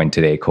Bitcoin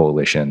Today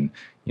Coalition,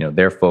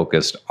 they're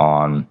focused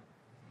on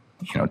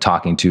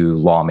talking to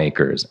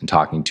lawmakers and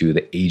talking to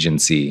the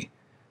agency,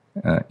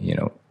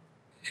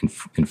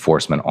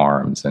 enforcement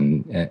arms,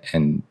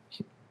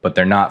 but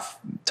they're not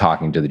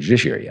talking to the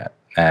judiciary yet.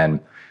 And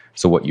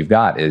so what you've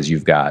got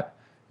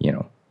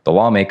the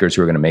lawmakers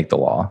who are going to make the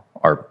law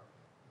are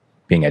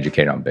being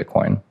educated on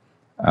Bitcoin.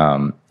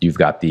 You've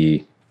got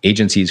the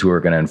agencies who are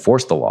going to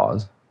enforce the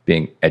laws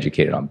being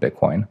educated on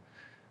Bitcoin.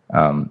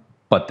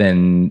 But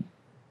then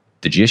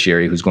the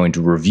judiciary who's going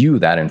to review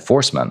that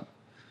enforcement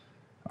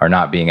are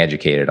not being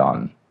educated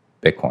on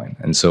Bitcoin.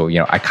 And so,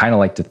 I kind of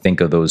like to think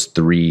of those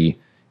three,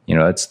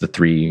 it's the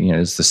three,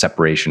 it's the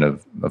separation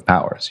of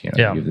powers. You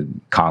have the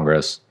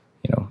Congress,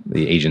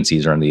 the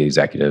agencies are in the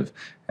executive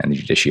and the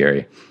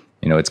judiciary.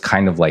 It's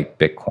kind of like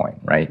Bitcoin,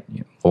 right?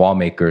 The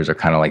lawmakers are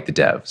kind of like the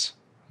devs.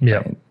 Yeah.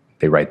 Right?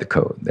 They write the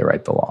code, they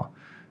write the law,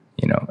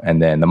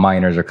 and then the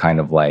miners are kind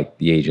of like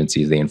the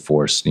agencies. They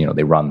enforce,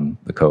 they run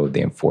the code,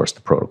 they enforce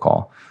the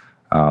protocol.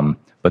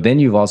 But then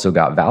you've also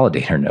got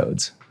validator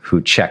nodes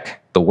who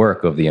check the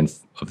work of the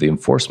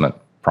enforcement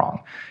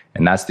prong,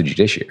 and that's the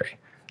judiciary.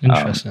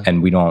 Interesting.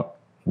 And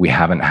we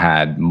haven't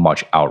had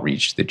much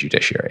outreach to the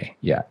judiciary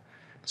yet.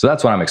 So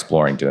that's what I'm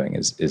exploring doing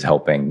is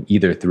helping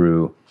either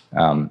through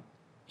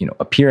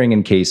appearing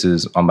in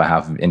cases on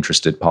behalf of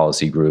interested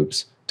policy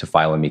groups to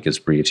file amicus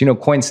briefs.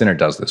 Coin Center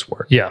does this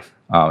work. Yeah.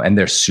 And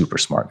they're super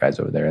smart guys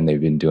over there, and they've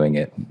been doing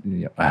it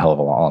a hell of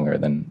a lot longer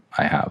than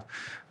I have.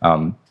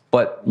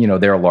 But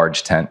they're a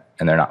large tent,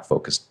 and they're not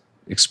focused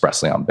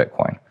expressly on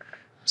Bitcoin.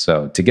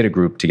 So to get a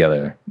group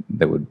together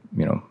that would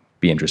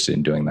be interested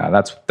in doing that,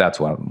 that's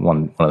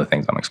one of the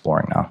things I'm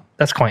exploring now.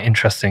 That's quite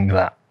interesting,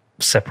 that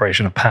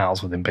separation of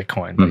powers within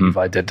Bitcoin that you've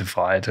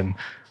identified, and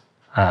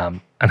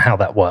how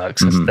that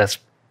works.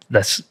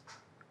 That's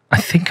I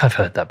think I've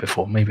heard that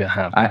before. Maybe I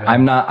have.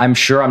 I'm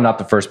sure I'm not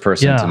the first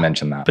person to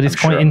mention that. But it's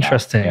quite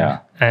interesting. Yeah.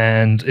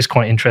 And it's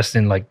quite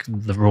interesting, like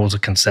the rules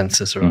of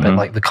consensus are a bit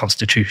like the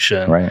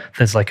Constitution. Right.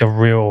 There's like a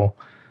real,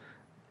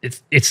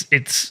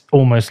 it's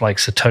almost like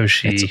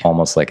Satoshi. It's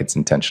almost like it's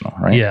intentional,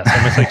 right? Yeah, it's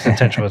almost like it's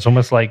intentional. It's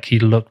almost like he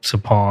looked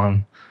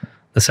upon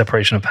the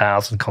separation of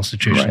powers and the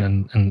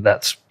Constitution, and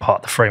that's part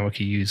of the framework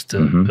he used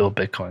to build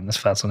Bitcoin. That's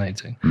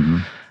fascinating.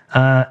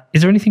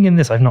 Is there anything in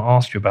this I've not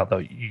asked you about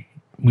that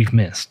we've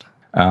missed?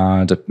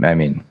 I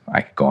mean,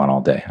 I could go on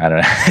all day. I don't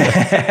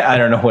know. I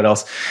don't know what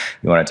else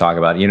you want to talk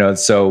about.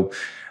 So,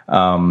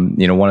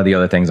 one of the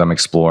other things I'm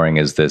exploring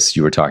is this.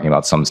 You were talking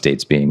about some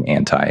states being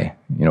anti,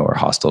 or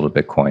hostile to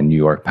Bitcoin. New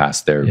York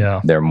passed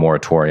their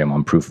moratorium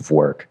on proof of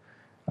work,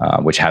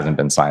 which hasn't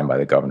been signed by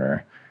the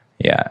governor.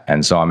 Yeah,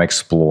 and so I'm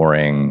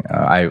exploring.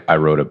 I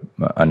wrote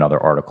another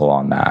article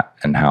on that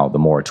and how the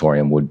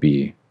moratorium would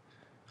be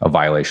a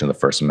violation of the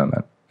First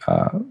Amendment,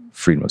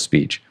 freedom of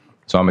speech.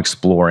 So I'm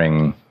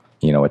exploring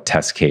a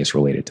test case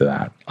related to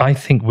that. I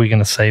think we're going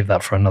to save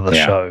that for another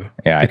show.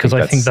 Yeah, because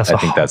I think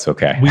that's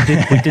okay. We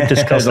did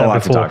discuss that a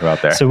lot before. To talk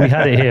about there. So we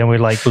had it here, and we're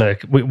like,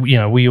 look,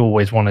 we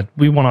always want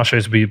our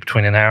shows to be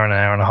between an hour and an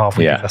hour and a half.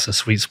 We think that's a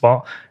sweet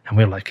spot. And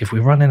we're like, if we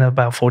run in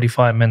about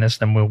 45 minutes,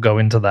 then we'll go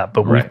into that.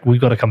 But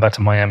we've got to come back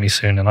to Miami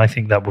soon, and I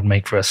think that would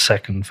make for a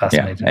second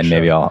fascinating and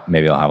show.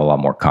 maybe I'll have a lot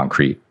more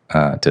concrete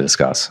to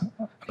discuss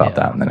about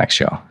that in the next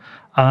show.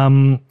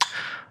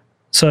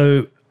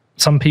 So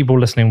some people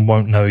listening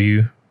won't know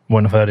you,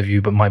 won't have heard of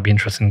you, but might be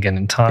interested in getting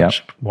in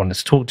touch, wanted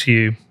to talk to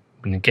you,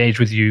 and engage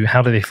with you.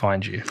 How do they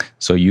find you?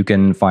 So you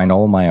can find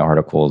all of my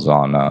articles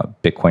on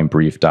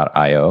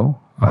bitcoinbrief.io.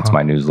 That's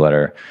my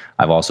newsletter.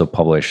 I've also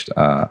published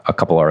a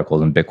couple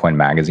articles in Bitcoin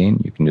Magazine.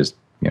 You can just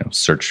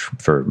search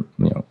for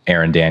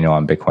Aaron Daniel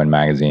on Bitcoin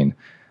Magazine.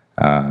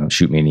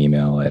 Shoot me an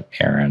email at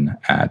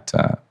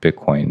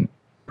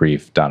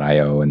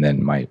aaron@bitcoinbrief.io, and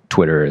then my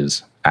Twitter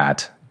is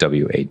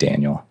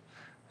 @WADaniel.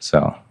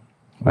 So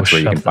that's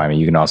where you can find me.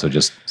 You can also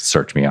just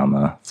search me on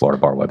the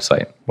Florida Bar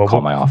website.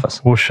 Call my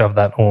office. We'll shove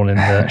that all in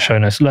the show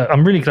notes. Look,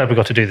 I'm really glad we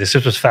got to do this.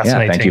 This was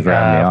fascinating. Yeah, thank you for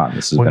having me on.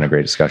 This has been a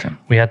great discussion.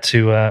 We had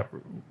to.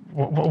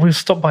 We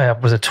stopped by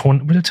we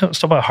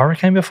stopped by a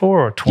hurricane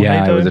before or a tornado?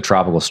 Yeah, it was a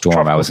tropical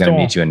storm. I was going to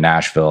meet you in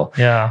Nashville.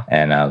 Yeah,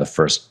 and the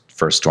first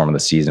storm of the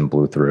season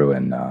blew through,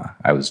 and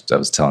I was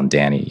telling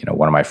Danny,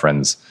 one of my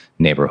friends'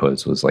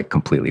 neighborhoods was like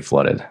completely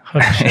flooded.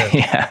 Holy shit.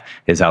 Yeah,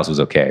 his house was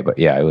okay, but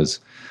yeah, it was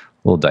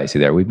a little dicey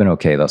there. We've been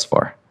okay thus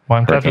far. Well,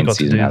 I'm glad we got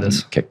to do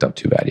this. Kicked up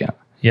too bad yet.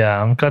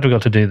 Yeah, I'm glad we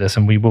got to do this,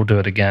 and we will do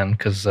it again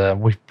because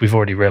we've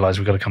already realized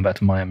we've got to come back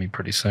to Miami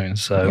pretty soon.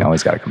 So you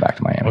always got to come back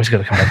to Miami. Always got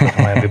to come back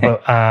to Miami.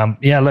 But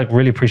yeah, look,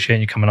 really appreciate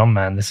you coming on,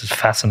 man. This is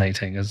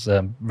fascinating. It's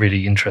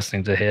really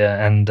interesting to hear,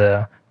 and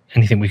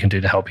anything we can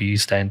do to help you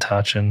stay in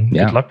touch. And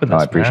good luck with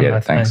this. I appreciate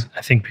it. Thanks.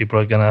 I think people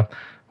are gonna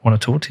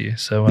want to talk to you.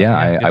 So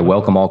I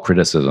welcome all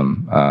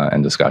criticism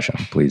and discussion.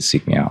 Please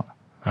seek me out.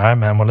 All right,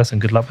 man. Well, listen.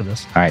 Good luck with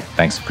this. All right.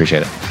 Thanks.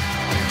 Appreciate it.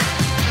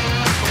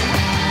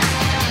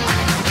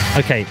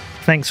 Okay,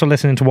 thanks for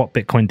listening to What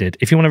Bitcoin Did.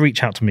 If you want to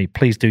reach out to me,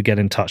 please do get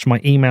in touch. My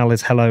email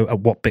is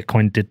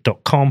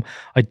hello@whatbitcoindid.com.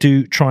 I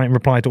do try and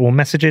reply to all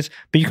messages,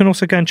 but you can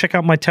also go and check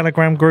out my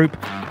Telegram group.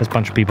 There's a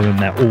bunch of people in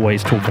there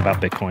always talking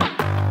about Bitcoin.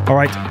 All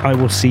right, I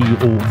will see you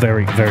all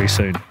very, very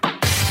soon.